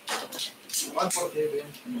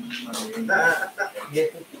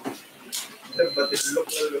 Nagbatilok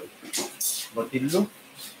na lo. Batillo.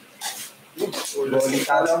 Boli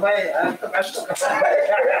Kalabay.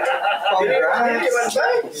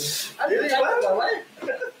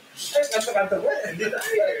 Hindi na.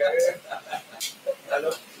 Ano,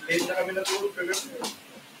 late na kami natulog kagabi.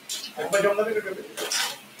 Nagmahjong kami kagabi.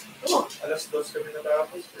 Alas 2 kami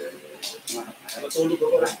natapos. Natulog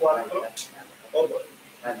ako alas 4. Opo.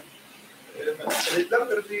 Salit lang,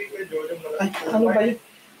 pero si Jojo Ay, ano ba yun?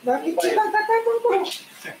 Bakit kinagtatapon ko?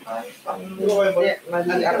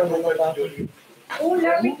 Mali ako na natapon. Oh,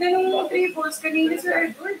 lapit na nung 3 balls kanina,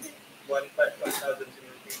 Sir Edward. 1,000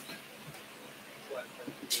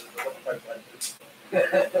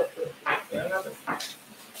 Kaya nga ba?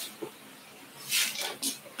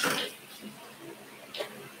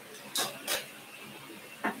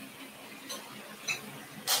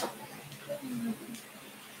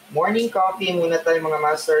 Morning coffee muna tayo mga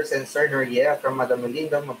masters and Sir Noriel from Madam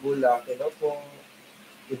Melinda Mabula. Hello po.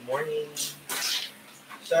 Good morning.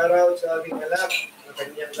 Shoutout sa aming anak na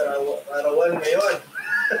kanyang karawan ngayon.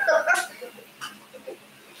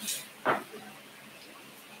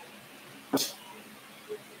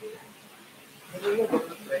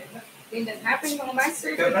 Then that happened mga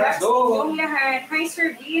master. Good luck sa inyong lahat. Hi,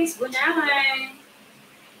 Sir Vince. Gunahan.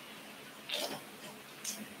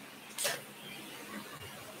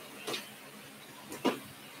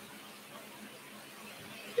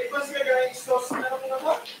 Mas nga guys, tos na lang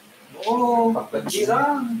naman. Oo,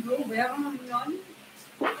 pagpagsirang. Oh, bayaran mo yun.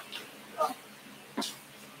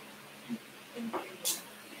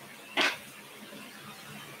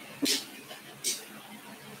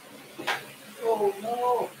 Oh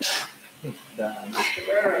no.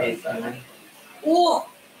 Oh!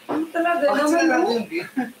 Ano talaga Bakit naman sila mo? yung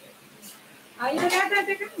beer? Ayun na natin.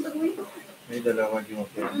 Teka, baguhin ko. May dalawa yung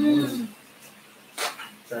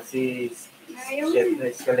Kasi Ayaw. chef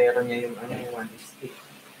na eskalero niya yung ano yung 160.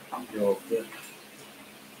 Joker.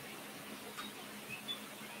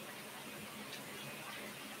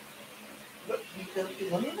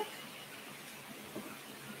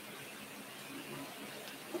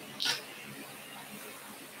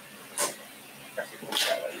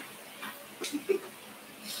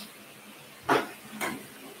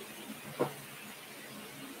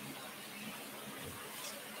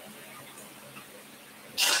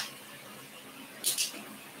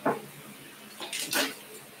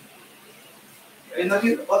 Ay,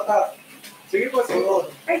 naging otak. Sige po, sige po.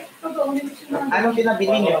 Ay, pag-uunin mo siya. Anong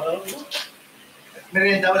pinabili niyo?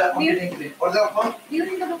 Merienda, wala akong pinigli. Order ko? Di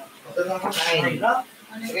rin na ba? Order lang ako. Nine.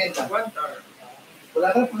 Merienda. One tar. Wala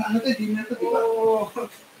ka pang ano to, di na to, di ba?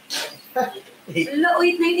 Hello,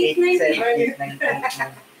 8989. 8, 7, 8, 9,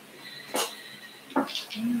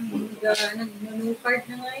 9. Nag-card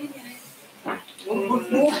na nga yun eh.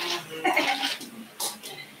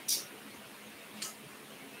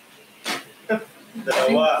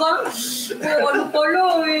 Dalawa. Ano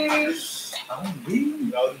pala eh.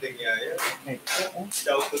 Rounding niya yan.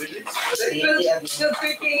 Shout to release.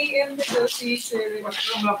 12:30 AM na daw si Sherry.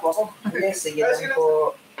 Mushroom lang po ako. Yes, sige lang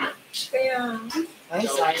po. Kaya, Ay,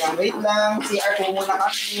 sayang. Wait lang. CR po muna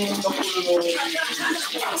kami.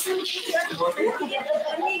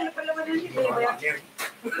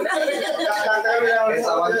 Kaya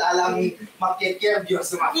samantalang makikir, Diyos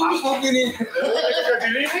sumapapog yun eh.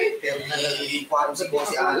 Pero nalagigikuan si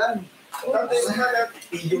Bossy Alan.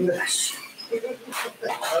 Yung dash.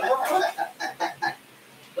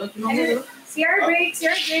 CR break.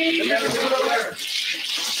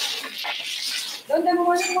 Doon, damo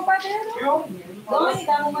mo na kumapate. Doon,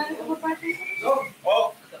 damo mo na kumapate.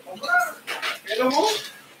 Oh. Pero mo?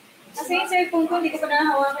 Kasi yung cellphone ko, hindi ko pa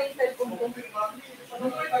nahahawakan yung cellphone ko.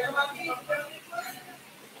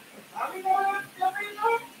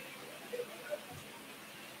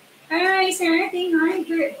 Hi, starting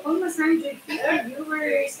 100, almost 150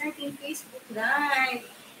 viewers, starting Facebook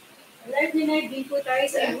Live. Live na live din po tayo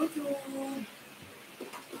sa YouTube.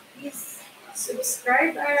 Please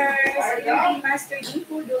subscribe us. Ayun, master din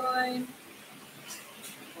po doon.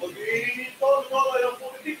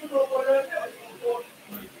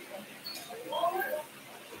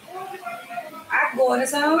 Ako,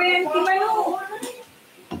 nasa awin, Timano.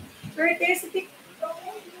 Courtesy.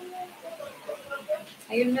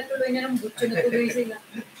 Ayun na tuloy na ng butso na tuloy sila.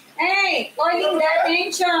 Hey, calling the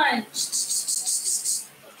attention.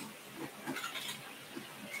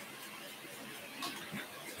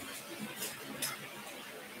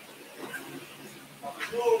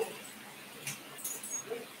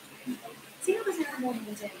 Sino kasama mo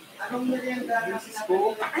mo dyan? Anong merienda?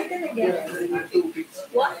 Ay, talaga.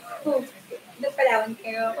 What? Oh, nagpalawan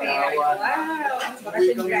Okay. Wow.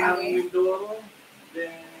 Bakasyon grabe.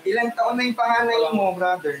 Ilang taon na yung panganay mo,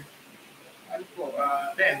 brother? Ano po?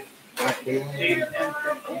 10. Okay. 8 and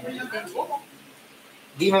 10.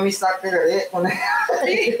 Di mamiss doctor eh.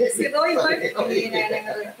 Si Roy, Roy,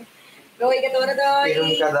 katulad Roy.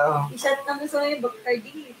 Pirum ka daw. I-shot naman sa mga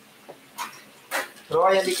Bacardi.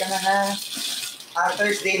 Roy, hindi ka na ha.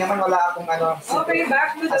 Thursday naman wala akong ano. Okay,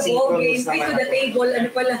 back to the ball game. To the table.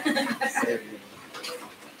 Ano pala? To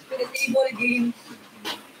the table game.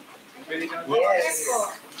 Yes.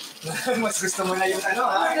 Mas gusto mo na yung ano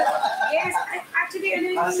ha? Yes. Actually,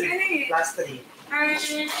 ano yung Last 3.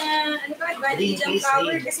 ano ba, advantage ang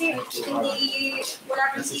power kasi hindi, wala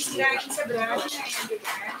kang sisirain sa brush na yan, di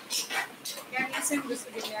ba? Kaya minsan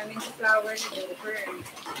gusto din namin sa flower na Joker.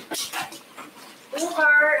 2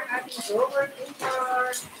 car, ating Joker, 2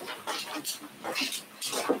 car.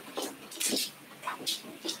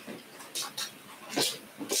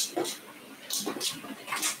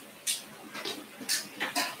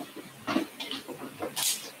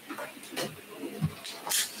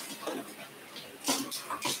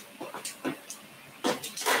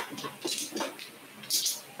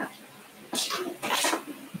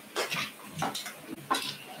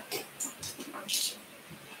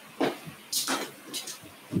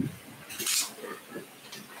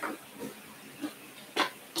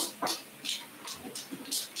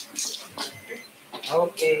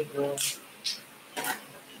 Okay, bro.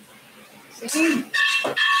 Same.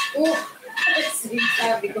 Oh, same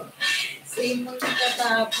sabi ko. Same mo yung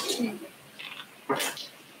katapon.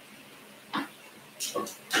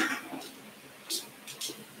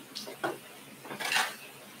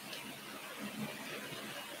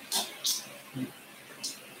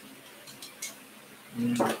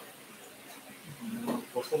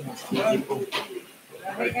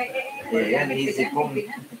 Ayan, easy pong.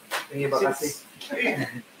 Yung iba kasi.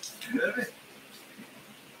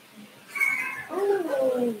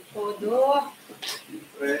 Oh, todo.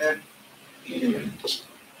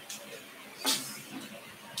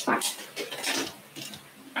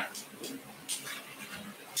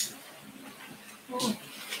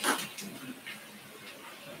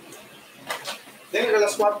 Dahil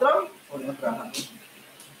alas 4? O, nagrahan.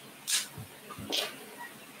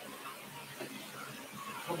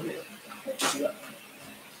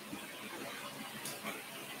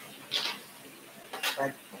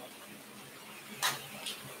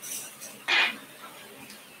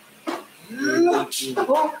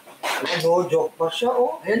 No joke pa siya,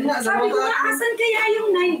 oh. Ayun nga, Sabi ko nga, asan kaya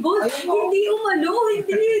yung 9 goals? Hindi umano,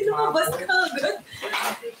 hindi lumabas ka agad.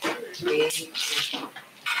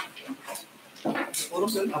 Puro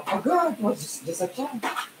sila. Agad. Just a chance.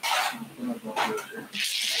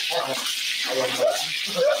 Ayan ba?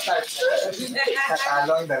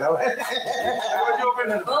 Tatalo ang dalawa. Oo,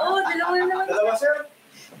 dalawa na naman. Dalawa, sir.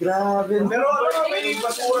 Grabe. Pero ano, may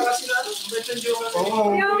basura kasi na. Beton joke. Oo.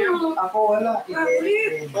 Ako wala.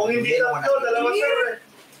 Kung hindi tatlo, dalawa, sir.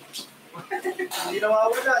 Hindi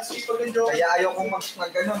nawawala. Sipag ng joke. Kaya ayaw kong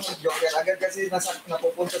mag-joker agad kasi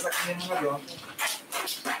napupunta sa kanya mga joke.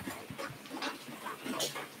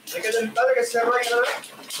 Nagkadali talaga, sir.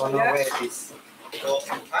 Kono Wedis.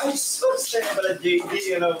 Ay, sus! Kaya pala JD,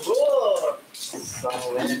 yun ang board.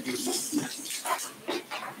 Kono Wedis.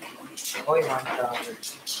 Oy, manta.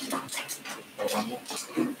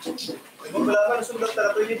 Kung wala ka nasunod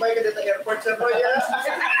talaga, 25 ka dito airport, sir.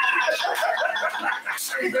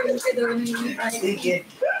 Sige.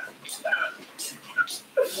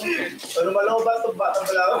 Ano malaw ba ito?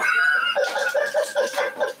 Batang malaw?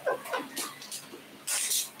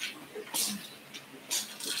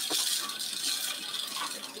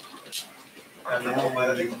 Ano mo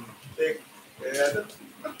malalig?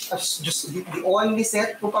 Just the only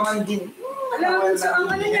set ko pa man din. Alam mo, sa ang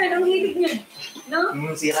ano niya, ang hilig niya. No?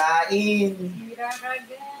 Sirain. Hira ka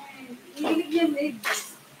gan. Hilig niya, babe.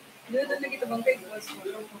 Doon na kita bang kay boss mo.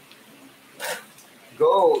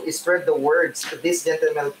 Go, spread the words. This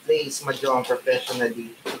gentleman plays Mahjong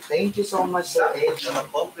professionally. Thank you so much, Sir Ed.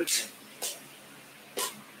 Compliment.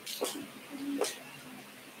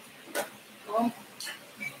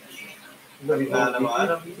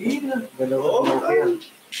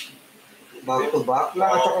 Back to back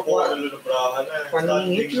lang at saka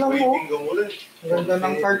paningit lang mo. Ganda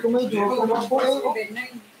ng card ko, may joke ko lang po eh.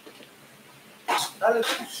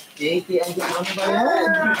 JT, ano ba yan?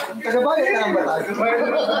 Tagabayad ka lang ba tayo?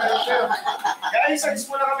 Guys, alis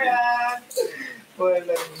muna kami yan. Wala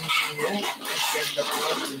yan. Ganda po.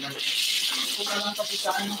 Ito lang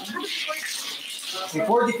kapitaan ng ano. Si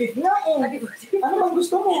 45 na eh. Ano bang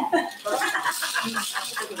gusto mo?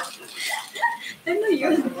 Ano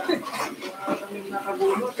yun?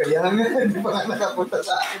 Kaya nga, hindi pa nga nakapunta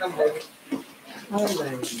sa akin ang bag.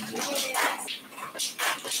 Ay,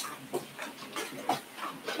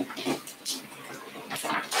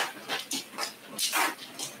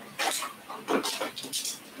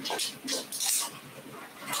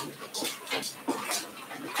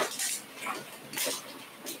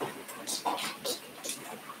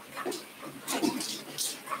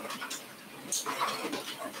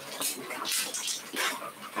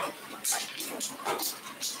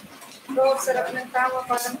 Prof, sarap ng tawa,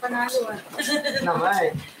 parang panalo ah.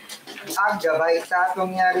 naman. Gabay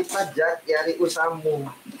tatong yari padyak, yari usam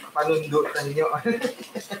mo. Panundutan nyo.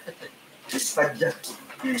 Padyak.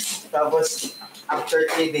 Tapos, after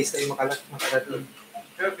 3 days, kayo makarating.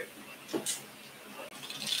 Okay.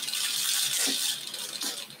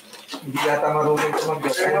 Hindi yata marunong ko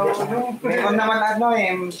mag-joker. Meron naman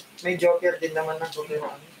may joker din naman ng joker.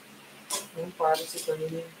 Yung pare si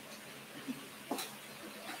kanina.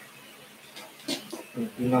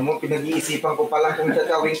 Tingnan mo, pinag-iisipan ko palang kung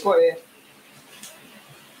tatawin ko eh.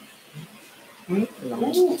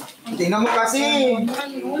 Tingnan mo kasi.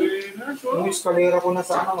 Yung eskalera ko na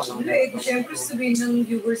sana. Hindi, siyempre sabihin ng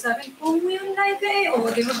viewer sa akin, kung mo yung like eh. O,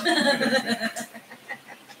 di ba?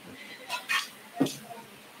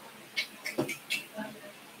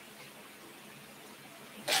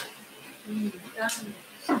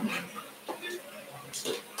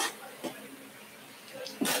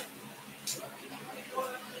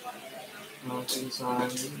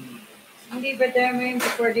 Hindi ba damay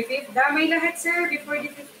before the 5th? Damay lahat, sir. Before the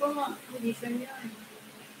 5th po. Hindi saan yun.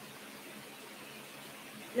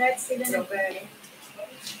 Lahat sila na pare.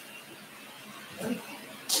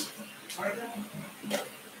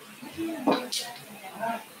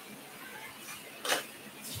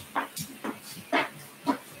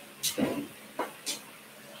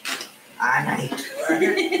 Anay.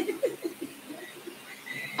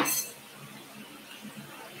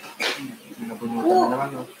 Nabunutan na naman,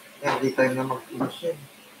 no? Every time na mag-finish yan.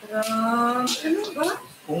 Ano ba?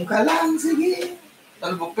 Kung ka lang, sige.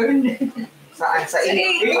 Talbog ka rin eh. Saan? Sa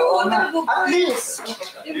Sige, inyo? oo, Na. talbog At ka. least.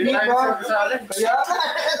 Hindi ba? Kaya ka.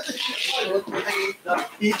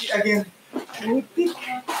 Eat again. Uti.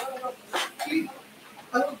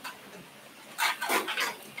 Ano?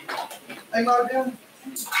 Ay, Mahjong.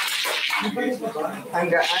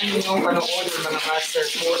 Hanggaan yung panoorin mga master.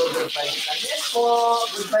 Puro good vibes lang. Yes po.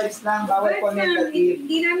 Good vibes lang. Bawal po negative.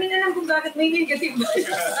 Hindi namin alam kung bakit may negative ba.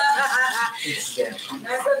 It's them.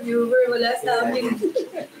 Nasa viewer, wala sa amin.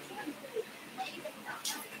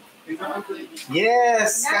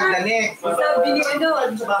 Yes! Kandanik! Sabi ni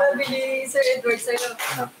sabi ni Sir Edward sa'yo.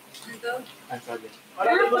 Ano? Ito? Ang sabi?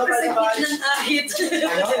 Napakasakit ng ahit.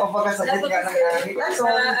 Ano? O pagkasakit nga ng ahit? Sa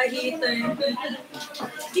ahitan.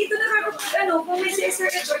 Dito kung may si Sir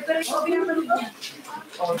Edward, pero ikaw pinapanood niya.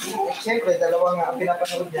 Oh, siyempre, dalawa nga ang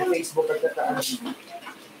pinapanood niya, Facebook at saka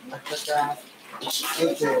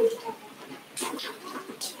YouTube.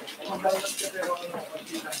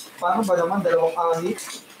 Paano ba naman dalawang ahit?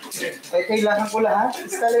 Ay, kailangan ko lahat.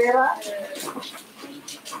 Eskalera.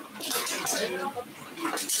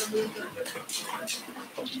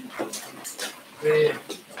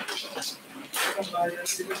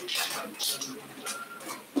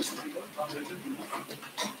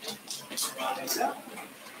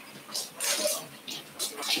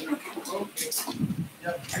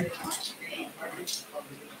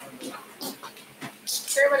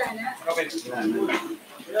 Sir, wala na? Okay.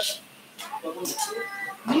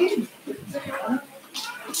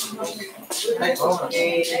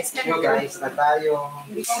 Okay, you guys, na tayo.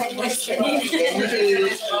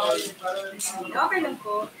 Okay lang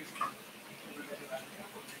po.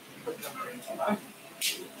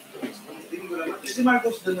 Si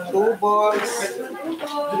Marcos doon na. 2 balls.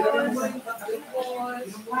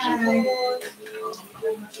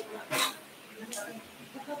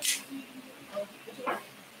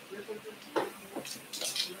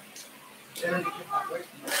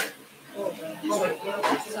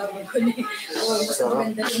 Sabi ko ni, mas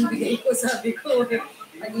maganda yung bigay ko, sabi ko.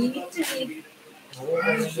 Maninit siya eh. Oo,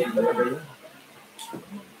 shit talaga yun.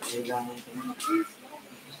 Kailangan ko.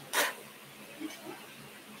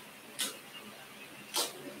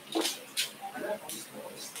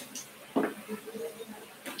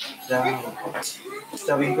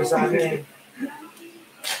 Sabihin ko sa amin.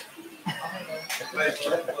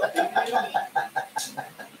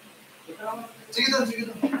 Sige doon, sige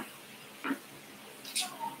doon.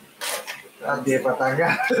 Hindi pa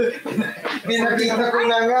taga. Binakita ko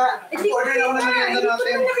na nga. Order lang na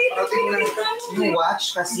natin. Parating lang. Yung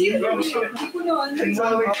watch kasi. Hindi ko noon.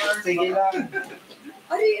 Sige lang.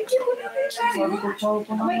 Ay, hindi ko na tayo. Sabi ko, chow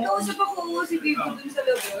po na. May kausap ako si Bibo dun sa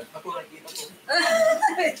labas. Ako nakita ko.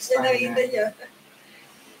 Siya nakita niya.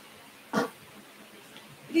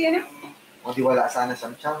 Hindi ano? O di wala sana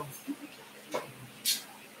siyang chow.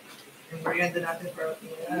 Yung merienda natin para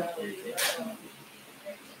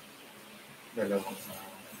Dalawang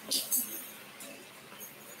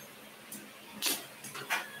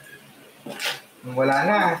wala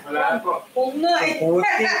na. Wala po. Kung nga eh.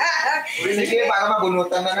 Puti. Sige, para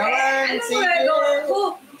mabunutan na naman. Ano Sige. ba gawin ko?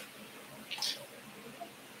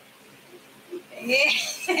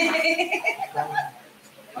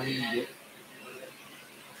 Ay, hindi.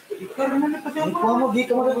 Ikaw naman na pati Ang ako. kuha mo,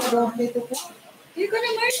 dito mo na dito ko. Hindi ko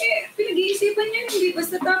naman eh. Pinag-iisipan niya. Hindi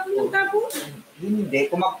basta tapon ng tapon. Hindi,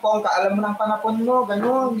 kumakpong ka, alam mo ng panapon mo,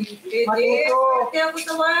 ganun. Hindi. Matuto. Pwede ako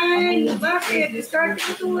sa wine. Bakit? Start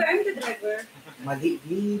ko to. I'm the driver. Mali,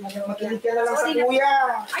 makinig ka na lang sa Sorry na. kuya.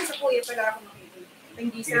 Ay, sa kuya pala ako makinig.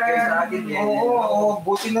 Hindi sa... Pinigay sa akin yan. Oo,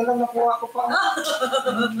 buti na lang nakuha ko pa.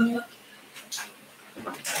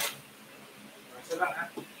 Isa lang ha.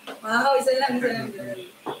 Wow, isa lang.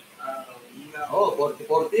 Oo,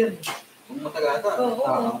 40-40 yan. Kung matagata. Oo.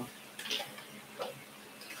 Oo.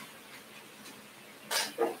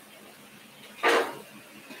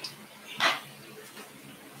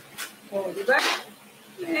 Oh, di ba?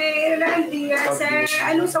 Eh, hindi sa,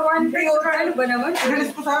 sa one day or ano ba naman?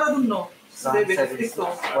 Release ko sana dun, no? 7-6 to.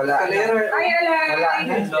 Wala. Kalera. Ay, Wala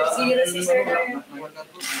na. Zero si Sir.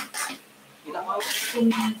 Kung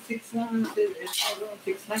 6 na,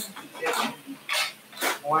 6 na.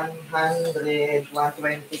 100,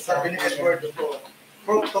 120 sabi ni Edward ko,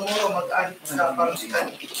 Prof, tomorrow mag-alit sa parang si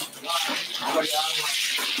Kani.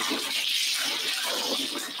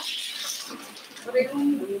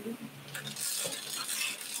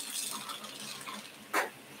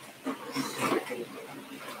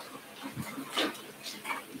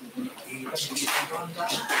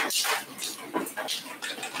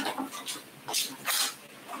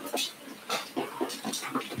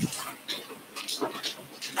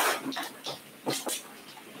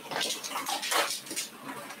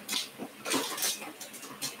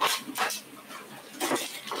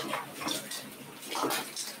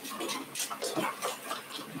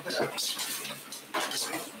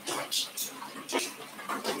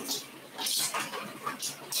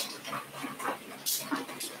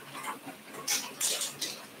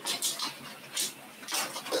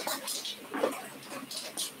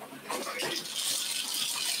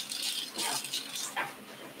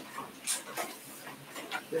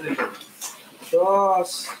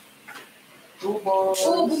 Dos. Tubos.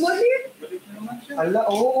 Oh, bumalik. Ala,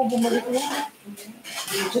 oo, bumalik na.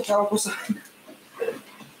 Check ako sa...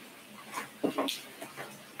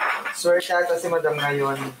 Swerte ata si Madam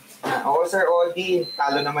ngayon. Oo, Sir Odi.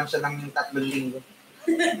 Talo naman siya ng 3 linggo.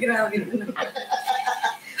 Grabe na.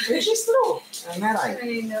 Which is true. Am I right?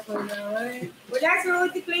 Ay, naku naman. Wala, so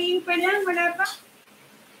playing pa lang. Wala pa.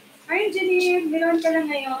 Ay, Janine, meron ka lang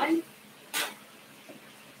ngayon.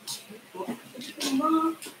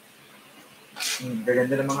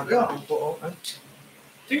 Gaganda ng mga gawin po. Oh.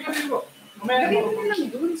 Sige na po. Mamaya Lagay na mo po. na lang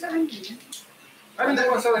doon sa ano. Ano na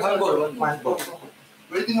po sa One ball.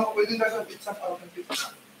 Pwede na ako, pwede na sa pizza para ng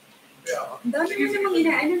pizza. Kaya ako. Ang dami na namang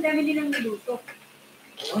inaan, ang dami nilang niluto.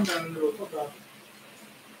 Oo, ang daming luto ba?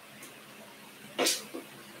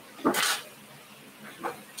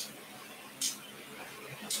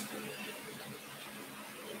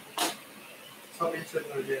 Sabi ni Sir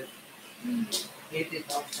Noriel,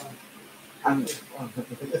 80,000. Ang...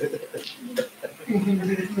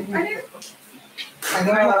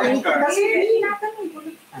 Ano? Ano? Kasi hinatanong ko.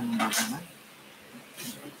 Ano naman?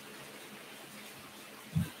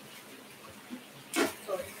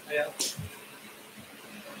 Ayan.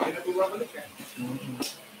 Hindi na po babalik eh.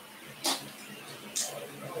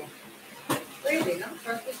 Pwede lang.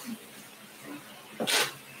 Perfect.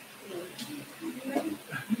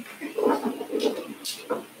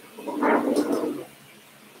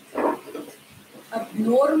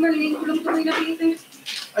 Abnormal link ko lang tuloy nakita.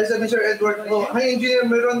 Ay, sabi ni Sir Edward ko, hi engineer,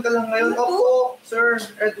 meron ka lang ngayon. Opo, Sir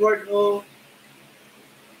Edward ko.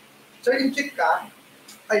 Sir, yung chick ka?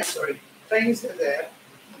 Ay, sorry. Chinese ka, Sir.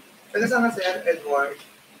 Taga saan ka, Sir Edward?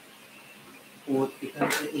 Puti ka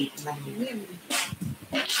sa 8 na.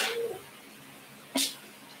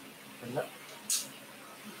 Wala.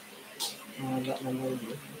 Wala na mo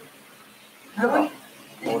yun. Ay,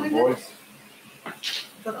 4 balls.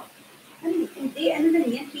 ano, hindi, ano na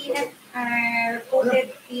yan? Peanut,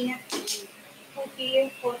 coated peanut.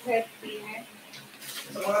 Cookie, coated peanut.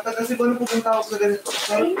 Sa mga taga Cebu, pupunta ako sa ganito.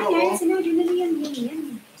 Sarap Ayun po, na yan, oh. sinabi na yan, yan.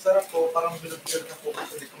 Sarap po, parang bilog-bilog na po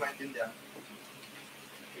kasi hindi ko maintindihan.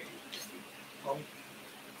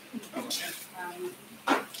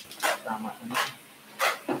 Tama.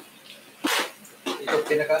 Ito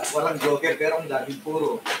walang joker pero ang laging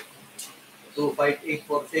puro.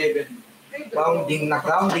 25847. Grounding na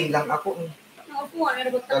grounding lang ako. Ako, ano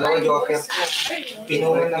ba tayo? Dalawang joker.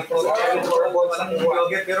 Pinuha ng puro. 4 balls ang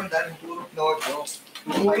Walang joker pero ang laging puro. No.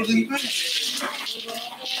 Puro din ko eh.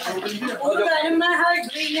 Puro ka ng mga hard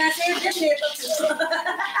way niya, sir. Dito.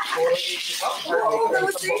 Oo,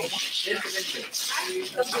 tapos eh. Siyempre,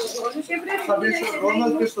 Sabi sa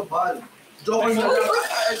Ronald Cristobal. Joker na lang.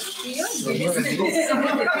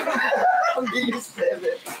 Ang bilis 7.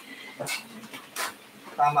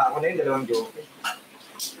 Tama ako na yung dalawang joker.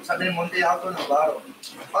 Sabi ni Monte Alto Navarro.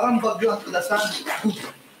 Parang bagyo ang kadalasan.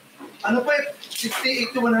 Ano pa eh?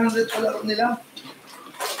 68 to 100 palaro nila.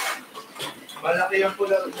 Malaki yung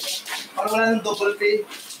palaro nila. Parang wala ng double pay.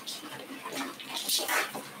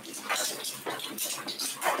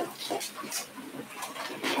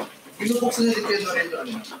 Binubuksan na din kayo Noriel yung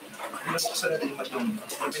ano. Binubuksan na din yung Mahjong.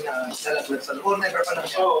 Sabi na lalaglag sa loob. Never pa lang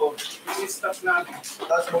siya. Oo. Yung staff natin.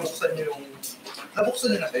 Tapos bubuksan nyo yung...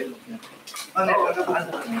 Nabuksan nyo na kayo. Ano yung pagkakaan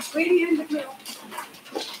na ano? pwede yan.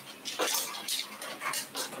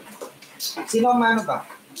 Sino ang mano ba?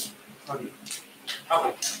 Sorry.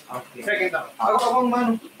 Okay. Okay. Second ako. Ako akong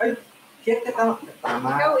mano. Ay, Shit, tama. Tama.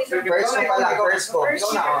 Ikaw, isa. First ko pala, first ko. First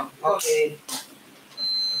Ikaw na ako. Okay.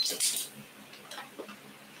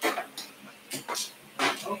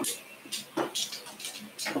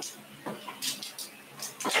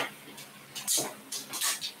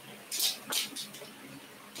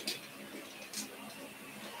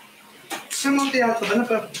 sa Monte Alto ba?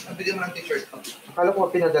 Nabigyan mo ng t-shirt ko? Akala ko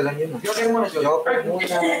pinadala nyo na. Joker muna, Joker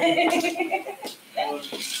muna.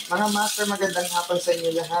 Mga master, magandang hapon sa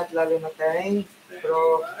inyo lahat, lalo na kay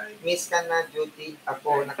Prof. Miss ka na duty.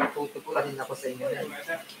 Ako, nakatuto po rin ako sa inyo.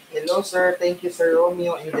 Hello sir, thank you Sir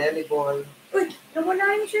Romeo Indelible. Uy,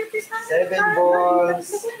 nawala yung shirt is na. 7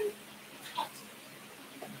 balls.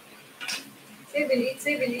 7, 8,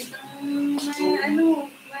 7, 8. Ano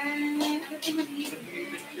ito maliit.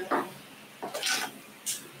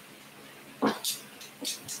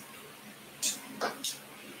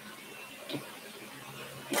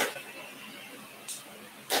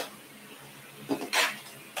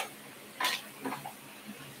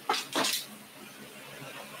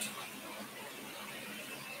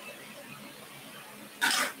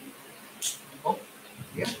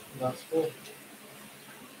 Last po.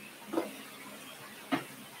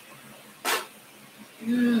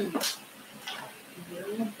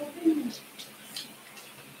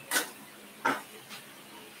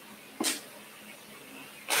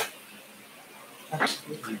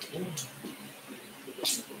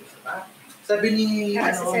 Sabi ni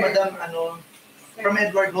Madam from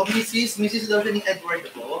Edward Ho, Mrs. daw siya ni Edward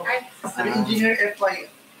Ho. Sabi engineer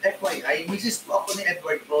FYI, Mrs. po ako ni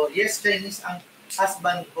Edward Ho. Yes, Chinese ang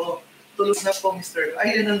husband ko. Tulog na po, Mr.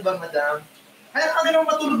 Ay, ganun ba, Madam? Ay, ang ganun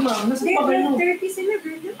matulog, ma'am. Nasa pa ganun. 30 sila,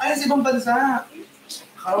 bro. Ay, sa ibang bansa.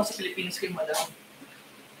 Akala ko sa Pilipinas kayo, Madam.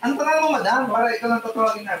 Ano pangalan mo, Madam? Para ikaw lang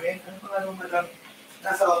tatawagin namin. Ano pangalan mo, Madam?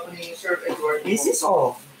 Nasa ako ni Sir Edward. Mrs.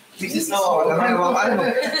 O. Mrs. O. Alam mo naman, ano?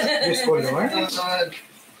 Diyos ko naman.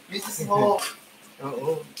 Mrs. O.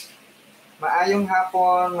 Oo. Maayong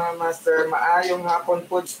hapon, mga master. Maayong hapon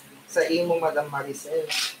po sa imo, Madam Maricel.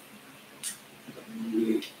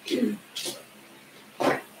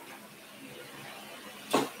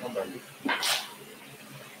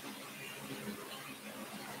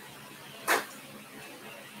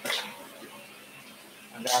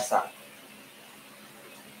 Ang gasa.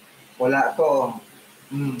 Wala to.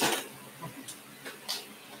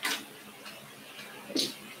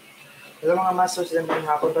 Hello mga masters, magandang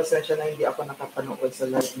hapon. Pasensya na hindi ako nakapanood sa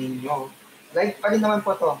live ninyo. Live pa rin naman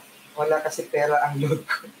po to. Wala kasi pera ang load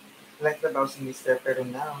ko. Like na daw si Mr. pero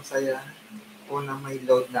now, saya po na may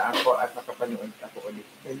load na ako at nakapanood ako ulit.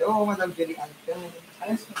 Hello, Madam Julie Anton.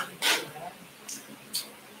 Ayos mo rin po na.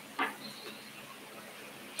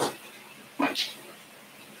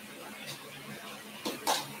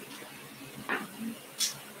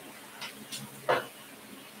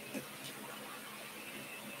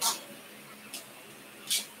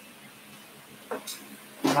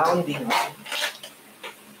 Rounding ako.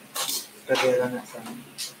 Kadera na sa amin.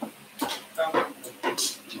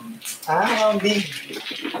 Rounding.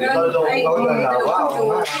 Ikaw lang lawa.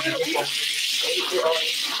 Oo nga.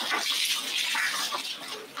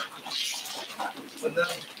 Madam.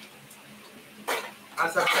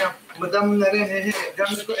 Asa kaya. Madam na rin.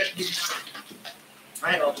 Gamit ko FB na.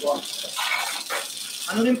 Ay, opo.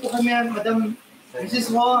 Ano rin po kami yan, Madam Mrs.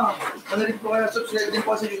 Ho. Ano rin po kayo. Subscribe din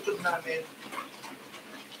po sa YouTube namin.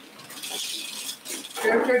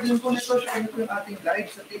 Share din po nito. Share nito yung ating live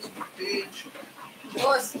sa Facebook page.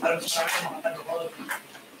 Boss. Para sa akin mga kanood.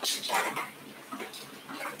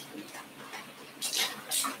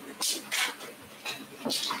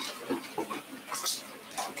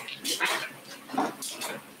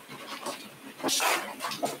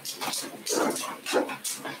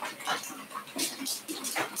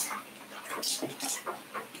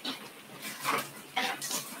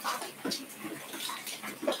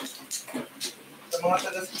 Sa mga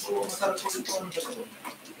tagas po, masarap po ito ang dito.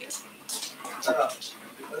 Sarap.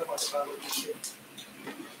 Pero masarap ito.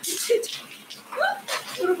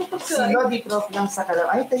 Puro ko pagkain. Sino, di Prof lang sa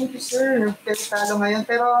kalaw. Ay, thank you, sir. Pero talo ngayon.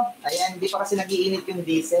 Pero, ayan, hindi pa kasi nag-iinit yung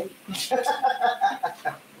diesel.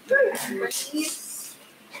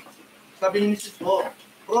 Sabi ni Mrs. Bo,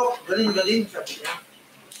 Prof, galing-galing, sabi niya.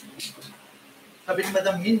 Sabi ni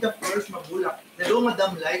Madam Hinda first, Mabulak. Hello,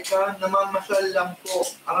 Madam Laika, namamasyal lang po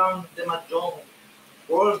around the Mahjong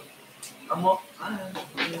world.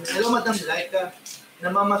 Hello, Madam Laika,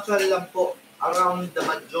 namamasyal lang po around the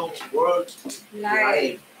Mahjong world.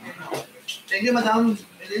 Live. Thank you, Madam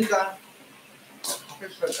Melinda. Okay,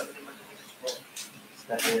 sir, sabi ni Madam Mrs. Bo.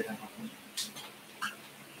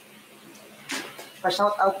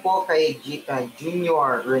 Pa-shout out po kay Gita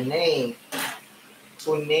Junior, Renee,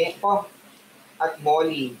 Punepo, at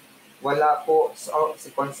Molly. Wala po si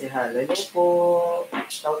Konsehal. Hello po.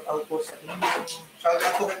 Shout out po sa inyo. Shout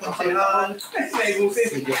out po kay Konsehal.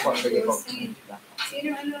 Sige po, sige po. Sino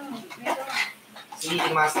ano? Meron. Si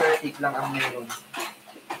Master Tip lang ang meron.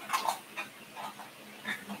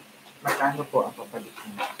 Magkano po ang papalit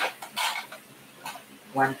niyo?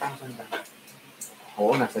 1,000 ba?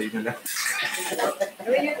 Oo, nasa iyo na lang.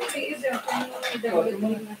 Gawin niyo sa iyo dyan. Kung dalawa.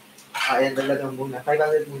 Ayan, dalagang muna.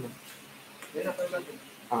 500 muna. Yan na pala.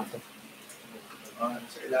 Ito.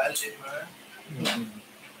 Sa ilalim, ha?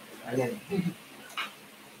 Ayan.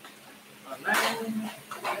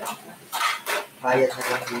 Hayat na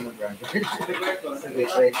lang muna, brother. Sige,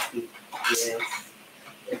 right stick. Yes.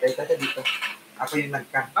 Ito dito. Ako yung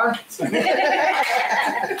nagka.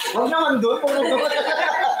 Huwag naman doon.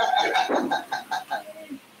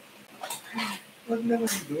 Huwag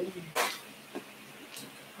naman doon.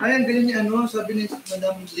 Ayan, ganyan niya, sabi ni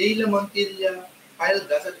Madam Leila Montilla,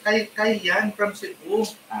 kay yan from Cebu.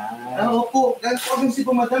 Opo, galing po kami Cebu,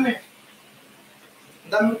 Madam eh. Ang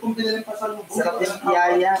dami kong pinalang pasalubong. Sarap yung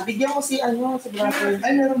yaya. Bigyan mo si brother.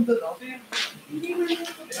 Ay, meron doon, okay.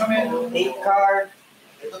 Take card.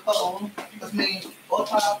 Ito pa, Tapos may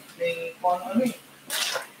otak, may ano eh.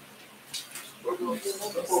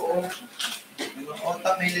 May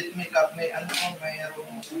otak, may lit makeup, may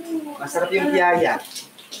mayroong... Masarap yung yaya.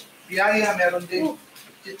 Piyaya, meron din.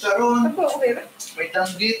 Chicharon, may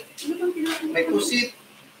danggit, may pusit,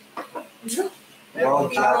 meron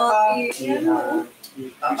tapa,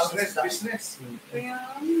 business.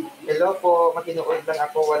 Hello po, makinuod lang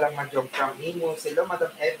ako, walang Mahjong from Imo. Hello,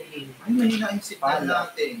 Madam Evelyn. Ay, mahina yung signal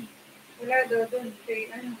natin. Wala doon.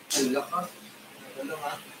 Wala ka.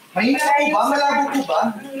 Mahina po ba? Malabo po ba?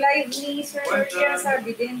 Ang live ni Sir Noriel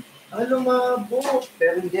sabi din. Lumabo.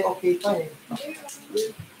 Pero hindi, okay pa eh.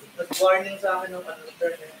 Nag-warning sa akin ng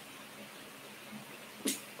turn.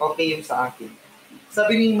 Okay yung sa akin.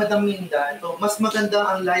 Sabi ni Madam Linda, mas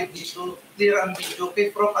maganda ang live dito, clear ang video.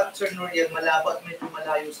 Kay Prof at Sir Noriel, malabo at medyo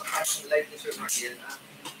malayo sa kanyang live ni Sir Noriel.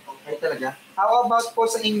 Okay talaga. How about po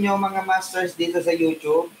sa inyo mga masters dito sa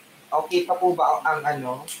YouTube? Okay pa po ba ang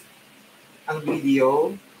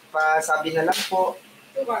video? Pasabi na lang po.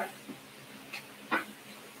 Tubar.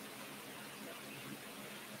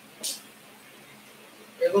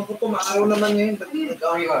 Ewan ko po, maaraw naman ngayon. Ba't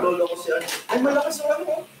nag-lolo ko si ano? Ay, malakas ang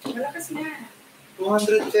ano. Malakas na.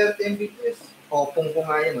 230 Mbps. Opong ko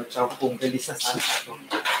nga yan, Chowpong, release na sana ito.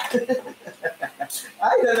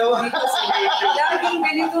 Ay, dalawa. Laging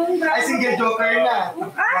ganitong Ay, sige, Joker na.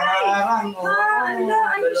 Mararang.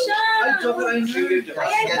 Ano siya? Ay, Joker, ay Sige,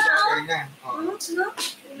 Joker na. Ano?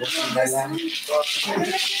 Dalang.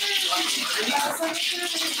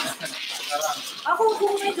 Ako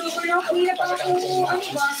kung may joker lang, kanina pa ako,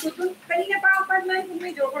 kanina pa ako padman kung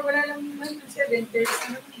may joker, wala lang 7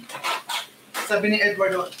 pesos. Sabi ni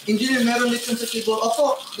Edward, Engineer, meron lechon sa Cebu.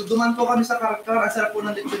 Opo, duduman po kami sa karakter. Ang sarap po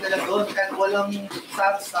ng lechon nila doon. Kahit walang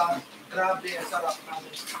salsa, grabe, ang sarap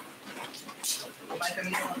namin. Kumain kami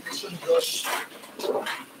ng lechon doon.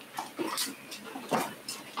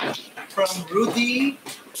 From Rudy,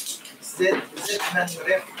 Z ng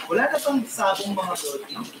ref. Wala na pang sabong mga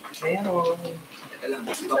Rudy. Meron. Teka lang,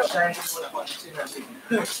 babasahin ko muna kung ano sinabi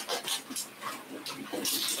niya.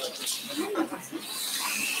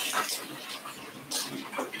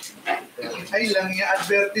 Ay lang yung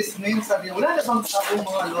advertisement. Sabi, wala na bang sabong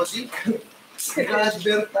mga logic?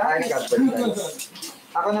 Nag-advertise.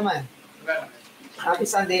 Ako naman. Happy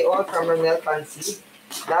Sunday all from Noriel Pansi.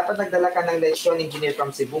 Dapat nagdala ka ng leksyon, engineer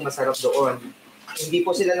from Cebu, masarap doon. Hindi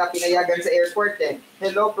po sila napinayagan sa airport eh.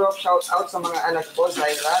 Hello, Prof. Shout out sa mga anak ko,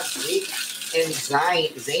 Zaira, Jake, and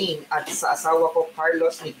Zane, at sa asawa ko,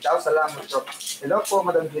 Carlos Nigdao. Salamat, Prof. Hello po,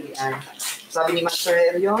 Madam Julian. Sabi ni Master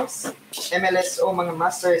Helios, MLSO, mga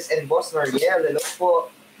masters and boss Noriel. Hello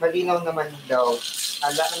po. Malinaw naman daw.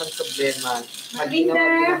 Ala ka ng problema. Malinaw.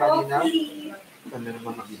 Ano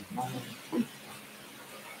naman malinaw?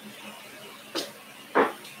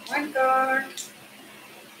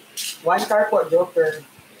 One car po, Joker.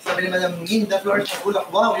 Sabi ni Madam Min, the floor sa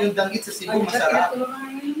Bulak. Wow, yung danggit sa Cebu, masarap.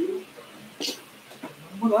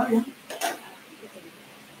 Wala yan.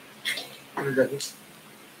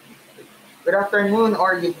 Good afternoon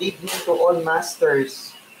or good evening to all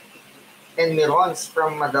masters and Mirons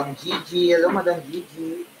from Madam Gigi. Hello, Madam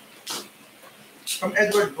Gigi. From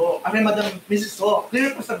Edward Ho. Kami, Madam Mrs. Ho.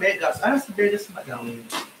 Clear po sa Vegas. Ano sa Vegas, Madam?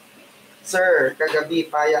 Sir, kagabi,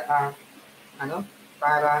 parang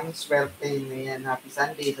swerte na yan. Happy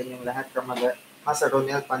Sunday sa inyong lahat from Master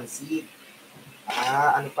Ronel Pansit.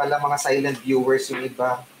 Ano pala mga silent viewers yung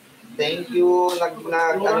iba. Thank you.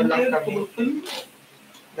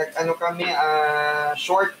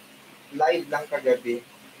 Short live lang kagabi.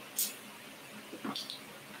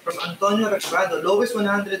 From Antonio Recrado, lowest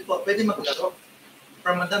 100 po. Pwede maglaro.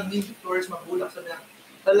 From Madam Mindy Flores, Mabulak sa niya.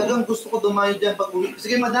 Talagang gusto ko dumayo dyan pag uwi.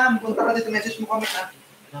 Sige, Madam, punta ka dito. Message mo kami, ha?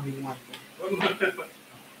 Namin naman.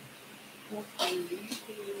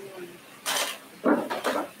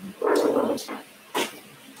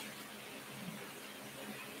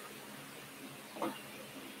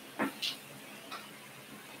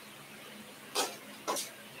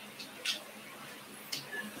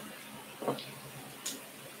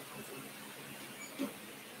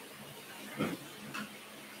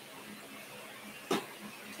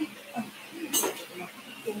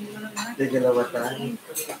 Dalawa tayo.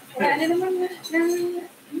 Wala naman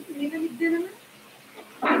nilamig na naman.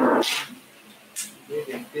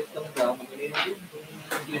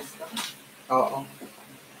 Oo.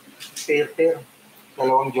 Pair.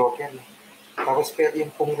 Dalawang joker. Tapos pair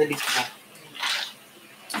yung pong release na.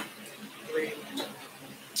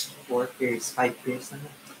 4 pairs, 5 pairs na.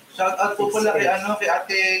 Shout out po pala kay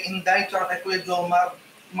Ate Inday at kay Kuya Jomar.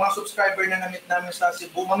 Mga subscriber na namit namin sa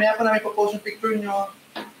Cebu. Mamaya pa namin po-post yung picture nyo.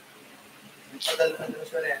 Salamat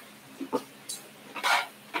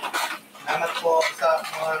po sa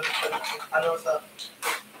mga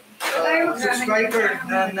subscriber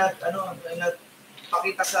na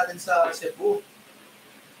pakita sa atin sa Cebu.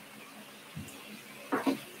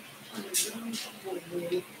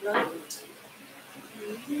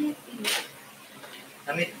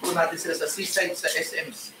 Namit po natin sila sa seaside, sa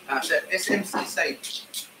SM seaside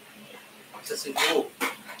sa Cebu.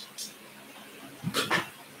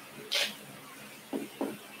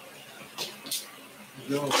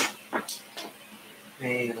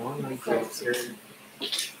 Mayroon, may closer.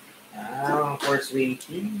 Force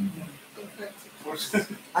waiting.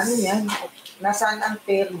 Ano yan? Nasaan ang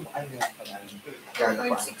pair mo? Ano yan pala?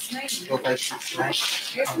 2.69.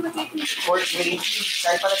 2.569. Force waiting.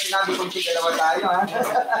 Kahit pala sinabi kong dalawa tayo, ha?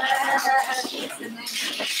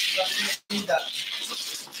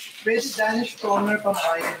 Pwede Danish toner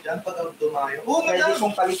pambayad dyan pag dumayo. Pwede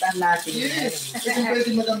kong palitan natin yan. Yes.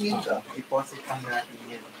 Pwede Madam Minda. Deposit lang natin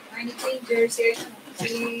yan. Any changes here?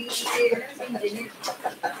 Si engineer.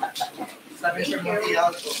 Sabi Sir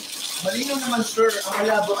Montiel ko, malinaw naman sir, ang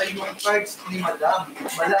malabo ay yung cards ni Madam.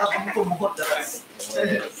 Malabong tumuhotas.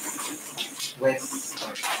 West.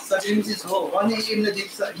 Sabi ni Mrs. Ho, 1 AM na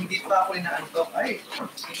dito sa, hindi pa ako inaantok. Ay,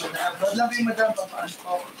 na-upload lang kay Madam,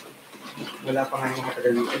 papaantok. Wala pa nga yung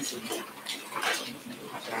matagal dito.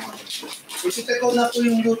 Isipin ko na po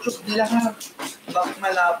yung YouTube nila ha. Bakit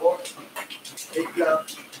malabo? Wait lang.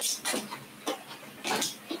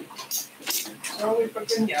 So, pag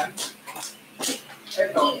ganyan,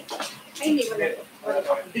 ito. Ay, hindi wala.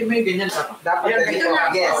 Hindi may ganyan dapat. Dapat Yan, ganito.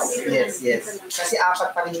 Yes. Kasi apat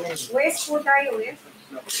pa rin yan. West po tayo, West.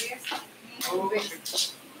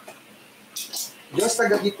 Diyos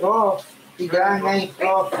tagabi, Prof. Tigangay,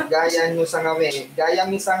 Prof. Gaya nyo sa ngawe. Gaya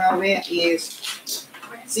nyo sa ngawe is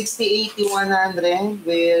 60, 80, 100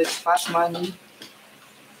 with fast money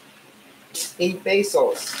in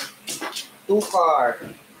pesos. 2 car.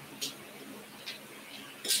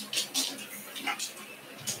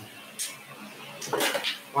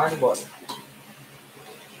 One ball.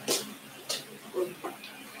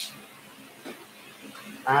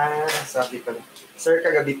 Sabi pala. Sir,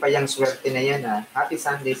 kagabi pa yung swerte na yan ha. Happy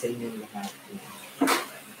Sunday sa inyong lahat.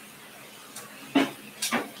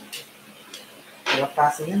 Kaya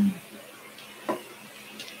kasi yan.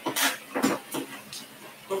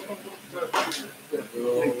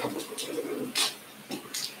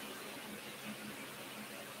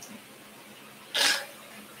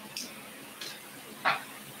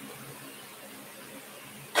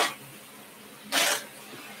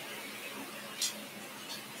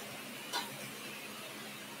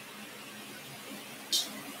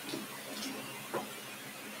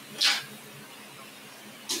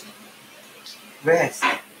 Rest.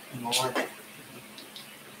 More.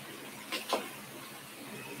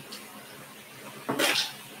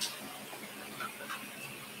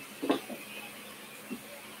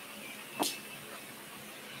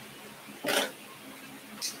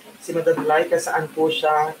 Si Madam Laika, saan po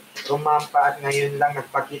siya rumampa at ngayon lang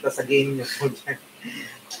nagpakita sa game niyo po dyan.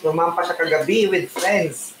 Rumampa siya kagabi with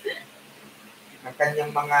friends. Ang kanyang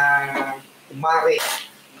mga umari.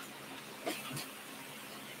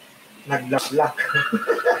 Naglablak.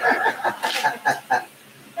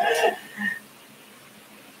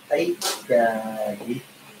 Ay, gagi.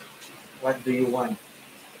 What do you want?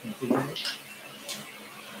 Hindi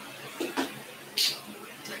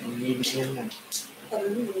yan na.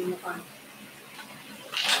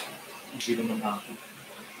 Hindi naman ako.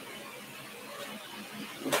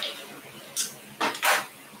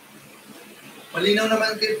 Malinaw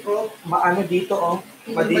naman kay Prof. Maano dito oh.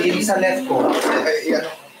 Madilim sa left ko. Ay, ano.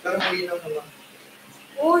 Pero malinaw naman.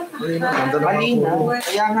 Oh, Malinaw.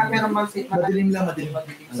 Kaya nga meron Madilim lang, madilim.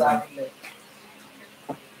 madilim sa akin.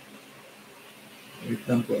 Wait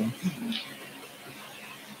lang po.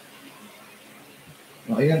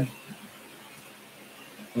 Ayan.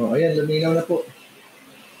 Ayan, malinaw na po.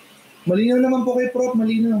 Malinaw naman po kay Prof,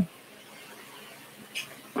 malinaw.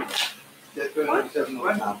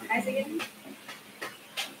 Ay, sige.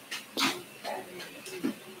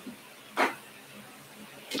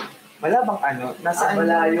 Malabang ano? Nasaan?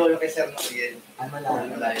 Malayo yung kay Sir Noriel.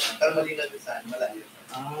 Malayo. Malayo. Pero malinaw din saan, malayo.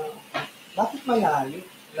 Bakit malayo?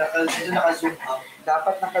 Medyo naka-zoom out.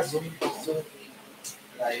 Dapat naka-zoom. Zoom.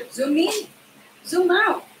 Malayo. Zoom in. Zoom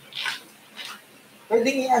out. Pwede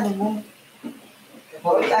i-ano mo.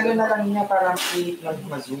 O i-ano na lang niya para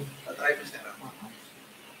mag-zoom. Try ko siya.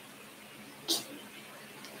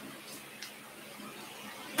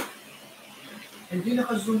 Hindi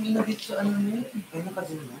naka-zoom in na dito sa ano niya. Ay,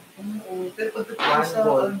 naka-zoom na? Oo. Pero pagdating sa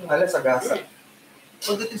ano. Hala, sa gasa.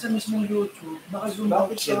 Pagdating sa mismong YouTube, naka-zoom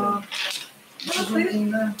out siya. Naka-zoom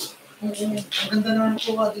in na. Oo. Ang ganda naman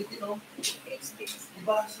po ka dito.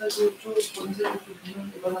 Diba sa YouTube, pag sa YouTube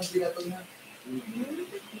yun, iba nang ginatog na.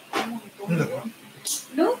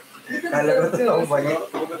 No? Kala ko ito ang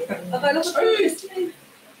balik. Akala ko ito.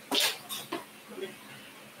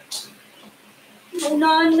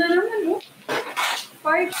 Unahan na naman, no?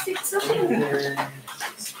 5-6 ako.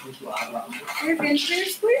 Urban Fair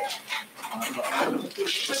Square.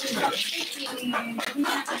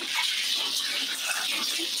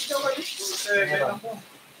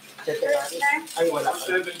 Ay, wala pa.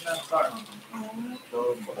 7 na car.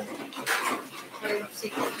 5-6.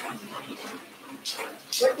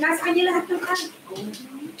 Nasa kanya lahat ng card.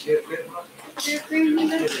 Fair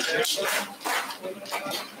nila.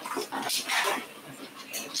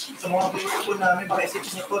 Sa mga video po namin,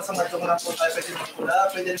 makaisipin niyo po sa Mahjong lang po tayo pwede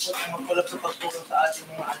mag-collab. Pwede rin po tayo mag-collab sa pagtulong sa ating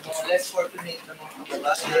mga less fortunate na mga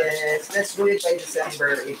kababayan. Yes, let's do it by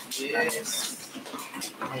December 8. Yes.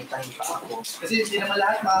 May time pa ako. Kasi hindi naman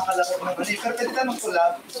lahat makakalaro ng ano. Pero pwede tayo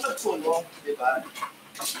mag-collab sa pagtulong, di ba?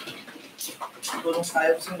 Tulong tayo.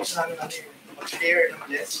 Gusto namin ano mag-share ng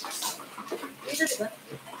blessings. Ito, diba?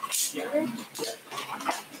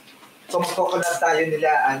 So, magkukulab tayo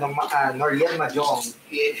nila, Noriel Mahjong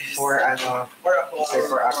Yes. for ako.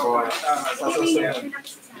 Sa susunod.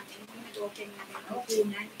 Nag-open na rin ang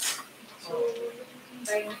punan. So,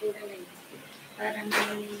 tayong punan na yun. Parang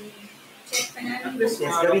may check pa namin. Yes,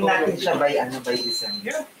 gawin natin siya by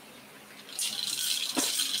December.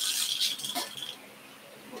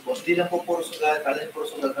 Hindi lang po puro sugal. Kala niyo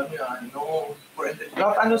puro sugal kami. For entertainment.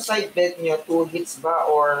 Rob, ano side bet nyo? 2 hits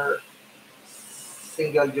ba or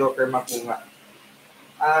single joker makuha?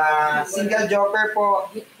 Single joker po.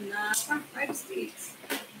 Hit na 5-6.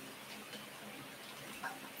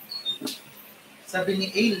 Sabi ni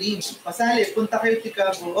Aileen, pasali, punta kayo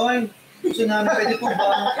Chicago. Oy, gusto namin, pwede po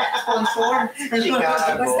ba sponsor?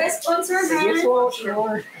 Chicago. Basta sponsor na. Sige po,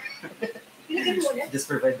 sure. Pinagin mo ulit? Just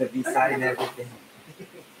provide the visa and everything.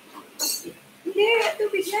 Hindi,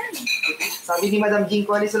 tubig yan. Sabi ni Madam Jing,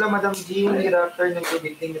 kuwali sila Madam Jing, good afternoon, good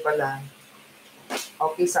evening niyo pala.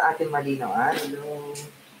 Okay sa atin malinaw. Hello.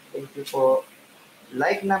 Thank you po.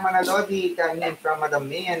 Like na mga Lodi, coming from Madam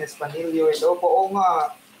Mian Espanilio. Hello po. Oo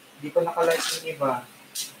nga. Di ko nakalike yung iba.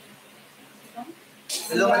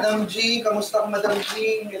 Hello, Madam G. Kamusta ka, Madam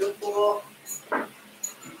G? Hello po.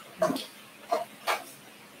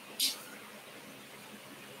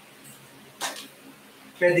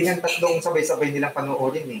 Pwede nga tatlong sabay-sabay nilang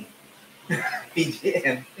panoorin eh.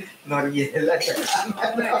 PGM, Noriel, at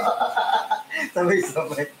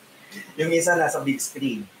sabay-sabay. Yung isa nasa big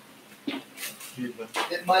screen. Diba?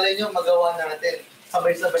 Malay nyo, magawa natin.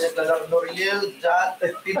 Sabay-sabay naglalaro. Noriel, Jat,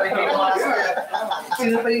 Pinoy Master.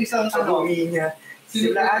 Sino pa yung isang Sabuhin niya.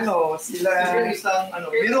 Sila Sino yung isang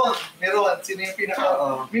Meron. Sino yung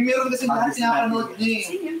pinaka... May meron kasi lahat pinapanood niya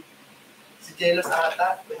eh. Si Jelos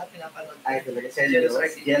ata. Lahat pinapanood. Ay, talaga.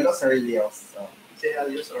 Jelos or Leos. So.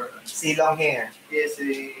 Jelos or... Si long hair. Yes,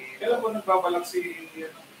 Kailan po nagbabalak si...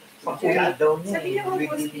 Pag-uwi daw niya. Sabi niya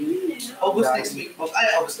August yun eh. August next week.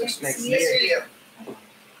 August next year.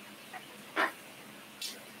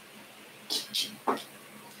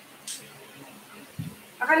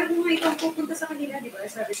 Akala ko nga ikaw pupunta sa kanila, di ba?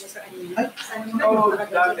 Sabi ko sa kanila. Ay, sana Oo, mo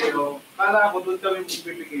dati o. Kala ko doon kami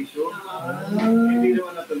mag-vacation. Hindi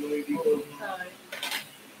naman natuloy dito.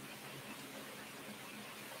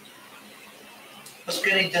 Pag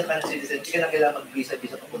Canadian ka na citizen, hindi ka na kailangan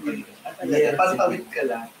mag-visa-visa papunta dito. Yes. Pantawid ka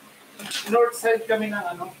lang. North side kami ng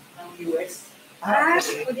ng US.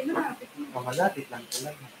 Okay. O di na kapit mo. Malapit lang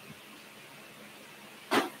talaga.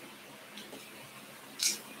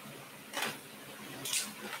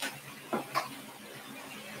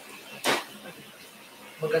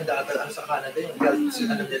 Maganda ka talaga sa Canada yung health,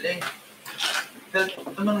 nila eh. Health,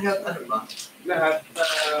 anong health ba? Lahat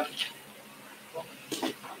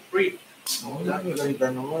free. Oo, ganda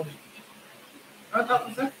naman.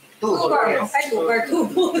 Tapos sir? Ay, lugar,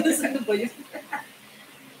 tubo. Ano ba yun?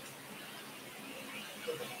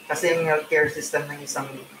 Kasi yung healthcare system ng isang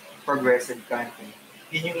progressive country,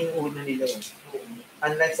 yun yung inuuna nila yun.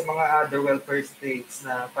 Unlike sa mga other welfare states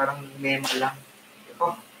na parang mema lang.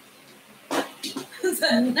 Oh,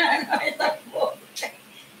 Saan na? Ito po.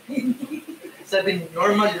 Sabi,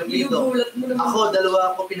 normal yung dito. Inugulat mo naman. Ako, dalawa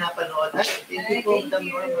ako pinapanood. Ay, hindi po, the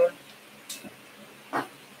normal.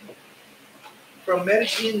 From Mary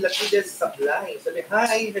Jean Lapides Supply. Sabi,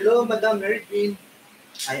 hi, hello, Madam Mary Jean.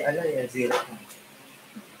 ay alay, zero.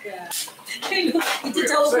 Hello,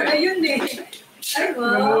 itichaw ko na yun eh. Ay,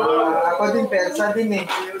 wow. Ako din, persa din eh.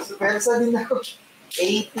 Persa din ako.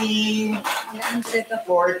 80, Ang set up.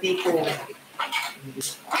 42.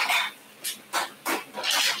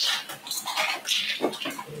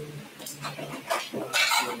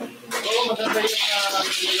 Oo, maganda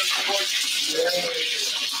yung support.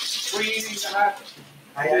 Free lahat.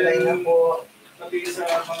 Ay alay na po. Pati sa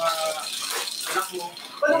mga anak mo.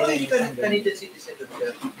 Paano kung hindi ka Canadian citizen doon,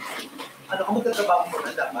 sir? Ano, kung magtatrabaho mo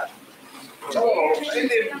na dapat? Oo,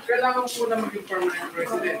 hindi. Kailangan po na maging permanent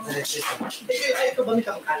resident. Ay, ito ba may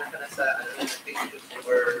kamag-anak ka na sa,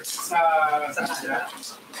 or Sa Canada?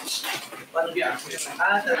 Paano Yeah.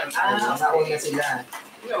 Nauna sila.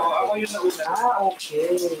 Oo, ako yung nauna. Okay.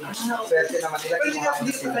 Swerte naman nila. Pero hindi ka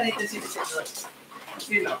kinuha sila. Canadian citizen doon.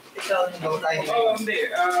 Sino? Ikaw No time. Oo, hindi.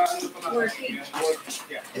 Ano pa nga? Working.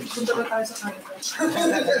 Yeah. Punta ba tayo sa Canada?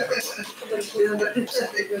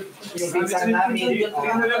 Yung pinsan namin,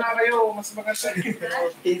 Tingnan na lang kayo, mas maganda.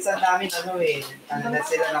 pinsan namin ano eh, ano na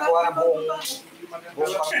sila, nakuha na buong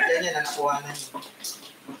pamilya niya na nakuha na.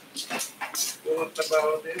 Pumunta ba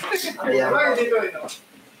ako din? Kaya, Wala, dito eh, no?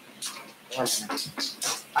 wala na.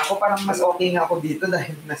 Ako parang mas okay nga ako dito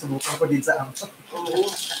dahil nasubukan ko din sa ampo. Oo.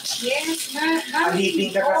 Yes,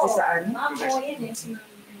 Alipin ka kasi sa ano? Ma'am, oo, yan eh.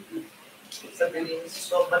 Sabi ni,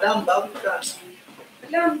 so, Madam, bawal ka.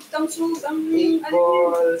 Alam, ang 8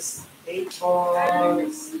 balls. 8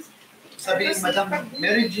 balls. Sabi ni Madam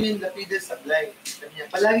Mary Jean Lapides Supply. Sabi niya,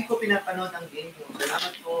 palagi ko pinapanood ang game mo.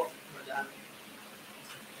 Salamat po, Madam.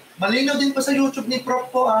 Malinaw din po sa YouTube ni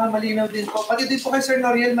Prof po, malinaw din po. Pati din po kay Sir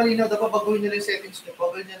Noriel, malinaw daw po, baguhin nila yung settings niyo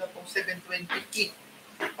po. Baguhin nila pong 720p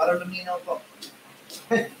para luminaw po.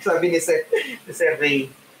 Sabi ni Sir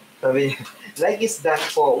Ray, sabi niya, like is done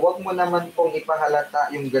po, huwag mo naman pong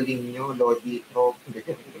ipahalata yung galing nyo, Lodi, Prof.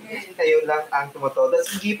 Kayo lang ang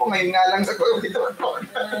tumotodas. Hindi po, ngayon nga lang sa ko.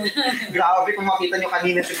 Grabe kung makita nyo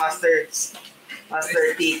kanina si Master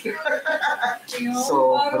T.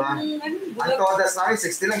 Sobra. Ang todas na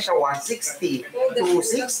 60 lang siya, 160,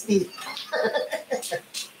 260.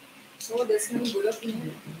 So, that's nang bulak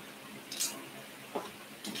niya.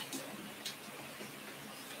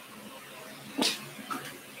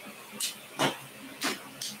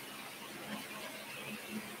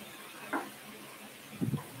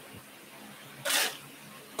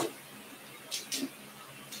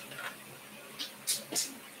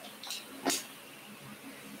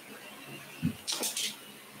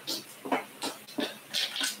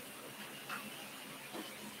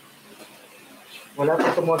 Wala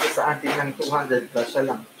pa tumoto sa atin ng 200 plus siya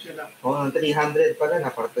lang. Siya lang. Oo, 300 pala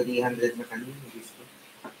na, para 300 na kanina. Gusto.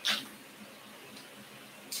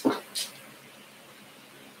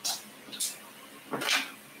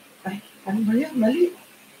 Ay, ano ba yan? Mali.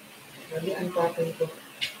 Mali ang pattern ko.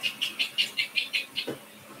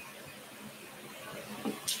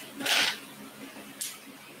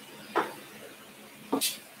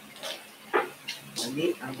 Mali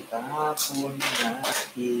ang tapon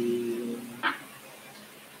natin.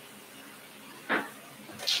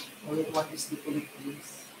 What is the ulit,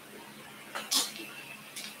 please?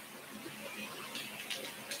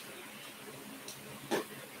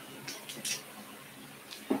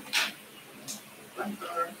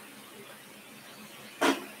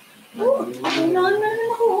 Oh, unahan na naman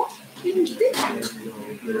ako. Hindi.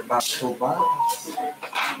 Back to back.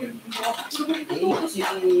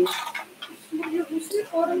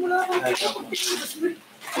 Parang wala kang ito,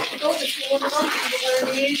 nagsuwan ka.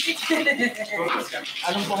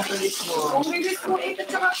 Anong pang tulis mo? Kung may list mo, 8 at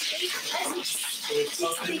saka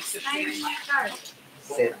 6. Ay, card.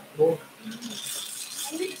 Set mo.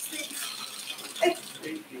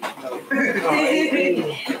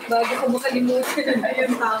 Bago ko makalimutan.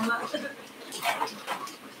 Ayun, tama.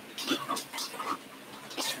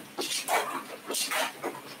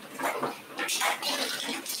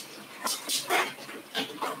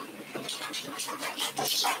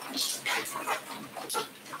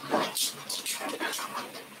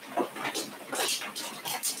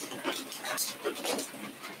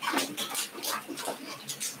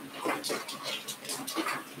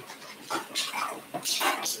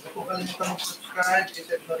 Kung kalimutan mag-subscribe, kay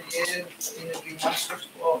Sir Noriel, Inyo Masters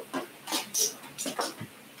po.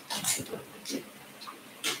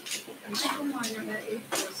 Hindi ko muna na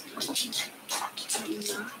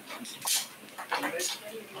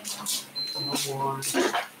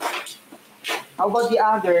How about the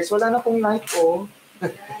others? Wala na pong like, oh.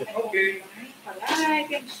 Okay. like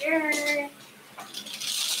and share.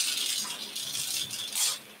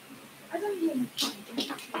 Ano yun?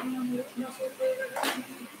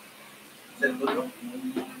 Cellphone mo.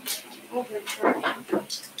 Okay,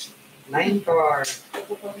 9 card.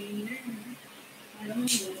 ako kanina. Alam mo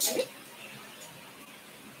yun?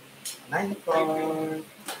 9 card.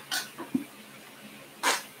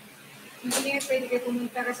 Hindi nga pwede kayo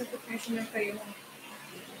pumunta ka sa professional kayo.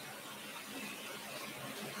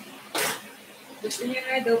 Gusto niya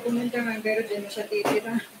nga daw pumunta nga, pero dyan na siya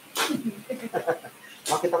titira.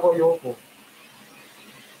 Bakit ako ayoko?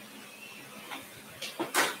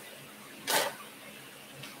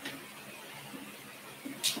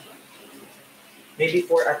 Maybe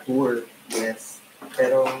for a tour, yes.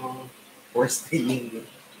 Pero for staying,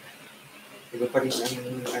 iba pa rin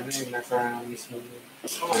ang ano, nasa mismo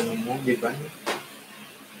ano mo, di ba?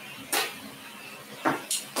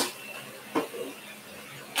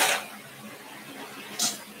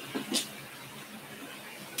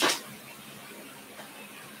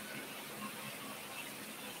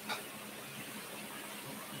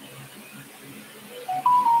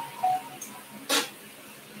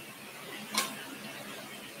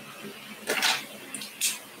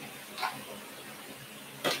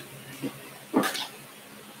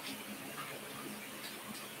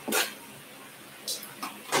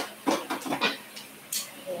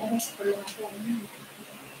 Mas pala ako.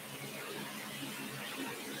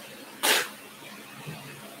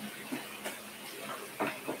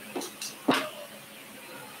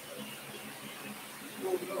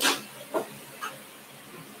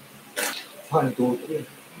 One, two, three.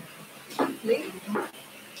 Play?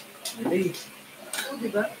 Mali. Oo, di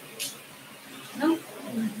ba? No?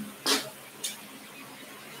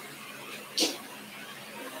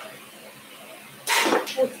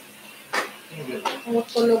 Ang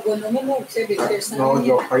kologo na mo, 7 years na. No,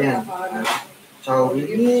 joke pa yan. Ciao,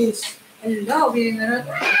 release. Hello, bilhin na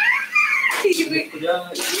natin.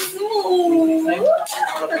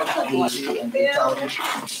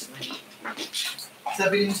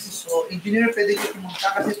 Sabi ni Mrs. So, engineer, pwede ko pumunta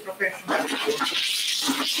kasi professional ko.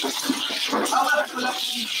 Wala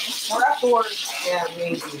For a tour, yeah,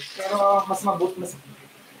 maybe. Pero mas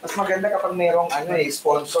mas maganda kapag merong ano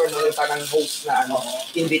sponsor, no, yung parang host na ano,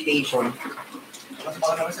 invitation. Mas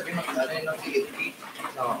baka naman sabihin makilala yun ng PNP.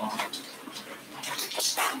 Oo.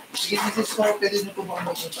 Sige, Mrs. So, pwede nyo po baka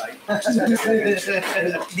mag-invite.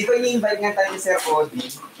 Di ko ini-invite nga tayo ni Sir Cody.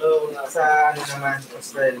 So, Sa ano naman,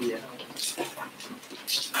 Australia.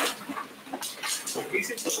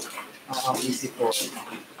 Isip ko. Easy po.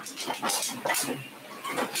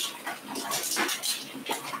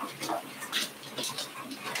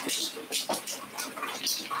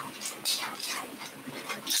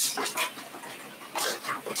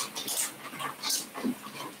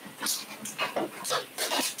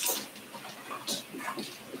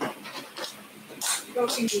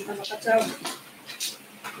 Prof, hindi ka makachab.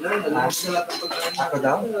 Ako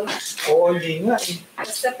daw? Oo, hindi nga eh.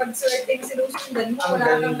 Basta pag swerte si sinusundan mo, Ang wala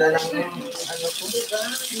kang ganda ng ano. ano ko. Diba?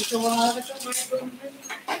 Dito makakasama ito.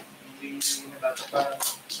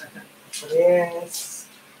 Yes.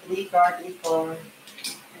 3 card. Ayan,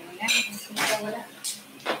 wala.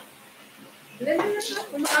 Wala na lang.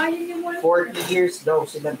 Kumaayon yung wala. 40 years daw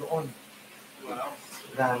sila doon. Wow.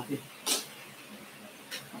 Grabe.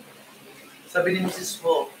 Sabi ni Mrs.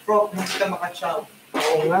 Mo, Prof, hindi ka makachaw.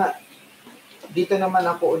 Oo nga. Dito naman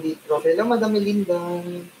ako ulit, Prof. Hello, Madam Melinda.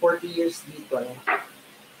 40 years dito.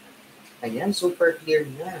 Ayan, super clear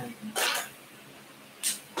na.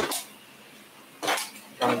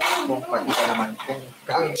 Kang kung pati ka naman kung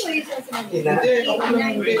kang ina. Hindi, ako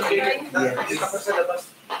lang hindi. Yes. Nakita ko sa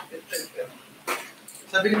labas.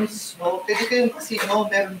 Sabi ni Mrs. Mo, pwede kayong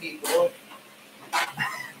casino, meron dito.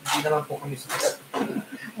 Hindi naman po kami sukat.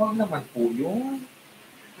 Huwag naman po yun.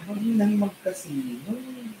 Huwag nang magkasino.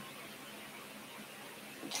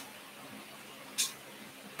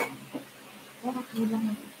 Bakit mo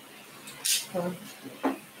lang?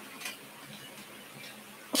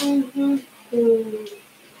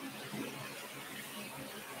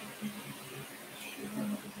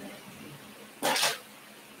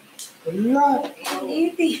 Wala.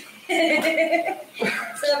 Iti.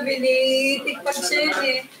 Sabi ni Tikpag siya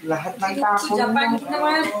eh. Lahat ng Sa tapon Japan mo.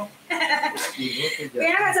 naman. Sige, sa Japan.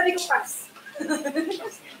 Kaya nga sabi ko pass.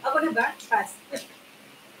 Ako na ba? Pass.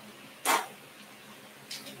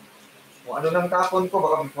 Kung ano ng tapon ko,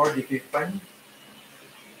 baka before the fifth pan.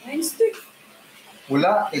 Einstein.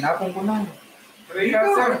 Wala, tinapon ko na. 3 ka,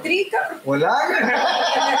 sir. 3 ka. Wala.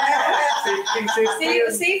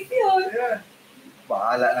 Safe yun. Yeah.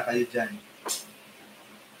 Bahala na kayo dyan.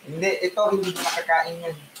 Hindi, ito hindi niya makakain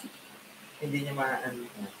yan. Hindi niya maano.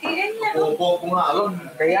 Ayan na. Opo ko nga alam.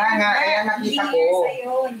 Kaya nga, kaya nakita ko. Hindi yan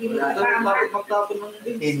sa'yo. Hindi mo Wala daw, tama. bakit magtapon ng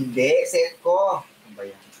din? Hindi, set ko. Ano ba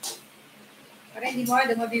yan? Para hindi mo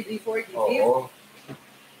alam before the day. Oo.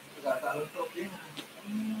 Nagtatalong to.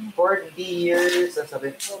 40 years,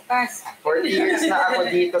 sasabi. So, pass. 40 years na ako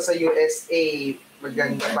dito sa USA.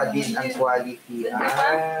 Maganda pa din ang quality.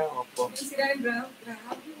 Opo. Sila yung brown.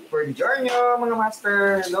 Buongiorno, mga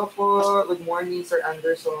master. Hello po. Good morning, Sir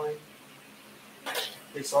Anderson.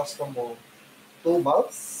 Crisostomo. 2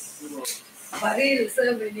 bulbs? Baril,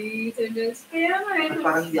 sabi ni Sanders. Kaya nga At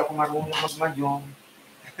parang hindi ako marunong mag-mahjong.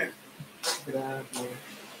 Grabe.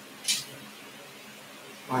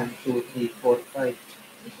 1, 2, 3, 4, 5.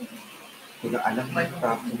 Hindi na alam na yung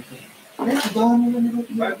tapon ko. Ay, dami na nila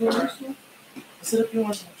pinagawa. Masarap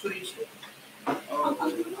yung ano, chorizo.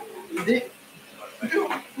 Hindi.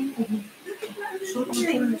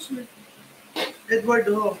 Chorizo. Edward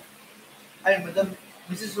Ho. Ay, Madam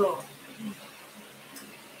Mrs. Ho.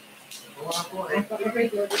 Gawa ko eh.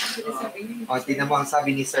 O, tinan mo ang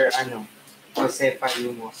sabi ni Sir, Josefa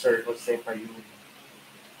Yumo. Sir Josefa Yumo.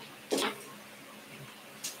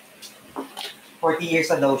 40 years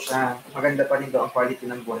na daw siya. Maganda pa rin daw ang quality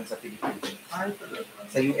ng buwan sa Pilipinas. Ay, talaga.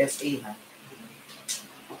 Sa USA, ha?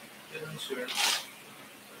 Ganun, sir.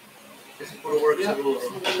 Kasi for work siguro.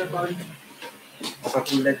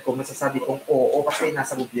 Katulad ko, masasabi kong oo kasi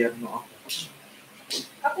nasa gobyerno ako.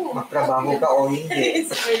 Ako. Magtrabaho ka o hindi.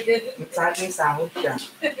 Pwede. Sa akin, sahod ka.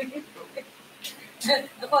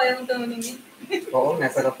 Ako, ayaw mong tanongin. Oo,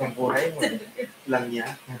 nasarap ng buhay mo. Lang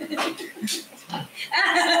niya.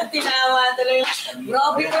 Tinawa tuloy.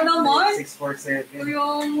 Grabe ka naman. 647.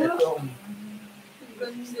 Yung Ito.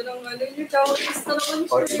 ganda ng ano yung chowdis na naman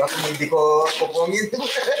O, diba kung hindi ko pupungin,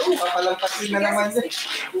 papalampasin na naman niya.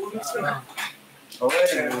 Oo,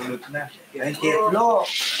 nalulot na. Ay, titlo.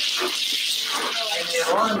 Ay,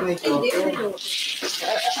 meron. May Hindi, choco.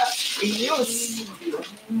 In-use.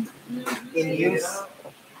 In-use.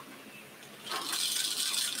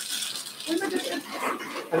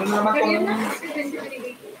 Ano naman Kaya kung... na.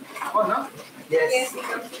 Ako na? Yes.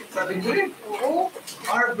 Sabi ko rin. Oo.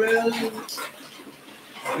 Marble.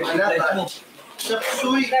 Alata.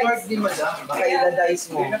 Chapsuy card ni Madam. Baka ida-dice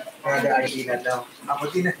mo. Kada ID na daw. Ako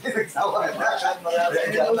din na nagsawa na.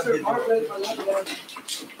 Hello, Sir Marble pala.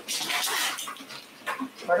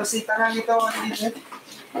 Pero sita nga nito. Dito.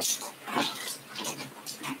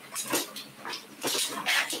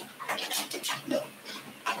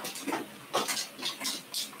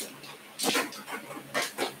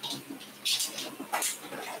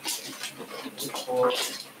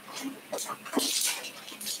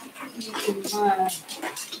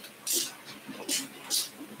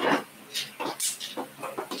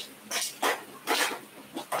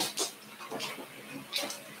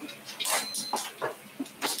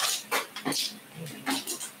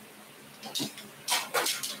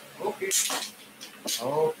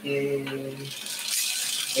 Any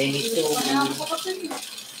to...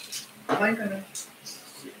 Kumain ka na.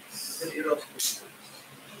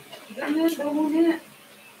 Daw muna.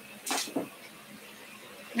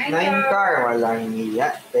 9 car. Walang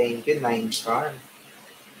niya. Thank you, 9 car.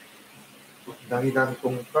 Dami-dami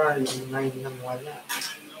kong car. Yung 9 nang wala.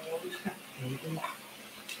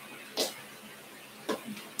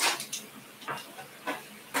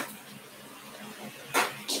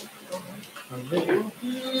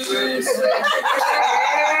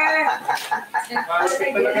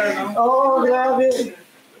 Oo, grabe.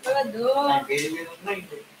 Wala doon.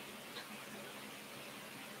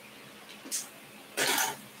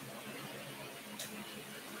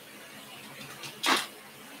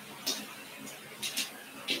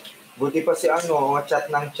 Buti pa si chat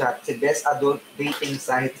ng chat, si Best Adult Dating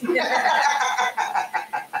Site.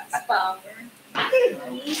 Spammer.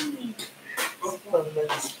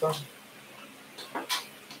 Spam.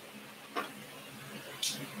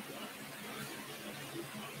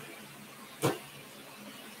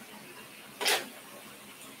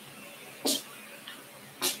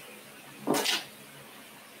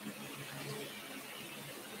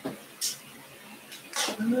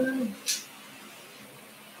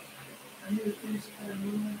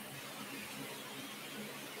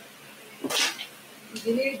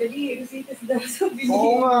 Dali. Resitas daw sa bili.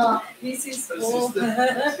 Oo nga. Misis ko.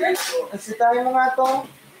 Kasi tayo mo nga to.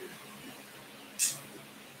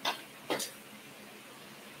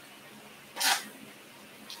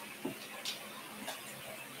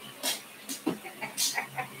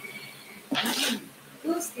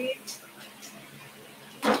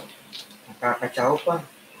 Nakakatsaw pa.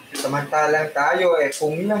 Samantalang tayo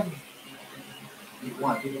kung lang.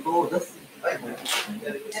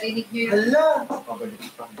 Narinig niyo yun? Hala! Pabalik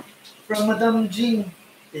pa. From Madam Jing.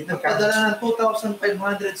 Nagpadala ng 2,500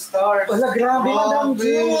 stars. Wala, grabe, Madam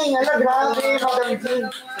Jing. Wala, grabe, Madam Jing.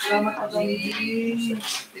 Salamat, Madam Jing.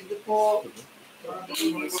 Thank you po.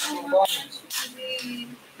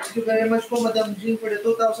 Thank you very much po, Madam Jing, for the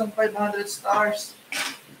 2,500 stars.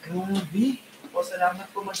 Grabe. Po, salamat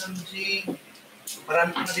po, Madam Jing.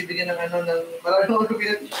 Marami kong nabibigyan ng marami kong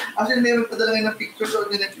nabibigyan. Actually, meron pa talaga ng picture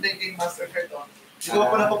doon din ng Pinay Mastercard. Hindi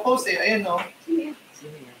ko pa napopost Ayan, no? Sino yan?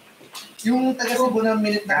 Yung taga-Cebu na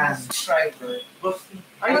minute na subscriber.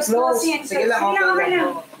 Ay, Mas close. close yan. Sige lang, okay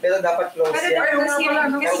lang. Pero dapat close Pero yan. dapat close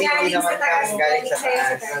yan. Kasi Kasi galing hindi sa naman taas. galing sa Sa'yo sa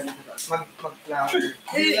taas. taas. Mag-flower.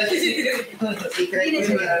 Secret.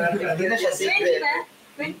 Hindi na siya 20 secret. na?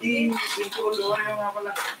 20.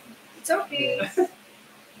 It's okay.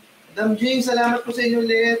 Madam Jing, salamat po sa inyo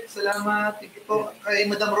ulit. Salamat. Thank you po kay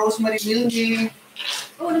Madam Rosemary Milne.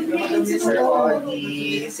 Oh, nag-play si Sir Mama.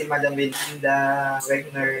 Odi, si Madam Belinda,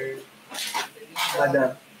 Wegner,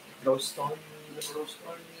 Madam Roston,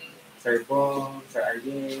 Sir Paul, Sir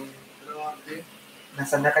Arjen.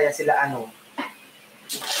 Nasaan na kaya sila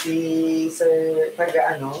Si Sir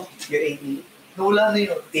UAE. Nawala na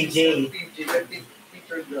yun. TJ. Peter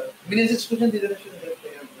Grant. Minessage ko siya, hindi na siya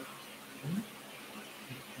nag-reply.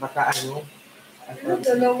 Baka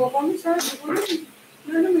Dalawa kami sa ano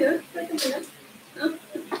mo yan? Ito mo yan?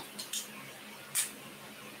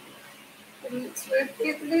 Swerte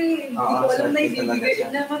ito eh. Hindi ko alam na ibibigay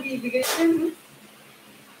na mabibigay na.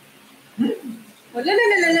 Wala.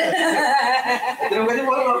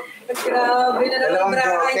 Grabe na naman dalawang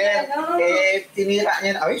braha joker. niya. Tinira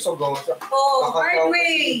niya. Ay, so go. Oh, hard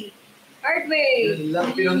way. Yun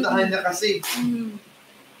lang, pinuntahan niya kasi.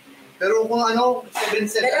 Pero kung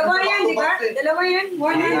 7-7. Dalawa yan, di ba? Dalawa yan.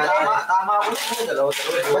 More than that. Tama ako mo. Dalawa.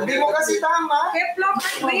 Hindi mo kasi tama. Keplock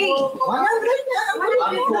hard way. 100 na.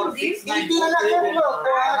 100 na. Hindi na lang Keplock.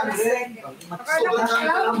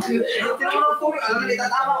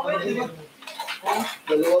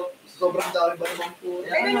 Dalawa, sobrang dami ba naman po?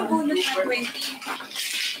 Pero nabunot ng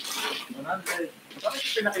 20. 100. Bakit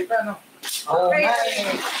pinakita, no? Oo nga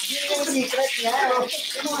eh. Yun yung secret niya.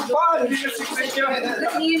 Paul! Hindi yung secret yun.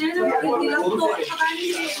 Yun hindi lang to.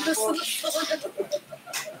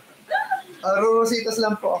 Rorositas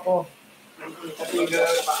lang po ako.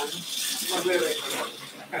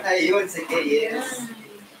 Ayun, sige, yes.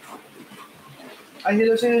 Ay,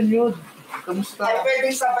 hello sa inyo, Nude. Kamusta? Ay,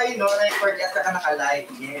 pwedeng sabay, no? Record at saka naka-live.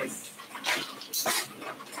 Yes.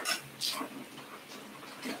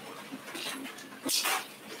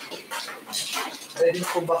 Ready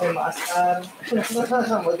po ba kayo maasar?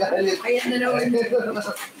 Magalit. Ayan na naman.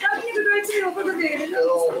 Sabi niya gagawin sa'yo kagabi.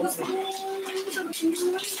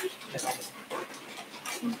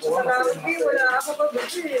 Sa labi, wala ako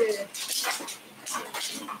kagabi.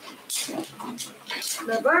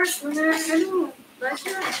 Labas,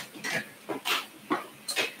 Basha.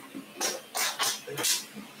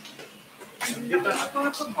 Clap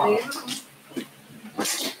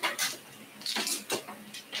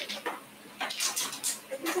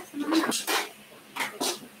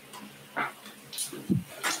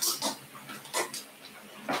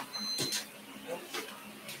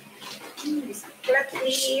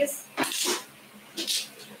please.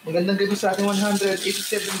 Magandang gabi sa ating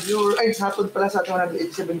 187 viewers. Ay, hapon pala sa ating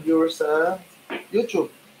 187 viewers sa YouTube.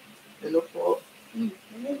 Hello po.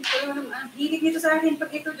 Hilig nito sa akin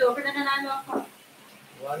pag ito, Joker, na nanalo ako.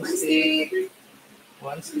 One stick.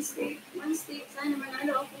 One stick. One stick. Sana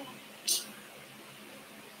manalo ako.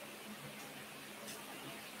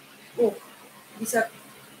 Oh, isa.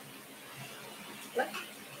 What?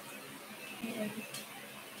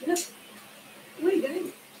 Look. Uy,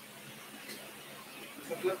 ganun.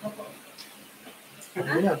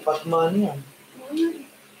 Ano yan? Pot money yan. Oo nga.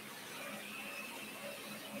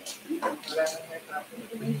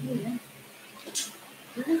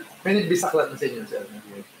 May nagbisaklat na sa inyo, sir.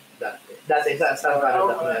 Dati sa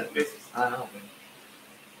Canada. Okay.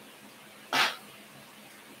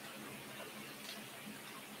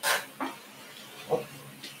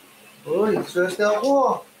 Uy, swerte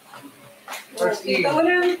ako. First game. Kita mo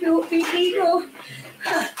na yung pili ko.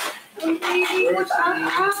 Ang pili ko sa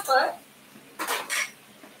apat.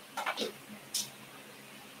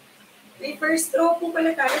 May first row po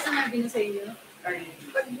pala tayo, sinabi na sa inyo.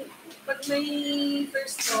 Pag may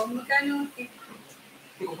first row, magkano?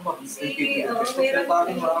 Sige, meron.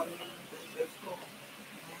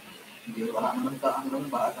 Hindi ko naman ang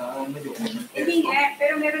bata. Hindi nga,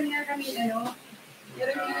 pero meron nga kami, meron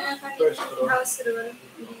nga kami house rule,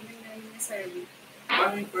 hindi na namin nasabi.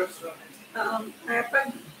 Paano yung first one?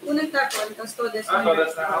 Pag unang tapon, tapos todas Ah,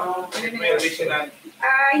 todas na. May additional.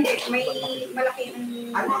 Hindi, may malaki ang...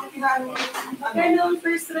 Ano ang kinaano? Magkano ang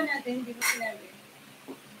first row natin, hindi ko sinabi.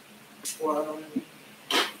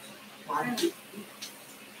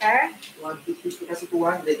 Ha? 150 kasi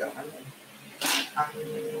 200 ang ano. Ang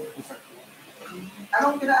isa.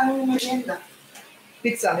 Anong kinaano yung merienda?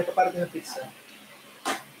 Pizza, may paparating ng pizza.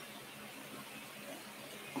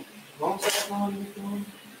 Wow, sarap naman ito.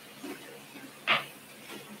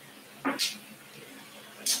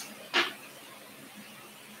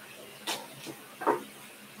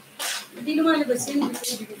 Hindi lumalabas yun,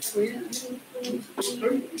 hindi ko yun.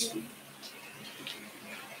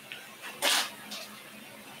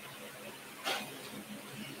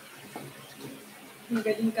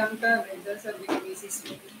 Magaling kang ka, Brenda, sabi ko Mrs.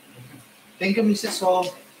 Mo. Thank you, Mrs. Ho.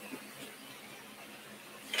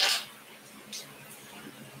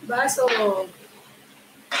 Baso.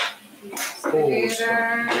 Pera.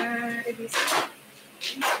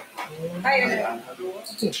 Ay,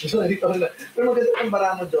 Sorry ko na. Pero maganda ang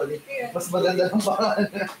bara mo, Jolly. Mas maganda ang bara.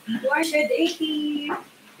 180.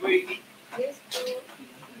 280. Yes po.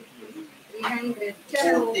 300.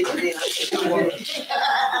 Ciao.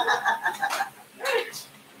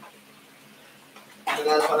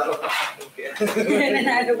 Nanalo pa na ako.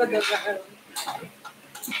 Nanalo ko daw ka.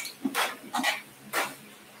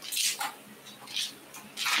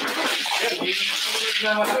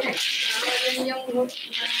 Meron yung hook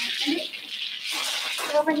na... Ano?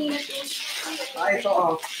 Ito kanina to. Ito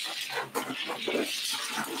oh.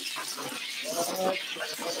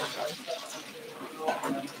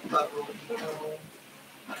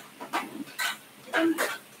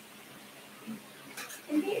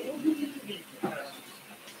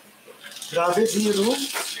 Grabe, zero.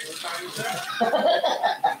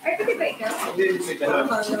 Ay, pwede ba ikaw?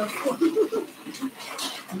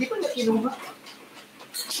 Hindi ko na kinuha.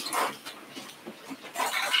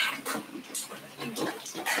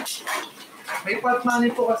 May part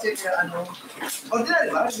money po kasi kaya ordinary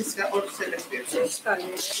ba? Discount or selected?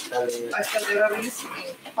 Ay, kalera risk.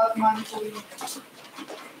 Part money po yun.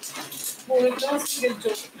 Buhay ko, single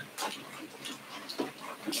joke.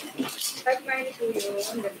 Type money po yun.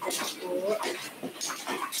 Ang ganda po.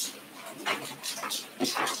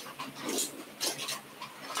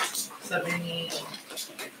 Sabi ni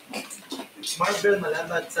Marvel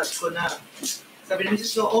Malamad, sabi ko na. Sabi ni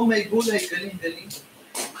Mrs. Oh my gulay, galing.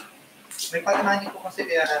 May part money po kasi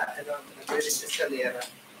kaya nag-ready sa kalera.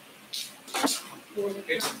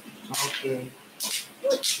 Okay.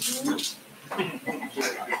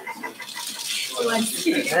 One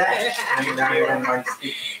stick. Ang dami ng one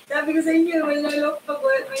stick. Sabi ko sa inyo, may lalok pag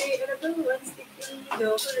may one stick yung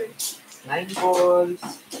joker. 9 balls.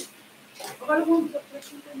 Akala ko, bakit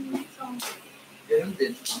yung kanina sound. Ganun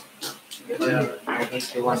din.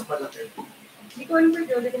 Okay, Mas malaki. Hindi ko alam per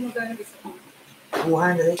joker kung magkano gusto ko.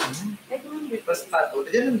 200. Ay, 200. Plus pato.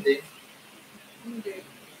 Ganun din. Hindi.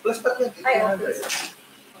 Plus pato yan. Ay, okay.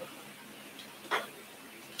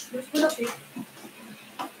 Mas malaki.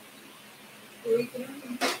 Uy, ito lang.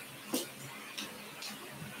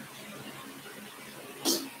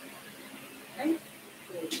 Ay.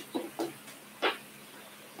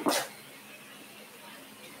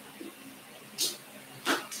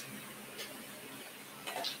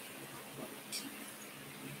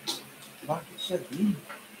 Bakit siya din?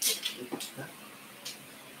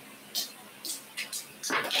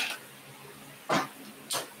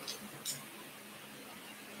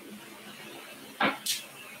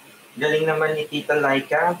 Galing naman ni Tita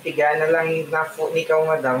Laika. Tiga na lang na ikaw,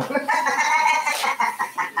 madam.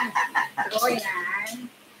 Oo, yan.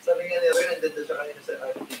 Sabi nga ni Roy, nandito siya kanina sa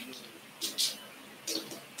RTV.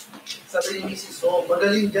 Sabi ni Mrs. O,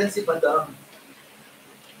 magaling dyan si Madam.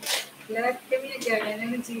 Lahat kami na dyan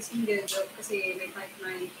na nagsisingle job kasi may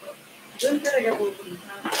pipeline po. Doon talaga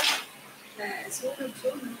pupunta.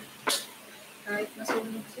 Sunod-sunod. Kahit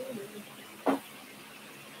masunod-sunod.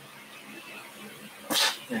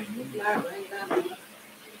 Laro, ay laro.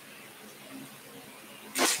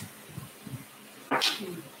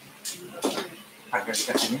 Agad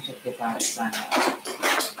kasi niya siya kita sana.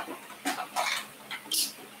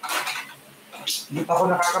 Hindi pa ako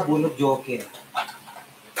nakakabunod joker.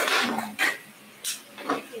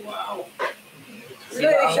 Wow.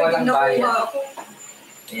 Sino ang walang bayan? Ako.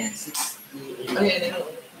 Ayan, 60. Ayan.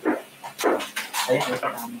 Ayan, ito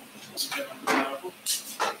tama.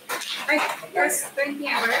 Ay, that's 20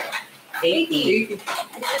 ever? 80. 20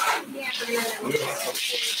 ever lang.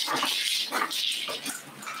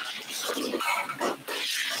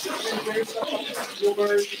 Yes, of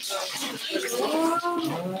course.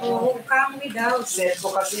 Oh, come without. Set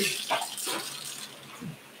ko kasi.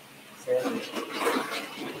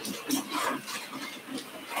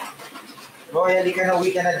 Royal, ka na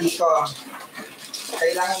uwi ka na dito.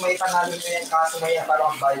 Kailangan may panalo mo yan, kaso mo yan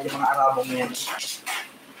para magbayad yung mga Arabong yan.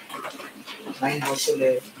 9 balls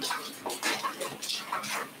ulit.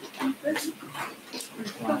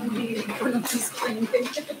 Hindi ko lang suspended.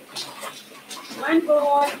 One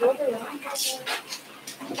ball, joker, one ball.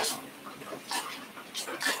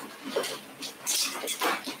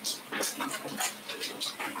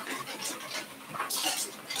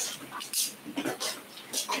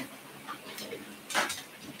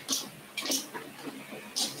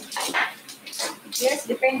 Yes,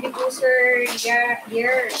 depende po sir,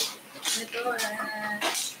 year. Ito,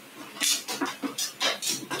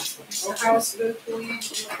 sa house girl po yun,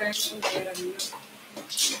 kung magkano yung pera niyo.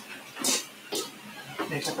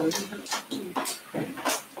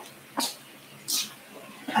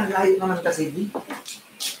 Ang layo naman kasi, di.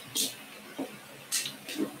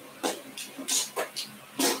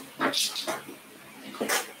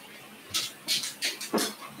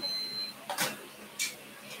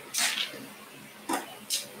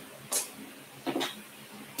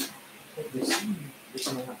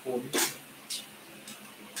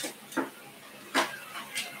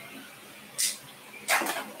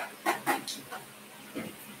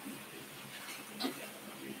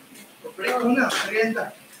 Break muna,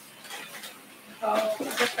 merienda.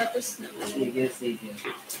 Tapos na. Sige.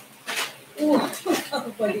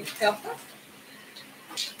 Balik ka pa.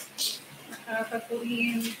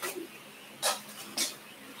 Nakakakuhin.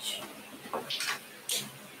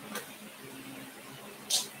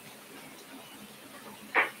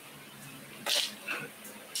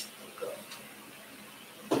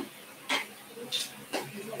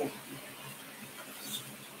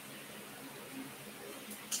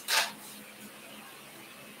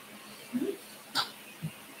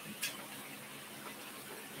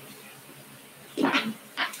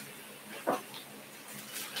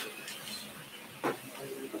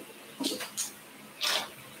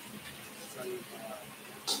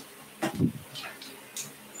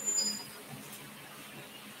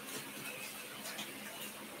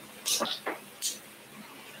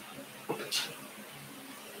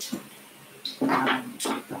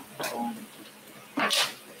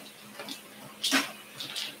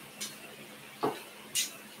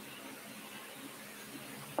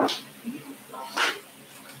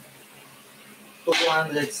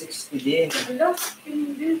 $260 din. Hello,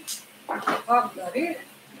 hindi. Dari.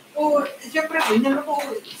 Oh, siyempre, ganyan na po.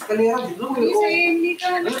 Eskalera din, no? Hindi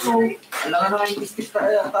ka na. Alam nga naman yung istis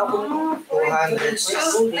tapon.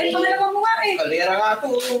 260. Ay, pangalawa mo nga eh. Eskalera nga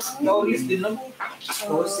to. Naulis din na po.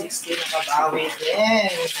 260 na kabawi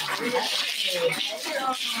din.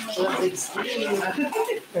 260.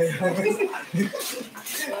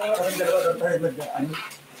 Parang dalawa na tayo nag-ano.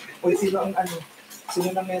 Uy, sino ang ano? Sino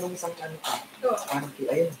na merong isang ano pa?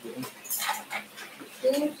 Ayun.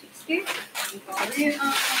 260?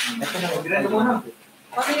 Ito na, mag-relo mo na.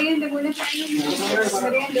 Pamilihan muna tayo.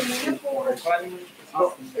 Pamilihan muna po.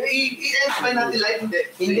 I-explain natin live, hindi.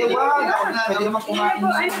 Hindi ba? Pwede naman kumain.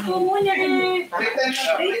 Ano po muna eh. Break time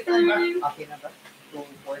na. Break time na. Okay na ba?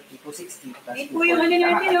 240, 260. Ito po yung ano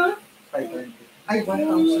natin, oh. 520. Ay,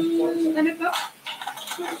 1,000. Ano po?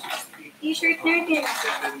 T-shirt natin.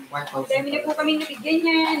 1,000. Dami na po kami nabigyan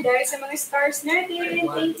yan dahil sa mga stars natin.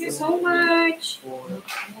 Thank you so much.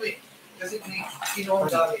 Kasi kinuha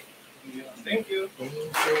dami. Thank you.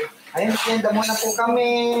 Ayun, senda muna po kami.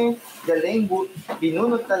 Galing,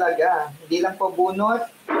 binunot talaga. Hindi lang po bunot,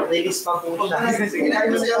 release pa po siya. Ayan,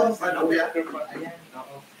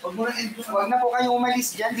 oo. Huwag na po kayong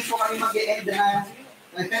umalis dyan, di po kami mag-e-end na.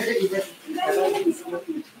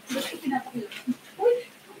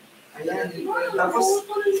 Ayan, tapos,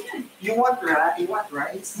 you want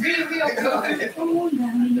rice?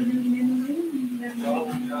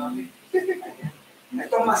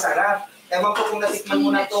 Ito masarap. Ewan ko kung natikman mo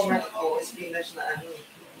na ito, spinach na ano.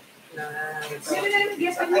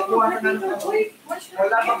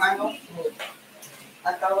 Wala bang ano?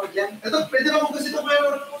 At tawag dyan? Ito, pwede ba kung gusto ito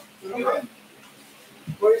meron?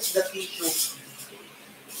 Where's the tissue?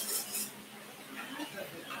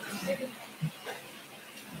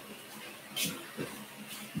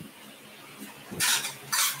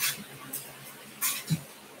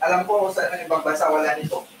 Alam ko kung saan ang ibang bansa wala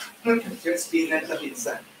nito. Yung spinach sa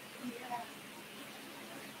pizza.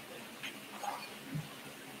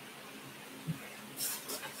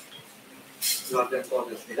 Love and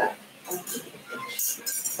focus nila.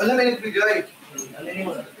 Wala may nagbigay.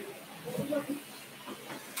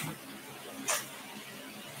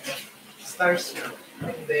 Stars.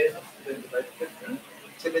 Hindi.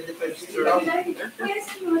 75 stars.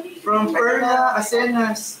 From Perla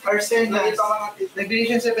Arsenas. Nagbigay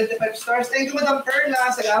siya 75 stars. Thank you, Madam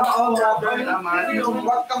Perla. Salamat po.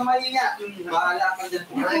 Huwag kang mahinga. Bahala ka dyan.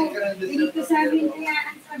 Hindi ko sabihin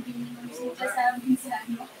kaya ang sabihin. Sabihin sa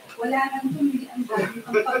ano. Wala nang tumili ang dami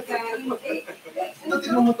ang pagkain.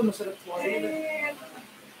 Tingnan mo ito, masarap po.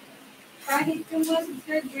 Kahit yung mga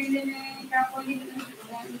subscriber na kapolit ng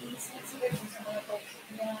subscriber sa mga talk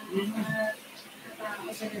na katao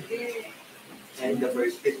sa gabi. And the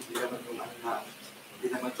first bit, hindi naman ito hindi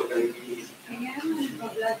naman ito kayo Ayan,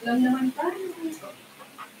 pa-blood lang naman tayo.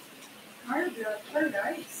 Our blood, our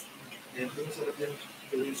guys. And ito masarap yan.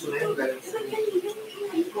 Yung sunayon galing sa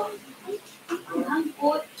Ang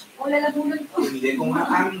angkot, o lalabunan ko. hindi, kung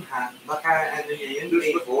maanghang, baka ano niya yun,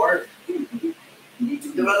 flavor.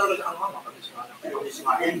 Di ba lalo sa ang mama? Kasi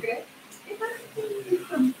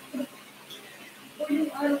O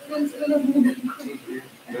yung araw lang sa lalabunan ko.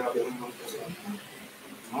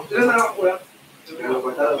 Ilan na ako kuya? Ilan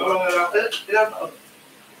na ako?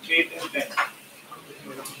 8 and 10.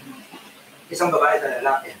 Isang babae at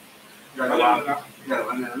lalaki. Dalawa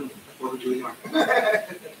na ano. Puro junior.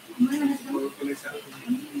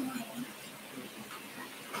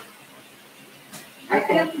 Ay,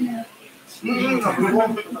 alam mo na.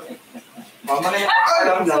 Mama na yung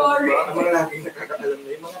nakakaalam lang. Sorry. Mga laging nakakaalam na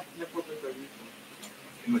yung mga napupunta dito.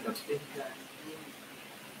 Yung matapin ka.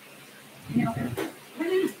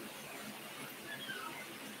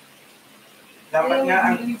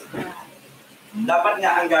 Dapat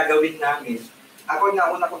nga ang gagawin namin. Ako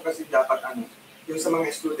nauna ko kasi dapat ano, yung sa mga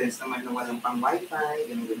students naman na walang pang wifi,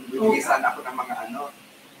 ganun. Bibigyan ako ng mga ano,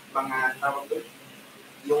 mga tawag doon,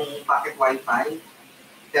 yung pocket wifi.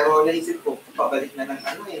 Pero naisip ko, pabalik na ng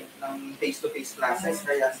ano eh, ng face-to-face classes,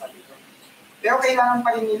 kaya sabi ko. Pero kailangan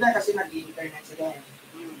pa rin nila kasi nag-internet sila eh.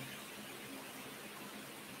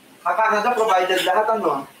 Canada provided lahat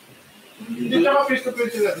ano. Hindi ka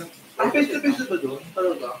face-to-face sila. Ang face-to-face ba doon?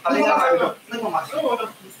 Talaga? Kami naman, Nagmamasok. Oo,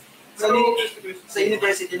 sa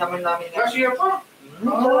university naman namin. last year pa.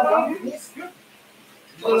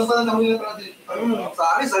 Ito lang pala nahuli na natin.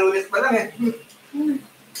 Sa akin, sa lunes pa lang eh.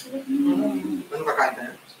 Ano kakain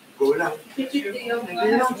tayo? Go lang.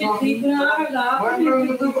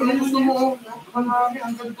 Ano gusto mo? Ang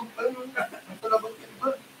ganito pa yun. Ang talabang iba.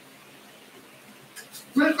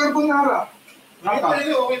 May carbonara.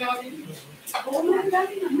 Okay na kami. Ako na ang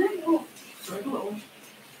dami naman.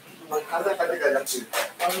 Magkala-kalaga lang sila.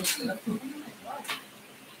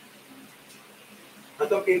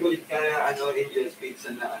 Itong favorite ka ano, Angel's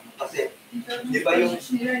Pizza na ano. Kasi, di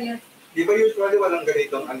ba usually walang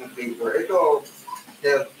ganitong ano, flavor. Ito,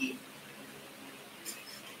 healthy.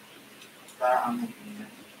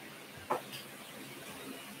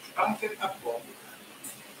 Ang set up ko.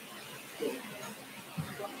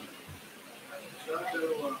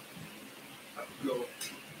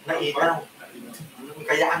 Nainaw.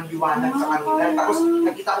 Kaya ang liwanag sa kanila. Tapos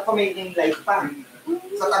nakita ko pa may light pa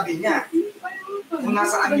sa tabi niya. Kung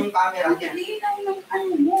nasaan yung camera niya. Hindi lang ng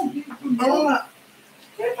ano mo. Oo nga.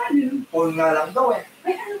 Pero paano yun? Phone nga lang daw eh.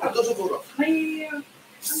 May ano ba? Ito siguro. May...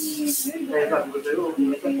 Kaya sabi ko sa'yo,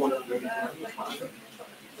 may phone ang gawin namin.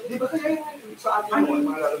 Di ba kaya sa atin mo,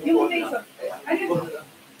 mga lalong Yung phone location. lang. Ano yun?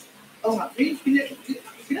 Oo nga.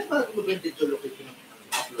 Pinapalala mo ba yung digital location ng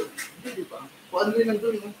upload? Hindi ba? Kung ano rin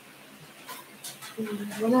nandun, no?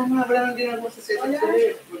 Wala nang ginagawa sa settings ko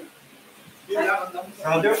eh. Yun lang, ang dami.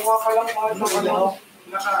 Brother, kuha ka lang mga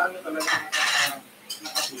Naka-ano talaga,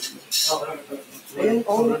 naka-push. Ayun,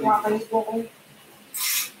 kuha kayo po ko.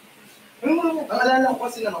 Ang alala ko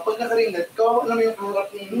kasi naman, pag nakaringat, kawawa naman yung harap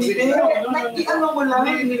ng Hindi, i-ano mo lang.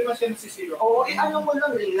 Hindi naman siya nasisiro. Oo, i-ano mo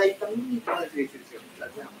lang, relight lang. Hindi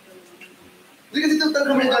kasi ito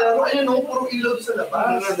talaga may nalaro. Ayun, no, puro ilaw sa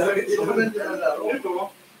labas. Ito ka nang nalaro.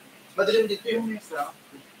 Ito, Madalim dito yung yun. isa,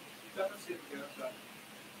 dapat sila sa...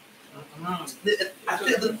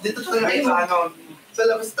 Actually, dito talaga Ay, yun. ano, Sa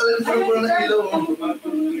labas talaga sa puro ng ilaw.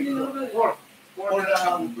 Four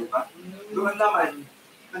lang. doon naman,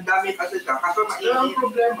 ang dami kasi siya, kaso Kaya ang mainit.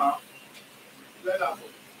 problema, lalabo.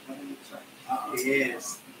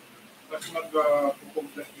 Yes. Tapos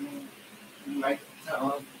mag-complete yung light.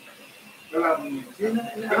 Lalabo niyo.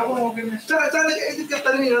 Pero kung okay na siya. Sana nag-edit ka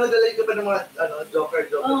pa rin, nag-alay ka pa ng mga joker.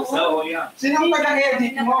 Oo, yeah. Sino ang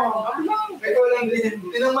taga-edit mo? Ikaw lang din.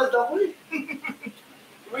 Tinamad ako eh.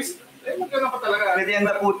 Magkano pa talaga.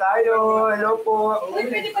 Merienda po tayo. Hello po. Uy,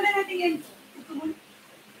 pwede pala natin yan.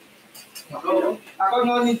 Ako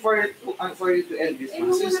no need for you to end this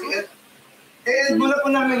one. Eh, muna po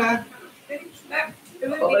namin ha. We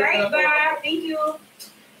will be right back. Thank you.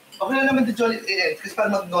 Okay na naman di Jolly i-end kasi para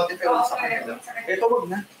mag-notify ulit sa kanila. Ito wag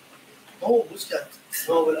na. Oo, boost yan.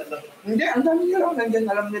 Oo, wala lang. Hindi, ang dami nila. Nandyan,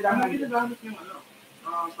 alam nila. Ang ginagamit yung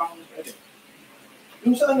pang-edit.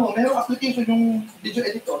 Yung sa mayroong application yung video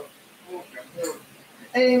editor. Okay.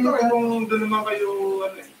 Eh, Ito, kung doon naman kayo,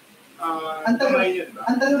 ang tagal yun ba?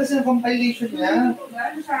 kasi ng compilation niya.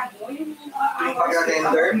 Yung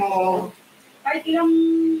pag-render mo. Kahit ilang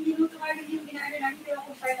minuto nga rin yung ginaano namin, pero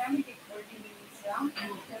kung saan namin, 40 minutes lang.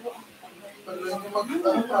 Pero Pag lang yung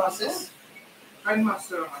mag-process. Kind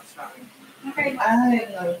master ang sa akin. Ay,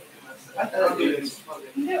 talaga.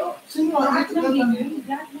 Hindi, oh. Sino nga? Lahat ng video.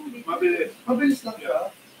 Lahat ng video. Mabilis. Mabilis lang siya.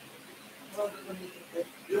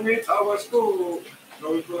 Yung 8 hours ko,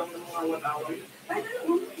 gawin ko lang ng mga 1 hour yun. Ay,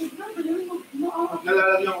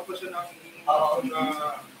 Nalalagyan ko pa siya ng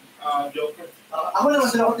joker. Ako naman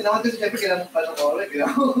sila ako tinawag kasi syempre kailangan pa ng oras.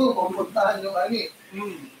 Kailangan ko pumuntahan yung ano eh.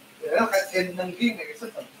 Kaya kahit end ng game eh. Kasi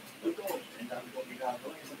ito, ang dami ko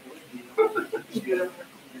ginagawa.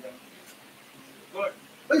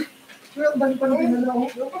 Ay, kaya ang dami pa ng ginagawa.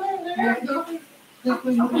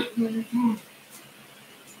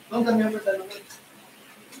 Ang dami ang patanungin.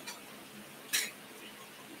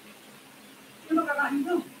 Ano makakain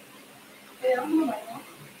doon? Kaya ano ba ito?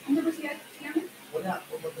 Ano ba siya? Wala,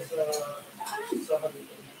 pumunta sa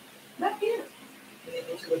dito. Bakit? Hindi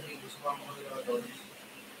ko sila dito sa mga mga doon.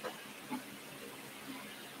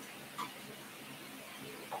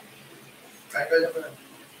 Kaya pa lang.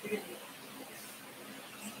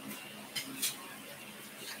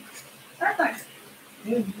 Saan?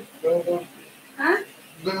 Go. Ha?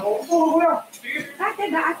 Doon ako. Oo, wala. Ate,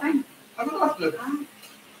 daasan. Ano na upload? Ah,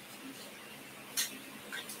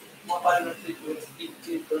 Mga pala ng clip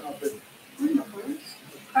ko na upload. ano ko?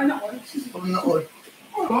 Ano ko? Kung na-all.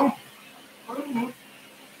 Oo.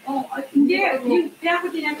 Oh, hindi. Kaya ako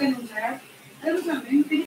tinatanong, sir. Ano sabi?